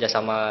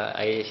kerjasama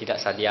ai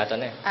Sidak Sadia tu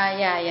ni.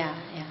 Ya.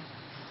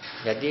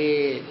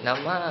 Jadi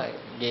nama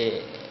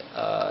di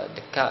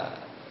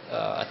dekat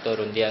atau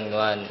rundiang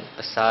nuan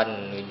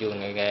pesan menuju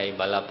ngai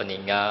bala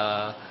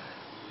peninggal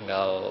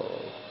ngau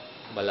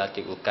bala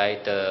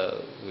tigukai te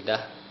udah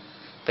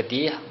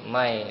pedih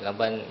mai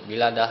laban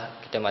bila dah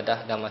kita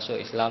madah dah masuk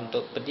Islam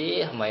tu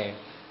pedih mai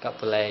kat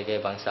pulai gai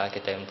bangsa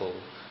kita empu.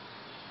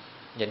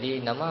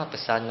 Jadi nama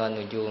pesan nuan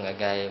menuju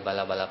ngai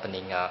bala-bala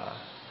peninggal.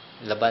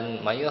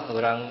 Laban mayuh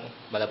orang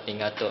bala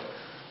peninggal tu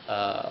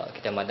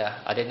kita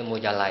madah ada nemu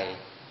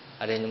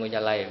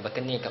jalai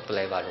berkeni kat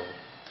pulai baru.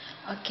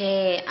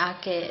 Okey.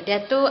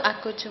 Dia tu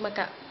aku cuma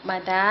kat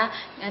Mada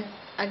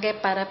agar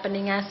para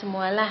pendengar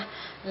semualah.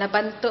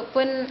 Laban tu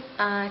pun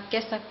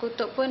kes aku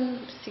tu pun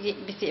sikit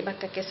bisik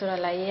bakal kes orang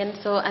lain.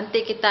 So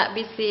nanti kita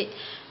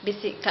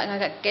bisik kat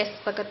ngagak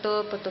kes pakai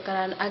tu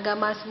pertukaran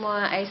agama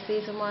semua,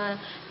 IC semua.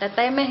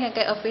 Datai meh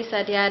ngagak office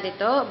dia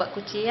tu bak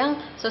kucing.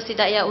 So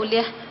sidak ya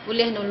ulih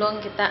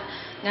nolong kita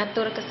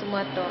ngatur ke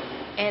semua tu.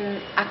 And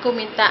aku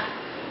minta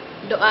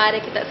doa dari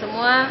kita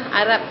semua,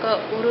 harap ke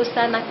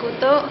urusan aku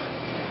tu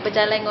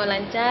berjalan dengan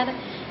lancar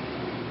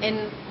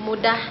and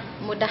mudah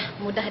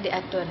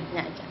diatur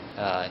nya aja.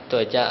 Itu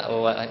aja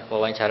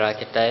wawancara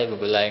kita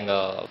bergulai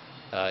dengan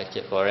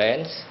Cik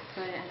Florence.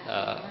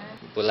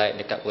 Pulai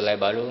dekat Pulai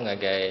Baru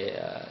ngagai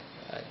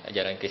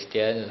ajaran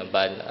Kristian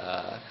leban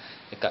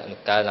dekat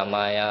Nukal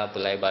namanya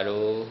Pulai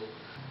Baru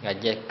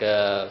ngajak ke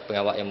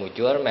pengawal yang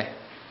mujur meh.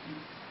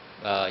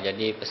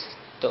 Jadi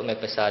untuk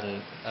pesan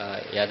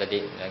ya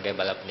tadi ngagai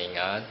bala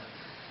peninggal.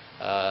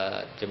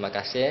 Terima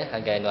kasih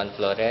ngagai Nuan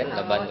Florence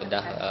leban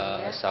sudah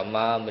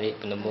sama beri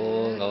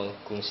penemu ngau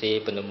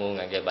kongsi penemu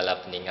ngagai bala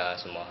peninggal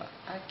semua.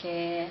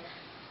 Okey.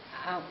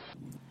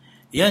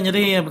 Ya,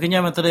 jadi begini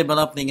materi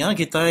bala peninggal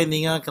kita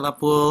ninga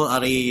kelapu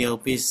hari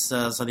office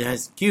Sadia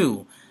HQ.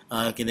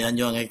 Kita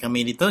anjung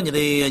kami itu.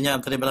 Jadi hanya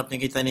antara bala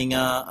peninggal kita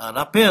ninga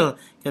rapel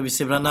ke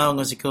bisi beranau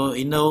ngosiko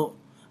Indo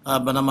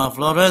bernama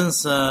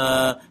Florence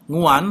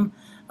Nguan.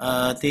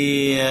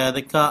 Ti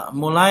dekat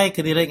mulai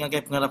ke direk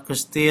ngagai pengarap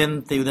Kristian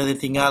ti udah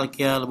ditinggal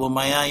ke Lebuh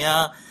Maya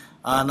ya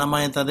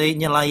nama yang tadi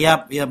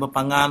nyelayap ya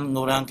berpangan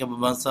ngurang ke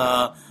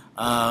berbangsa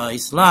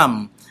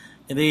Islam.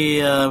 Jadi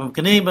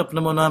kini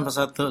berpenemuan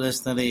pasatu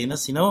dari ini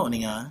sino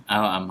ninga.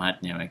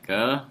 Amatnya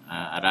mereka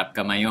Arab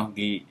kamayuh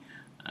di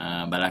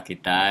bala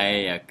kita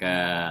ya ke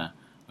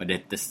udah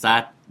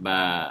tesat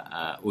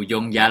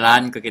ujung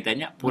jalan ke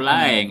kitanya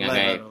pulai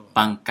ngagai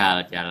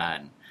pangkal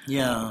jalan.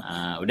 Ya.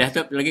 Udah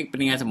tu lagi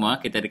pendengar semua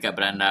kita dekat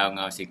berandau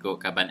ngau sikuk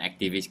kaban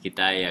aktivis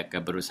kita ya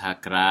ke berusaha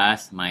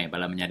keras mai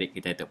bala menyadik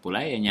kita itu pula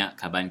ianya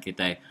kaban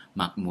kita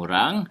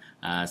makmurang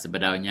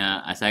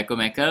sebenarnya Assalamualaikum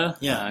Michael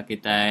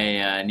kita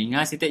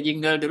ninga sitik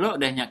jingle dulu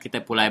dah nyak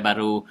kita pulai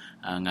baru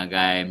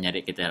ngagai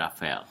menyadik kita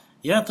Rafael.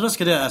 Ya terus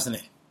ke dia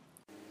sini.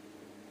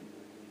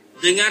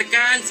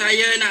 Dengarkan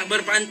saya nak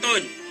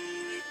berpantun.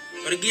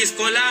 Pergi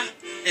sekolah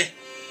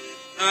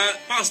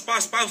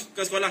pause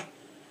ke sekolah.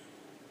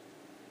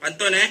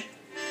 Pantun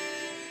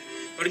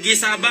Pergi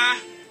Sabah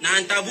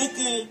nak hantar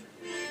buku.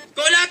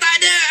 Sekolah tak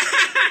ada.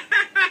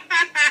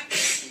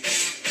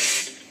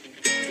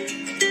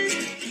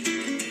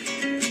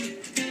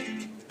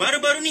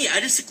 Baru-baru ni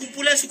ada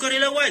sekumpulan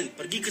sukarelawan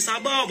pergi ke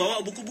Sabah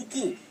bawa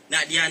buku-buku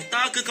nak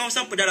dihantar ke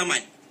kawasan pedalaman.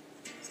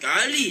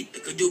 Sekali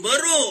terkejut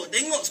beruk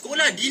tengok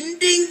sekolah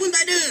dinding pun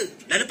tak ada.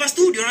 Dan lepas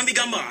tu diorang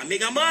ambil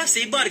gambar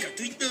sebar dekat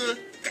Twitter,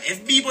 kat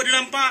FB pun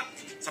ada nampak.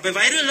 Sampai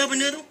viral lah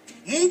benda tu.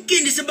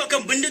 Mungkin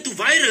disebabkan benda tu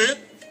viral,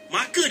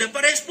 maka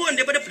dapat respon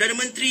daripada Perdana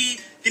Menteri,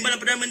 Timbalan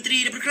Perdana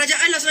Menteri, daripada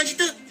kerajaan lah senang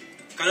cerita.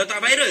 Kalau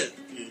tak viral,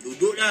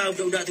 duduklah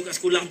budak-budak tu kat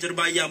sekolah macam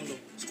bayam tu.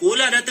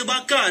 Sekolah dah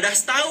terbakar dah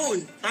setahun,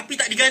 tapi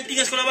tak diganti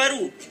dengan sekolah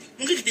baru.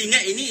 Mungkin kita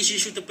ingat ini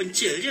isu-isu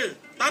terpencil je.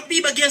 Tapi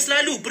bagi yang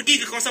selalu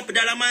pergi ke kawasan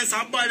pedalaman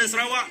Sabah dan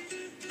Sarawak,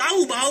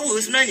 tahu bahawa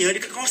sebenarnya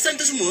dekat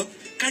kawasan tu semua,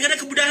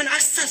 kadang-kadang kemudahan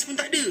asas pun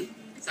tak ada.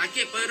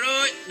 Sakit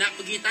perut, nak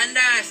pergi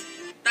tandas.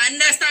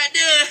 Tandas tak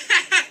ada.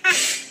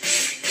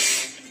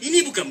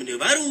 Ini bukan benda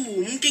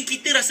baru. Mungkin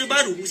kita rasa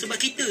baru sebab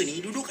kita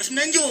ni duduk kat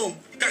Semenanjung.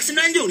 Kat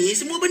Semenanjung ni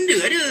semua benda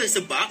ada.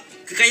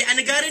 Sebab kekayaan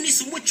negara ni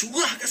semua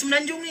curah kat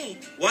Semenanjung ni.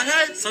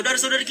 Walhal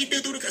saudara-saudara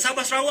kita tu dekat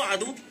Sabah Sarawak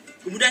tu,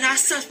 kemudahan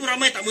asas pun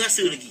ramai tak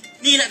merasa lagi.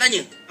 Ni nak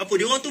tanya, apa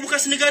dia orang tu bukan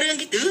senegara dengan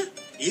kita?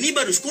 Ini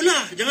baru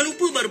sekolah. Jangan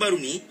lupa baru-baru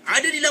ni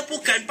ada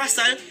dilaporkan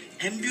pasal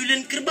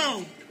ambulan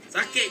kerbau.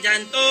 Sakit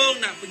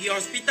jantung nak pergi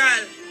hospital.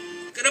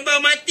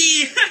 Kerbau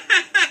mati.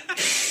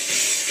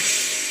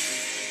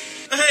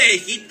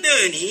 Hei,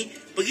 kita ni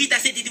pergi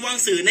Tasik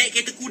Titiwangsa naik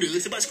kereta kuda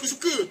sebab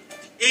suka-suka.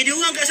 Dia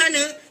orang kat sana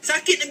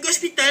sakit nak pergi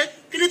hospital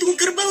kena tunggu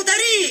kerbau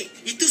tarik.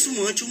 Itu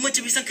semua cuma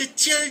cebisan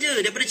kecil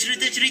je daripada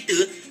cerita-cerita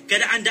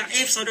keadaan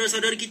daif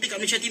saudara-saudara kita kat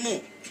Malaysia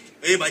Timur.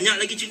 Banyak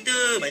lagi cerita,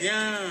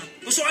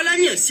 banyak.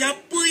 Persoalannya,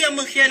 siapa yang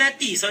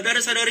mengkhianati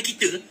saudara-saudara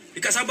kita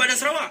dekat Sabah dan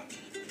Sarawak?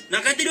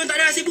 Nak kata diorang tak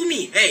ada hasil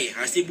bumi?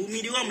 Hasil bumi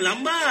diorang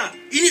melambat.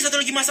 Ini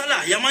satu lagi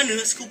masalah yang mana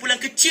sekumpulan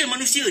kecil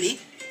manusia ni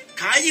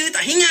kaya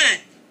tak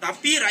hingat.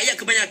 Tapi rakyat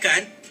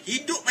kebanyakan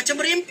hidup macam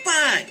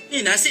berempat.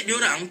 Ni nasib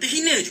diorang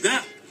terhina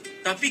juga.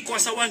 Tapi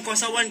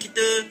kuasawan-kuasawan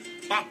kita,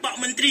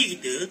 pak-pak menteri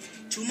kita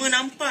cuma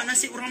nampak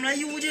nasib orang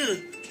Melayu je.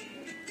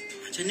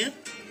 Macam mana?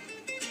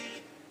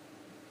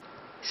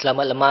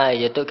 Selamat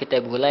lemai, iaitu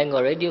kita bergulai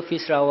dengan Radio Free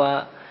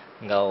Sarawak,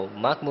 dengan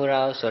Mark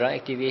Murau, seorang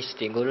aktivis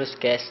di ngurus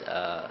kes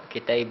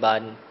kita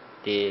Iban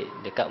di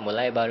dekat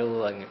mulai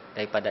baru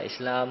daripada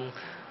Islam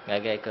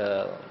ngagai ke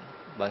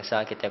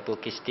bangsa kita pun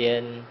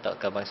Kristian atau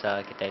ke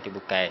bangsa kita itu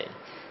Bukai.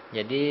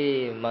 Jadi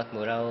Mark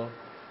Murau,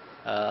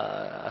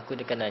 aku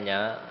dekat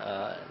nanya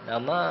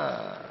nama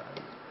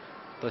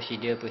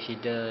prosedur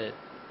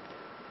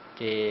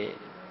di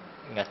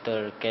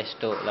ngatur kes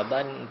tu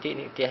laban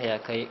nanti tiah ya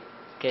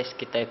kes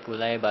kita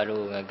pulai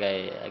baru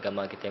ngagai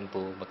agama kita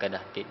empu maka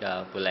dah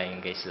tidak pulai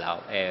ngagai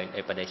Islam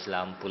daripada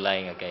Islam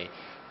pulai ngagai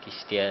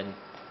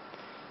Kristian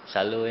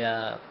selalu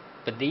ya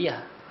pedih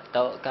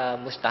atau ka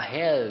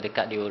mustahil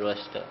dekat diurus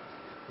tu.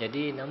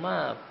 Jadi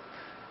nama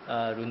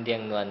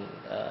rundiang nuan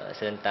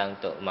serentang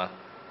tu mak.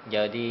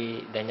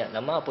 Jadi banyak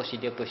nama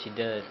prosedur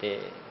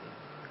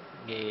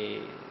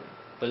di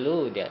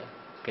perlu dia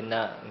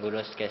kena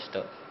ngurus kes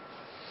tu.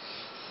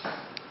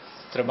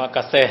 Terima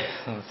kasih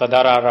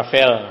saudara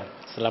Rafael.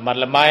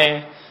 Selamat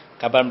lemai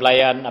kabar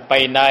belayan apa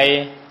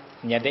inai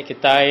nyadik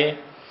kita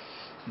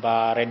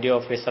ba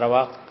Radio Free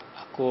Sarawak.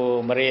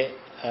 Aku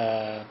meri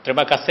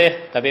terima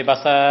kasih tapi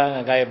bahasa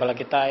ngagai bala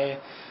kita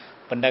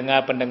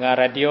pendengar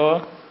Radio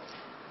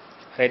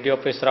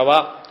Free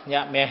Sarawak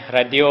nyak meh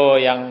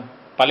radio yang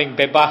paling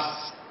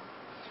bebas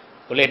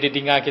boleh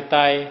didengar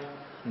kita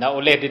nak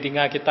boleh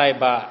didengar kita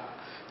ba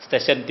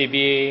stesen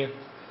TV,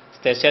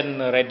 stesen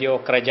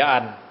radio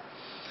kerajaan.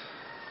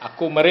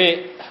 Aku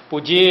meri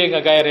puji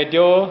ngagai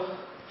Radio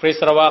Free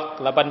Sarawak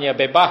labannya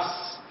bebas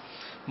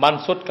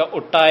maksud ke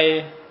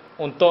utai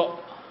untuk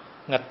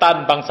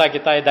ngetan bangsa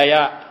kita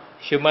Dayak,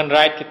 human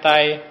right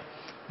kita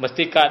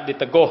mesti ka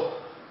diteguh.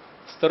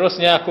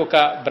 Seterusnya aku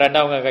ka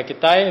berandau ngagai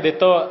kita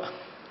dito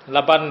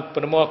laban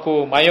penemu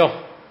aku mayuh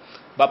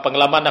ba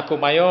pengalaman aku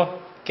mayuh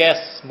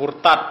kes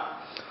murtad.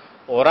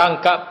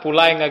 Orang ka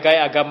pulai ngagai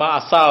agama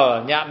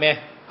asal nyak meh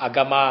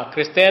agama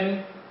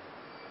Kristen,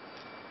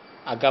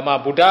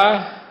 agama Buddha,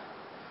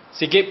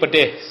 sigit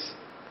pedih.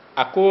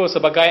 Aku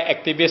sebagai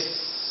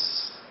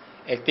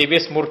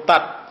aktivis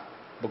murtad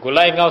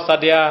bergulai ngau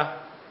sadia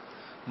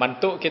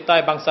mantuk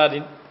kita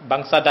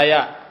bangsa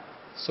Dayak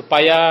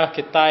supaya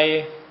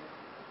kita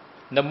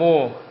nemu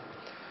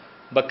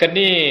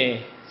berkeni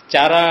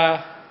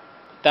cara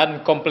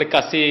dan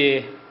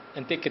komplikasi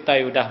nanti kita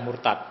sudah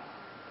murtad.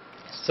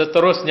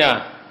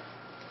 Seterusnya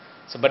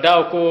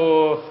sebeda aku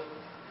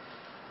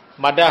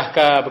madah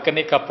ke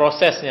berkeni ke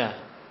prosesnya.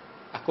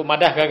 Aku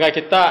madah gagal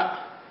kita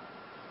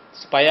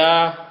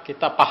supaya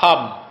kita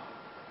faham.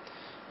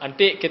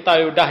 Nanti kita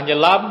sudah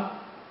nyelam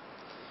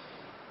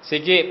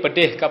sigi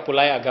pedih ke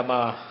pulai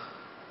agama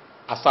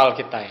asal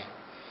kita.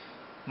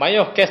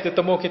 Mayuh kes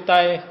ditemu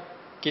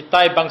kita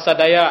bangsa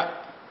Dayak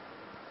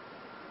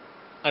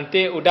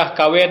nanti udah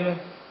kawin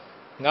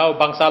ngau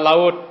bangsa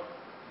laut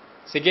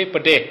sigi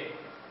pedih.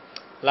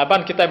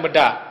 Laban kita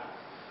medak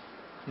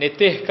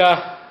nitih ke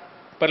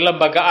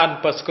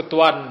perlembagaan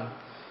persekutuan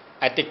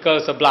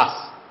artikel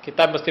 11.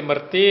 Kita mesti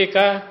merti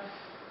ke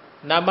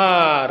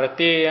nama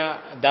reti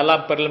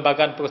dalam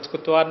perlembagaan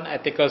persekutuan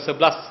artikel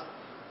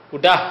 11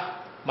 udah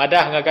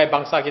madah ngagai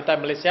bangsa kita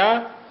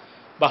Malaysia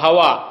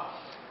bahawa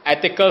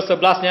artikel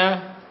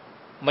 11-nya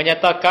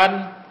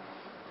menyatakan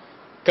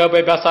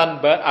kebebasan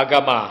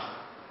beragama.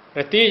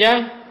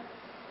 Artinya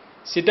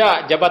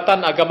sidak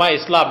Jabatan Agama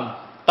Islam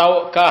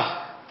taukah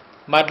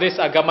Majlis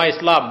Agama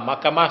Islam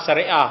Mahkamah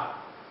Syariah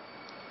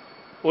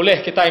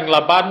oleh kita yang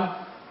laban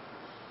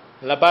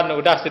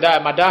udah sidak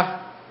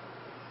madah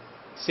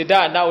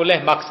sidak nak oleh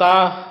maksa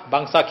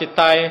bangsa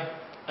kita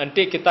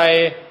nanti kita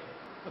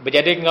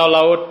berjadi ngau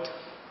laut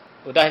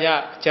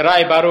udahnya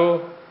cerai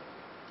baru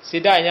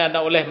sidaknya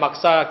nak oleh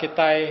maksa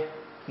kita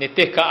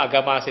nitih ke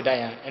agama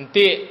sidaknya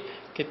nanti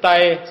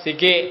kita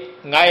sigi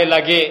ngai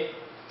lagi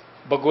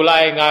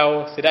bergulai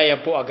ngau sidak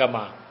yang pu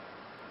agama.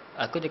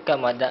 Aku dekat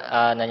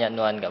nanya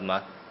nuan kat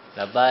mak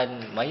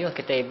laban mayuh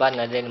kita Iban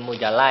ada nemu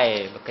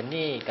jalai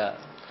berkeni ke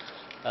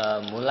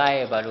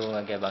mulai baru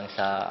ngagai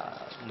bangsa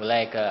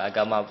mulai ke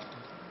agama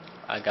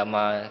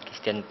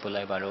Kristian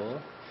pulai baru.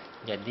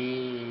 Jadi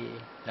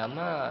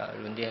nama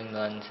rundiang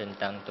nuan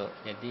sentang tu.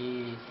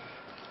 Jadi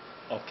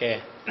okey.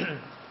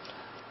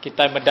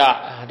 Kita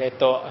medak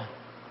detok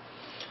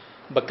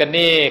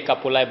berkeni ke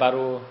pulai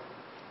baru.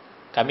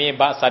 Kami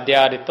bak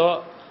sadia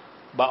detok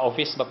bak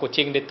office bak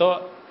kucing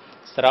detok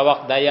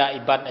Sarawak Dayak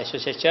Iban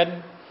Association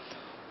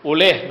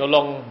oleh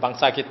nolong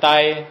bangsa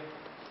kita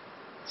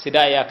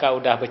sidak ya ka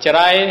udah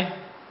bercerai.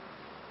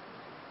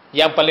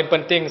 Yang paling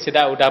penting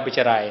sidak udah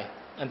bercerai.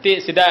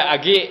 Nanti sidak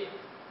agi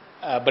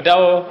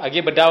bedau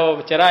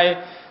bercerai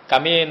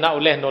kami nak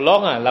oleh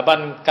nolong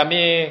laban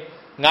kami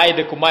ngai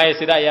de kumai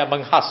sidak ya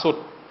menghasut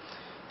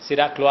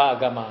sidak keluar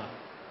agama.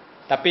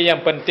 Tapi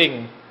yang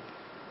penting,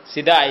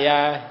 sidak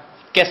ya,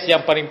 kes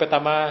yang paling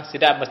pertama,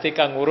 sidak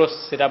mestikan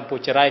ngurus, sidak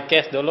cerai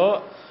kes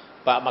dulu,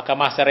 Pak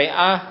Mahkamah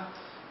Syariah,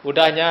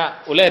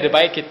 udahnya, oleh lebih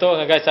baik kita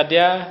ngagai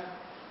sadia,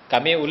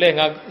 kami boleh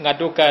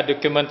ngadu ke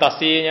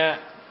dokumentasinya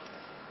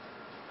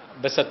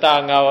beserta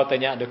ngau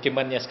tanya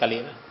dokumennya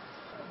sekali.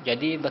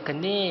 Jadi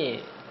bakani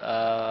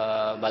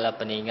bala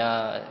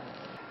peninga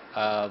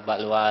bak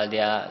luar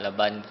dia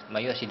laban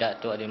mayu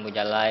sidak tu ada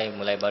mujalai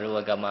mulai baru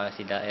agama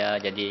sidak ya,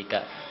 jadi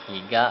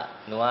iga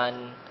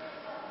nuan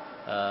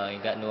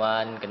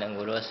kena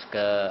ngurus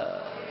ke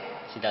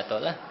sidak tu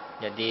lah.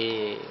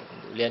 Jadi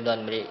ulian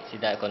nuan beri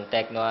sidak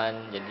kontak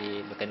nuan,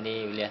 jadi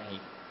bakani ulian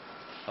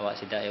awak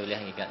sidak ya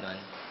ulian iga nuan.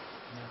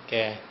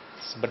 Okey,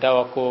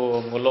 sebelum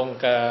aku ngulung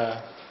ke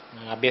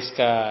habis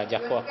ke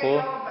jaku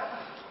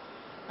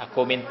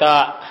aku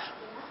minta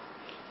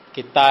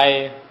kita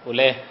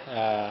boleh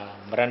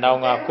merendau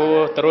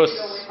aku terus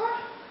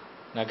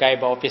ngagai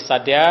ba ofis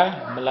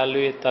sadia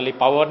melalui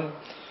telefon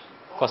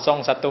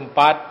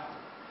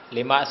 014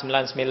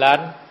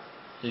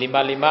 599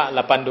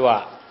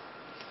 5582.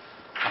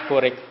 Aku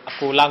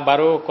ulang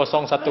baru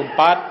 014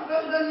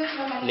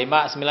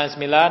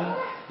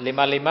 599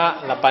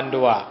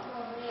 5582.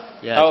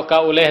 Ya. Tahu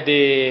kau boleh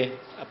di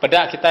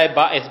pedak kita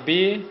ba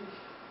SB,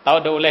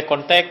 tahu dah boleh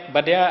kontak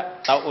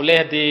badia, tahu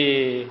boleh di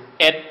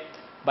add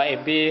ba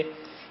FB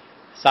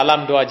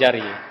salam dua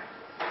jari.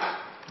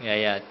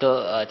 Ya, tu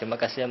terima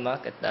kasih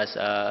mak atas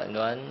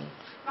nuan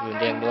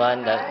undang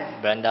nuan dan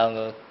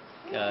berandau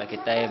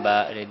kita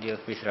ba Radio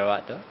Free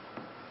Sarawak tu.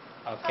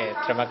 Okey,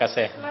 terima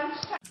kasih.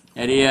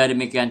 Jadi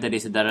demikian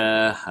tadi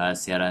saudara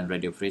siaran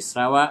Radio Free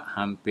Sarawak,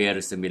 hampir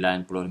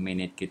 90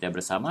 minit kita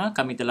bersama.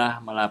 Kami telah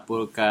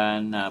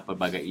melaporkan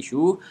pelbagai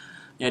isu.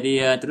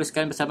 Jadi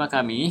teruskan bersama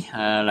kami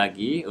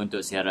lagi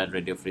untuk siaran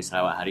Radio Free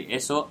Sarawak hari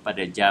esok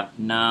pada jam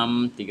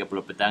 6.30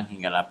 petang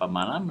hingga 8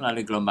 malam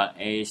melalui gelombang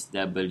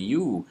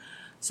SW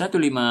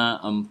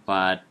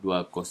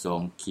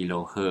 15420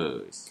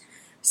 kHz.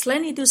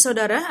 Selain itu,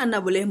 saudara, anda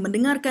boleh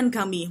mendengarkan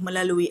kami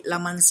melalui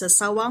laman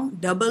sesawang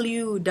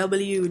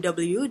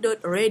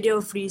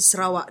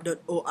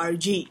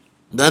www.radiofreesarawak.org.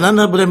 Dan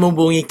anda boleh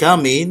menghubungi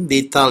kami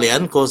di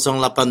talian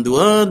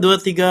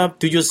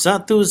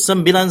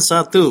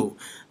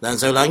 082-237191. Dan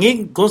saya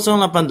ulangi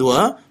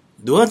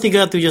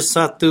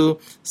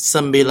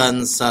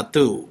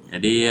 082-237191.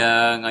 Jadi,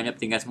 nganyap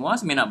tinggal semua,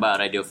 seminat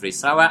bak Radio Free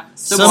Sarawak.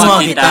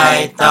 Semua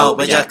kita tahu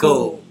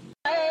berjaku.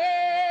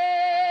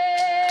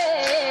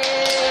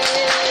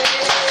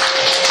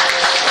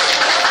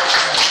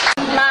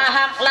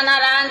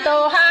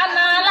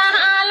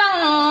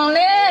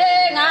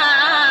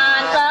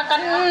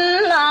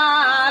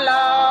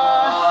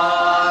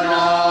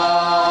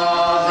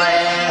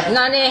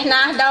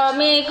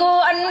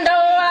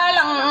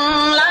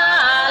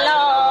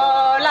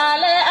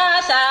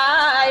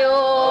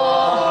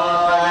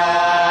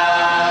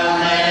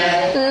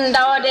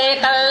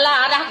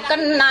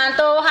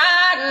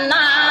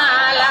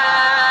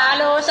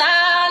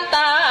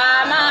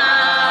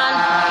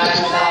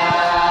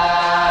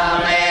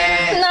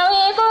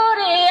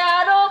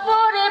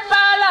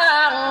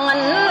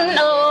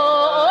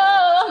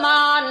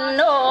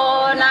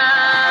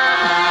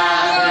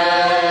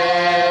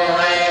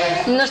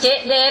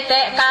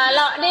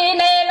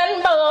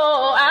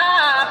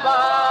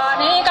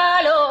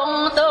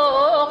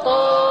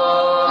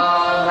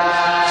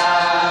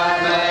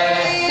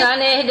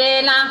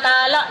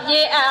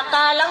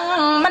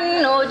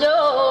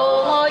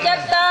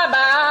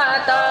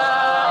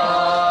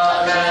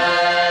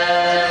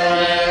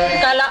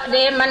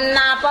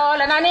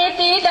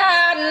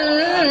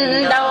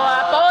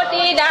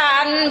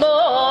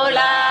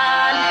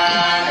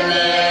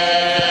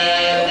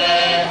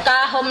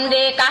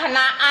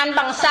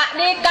 Bangsa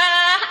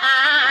nikah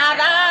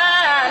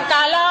aran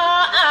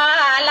kalau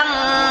alang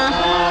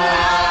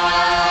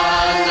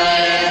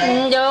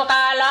jo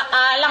kalau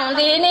alang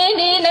dini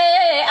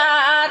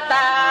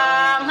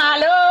atang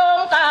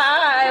halung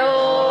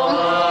kayung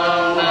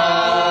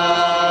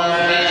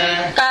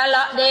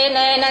kalau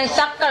dini nan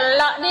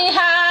sakelak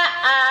diha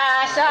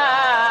asa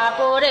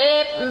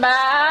purip ba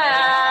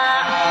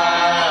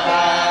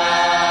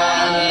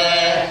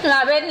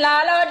ngabin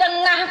lalu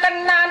dengah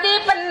kena di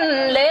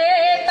penle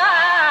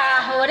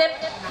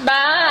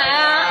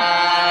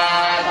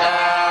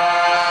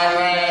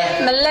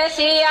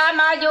Malaysia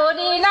maju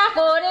di nak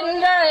kurin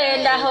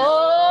rendah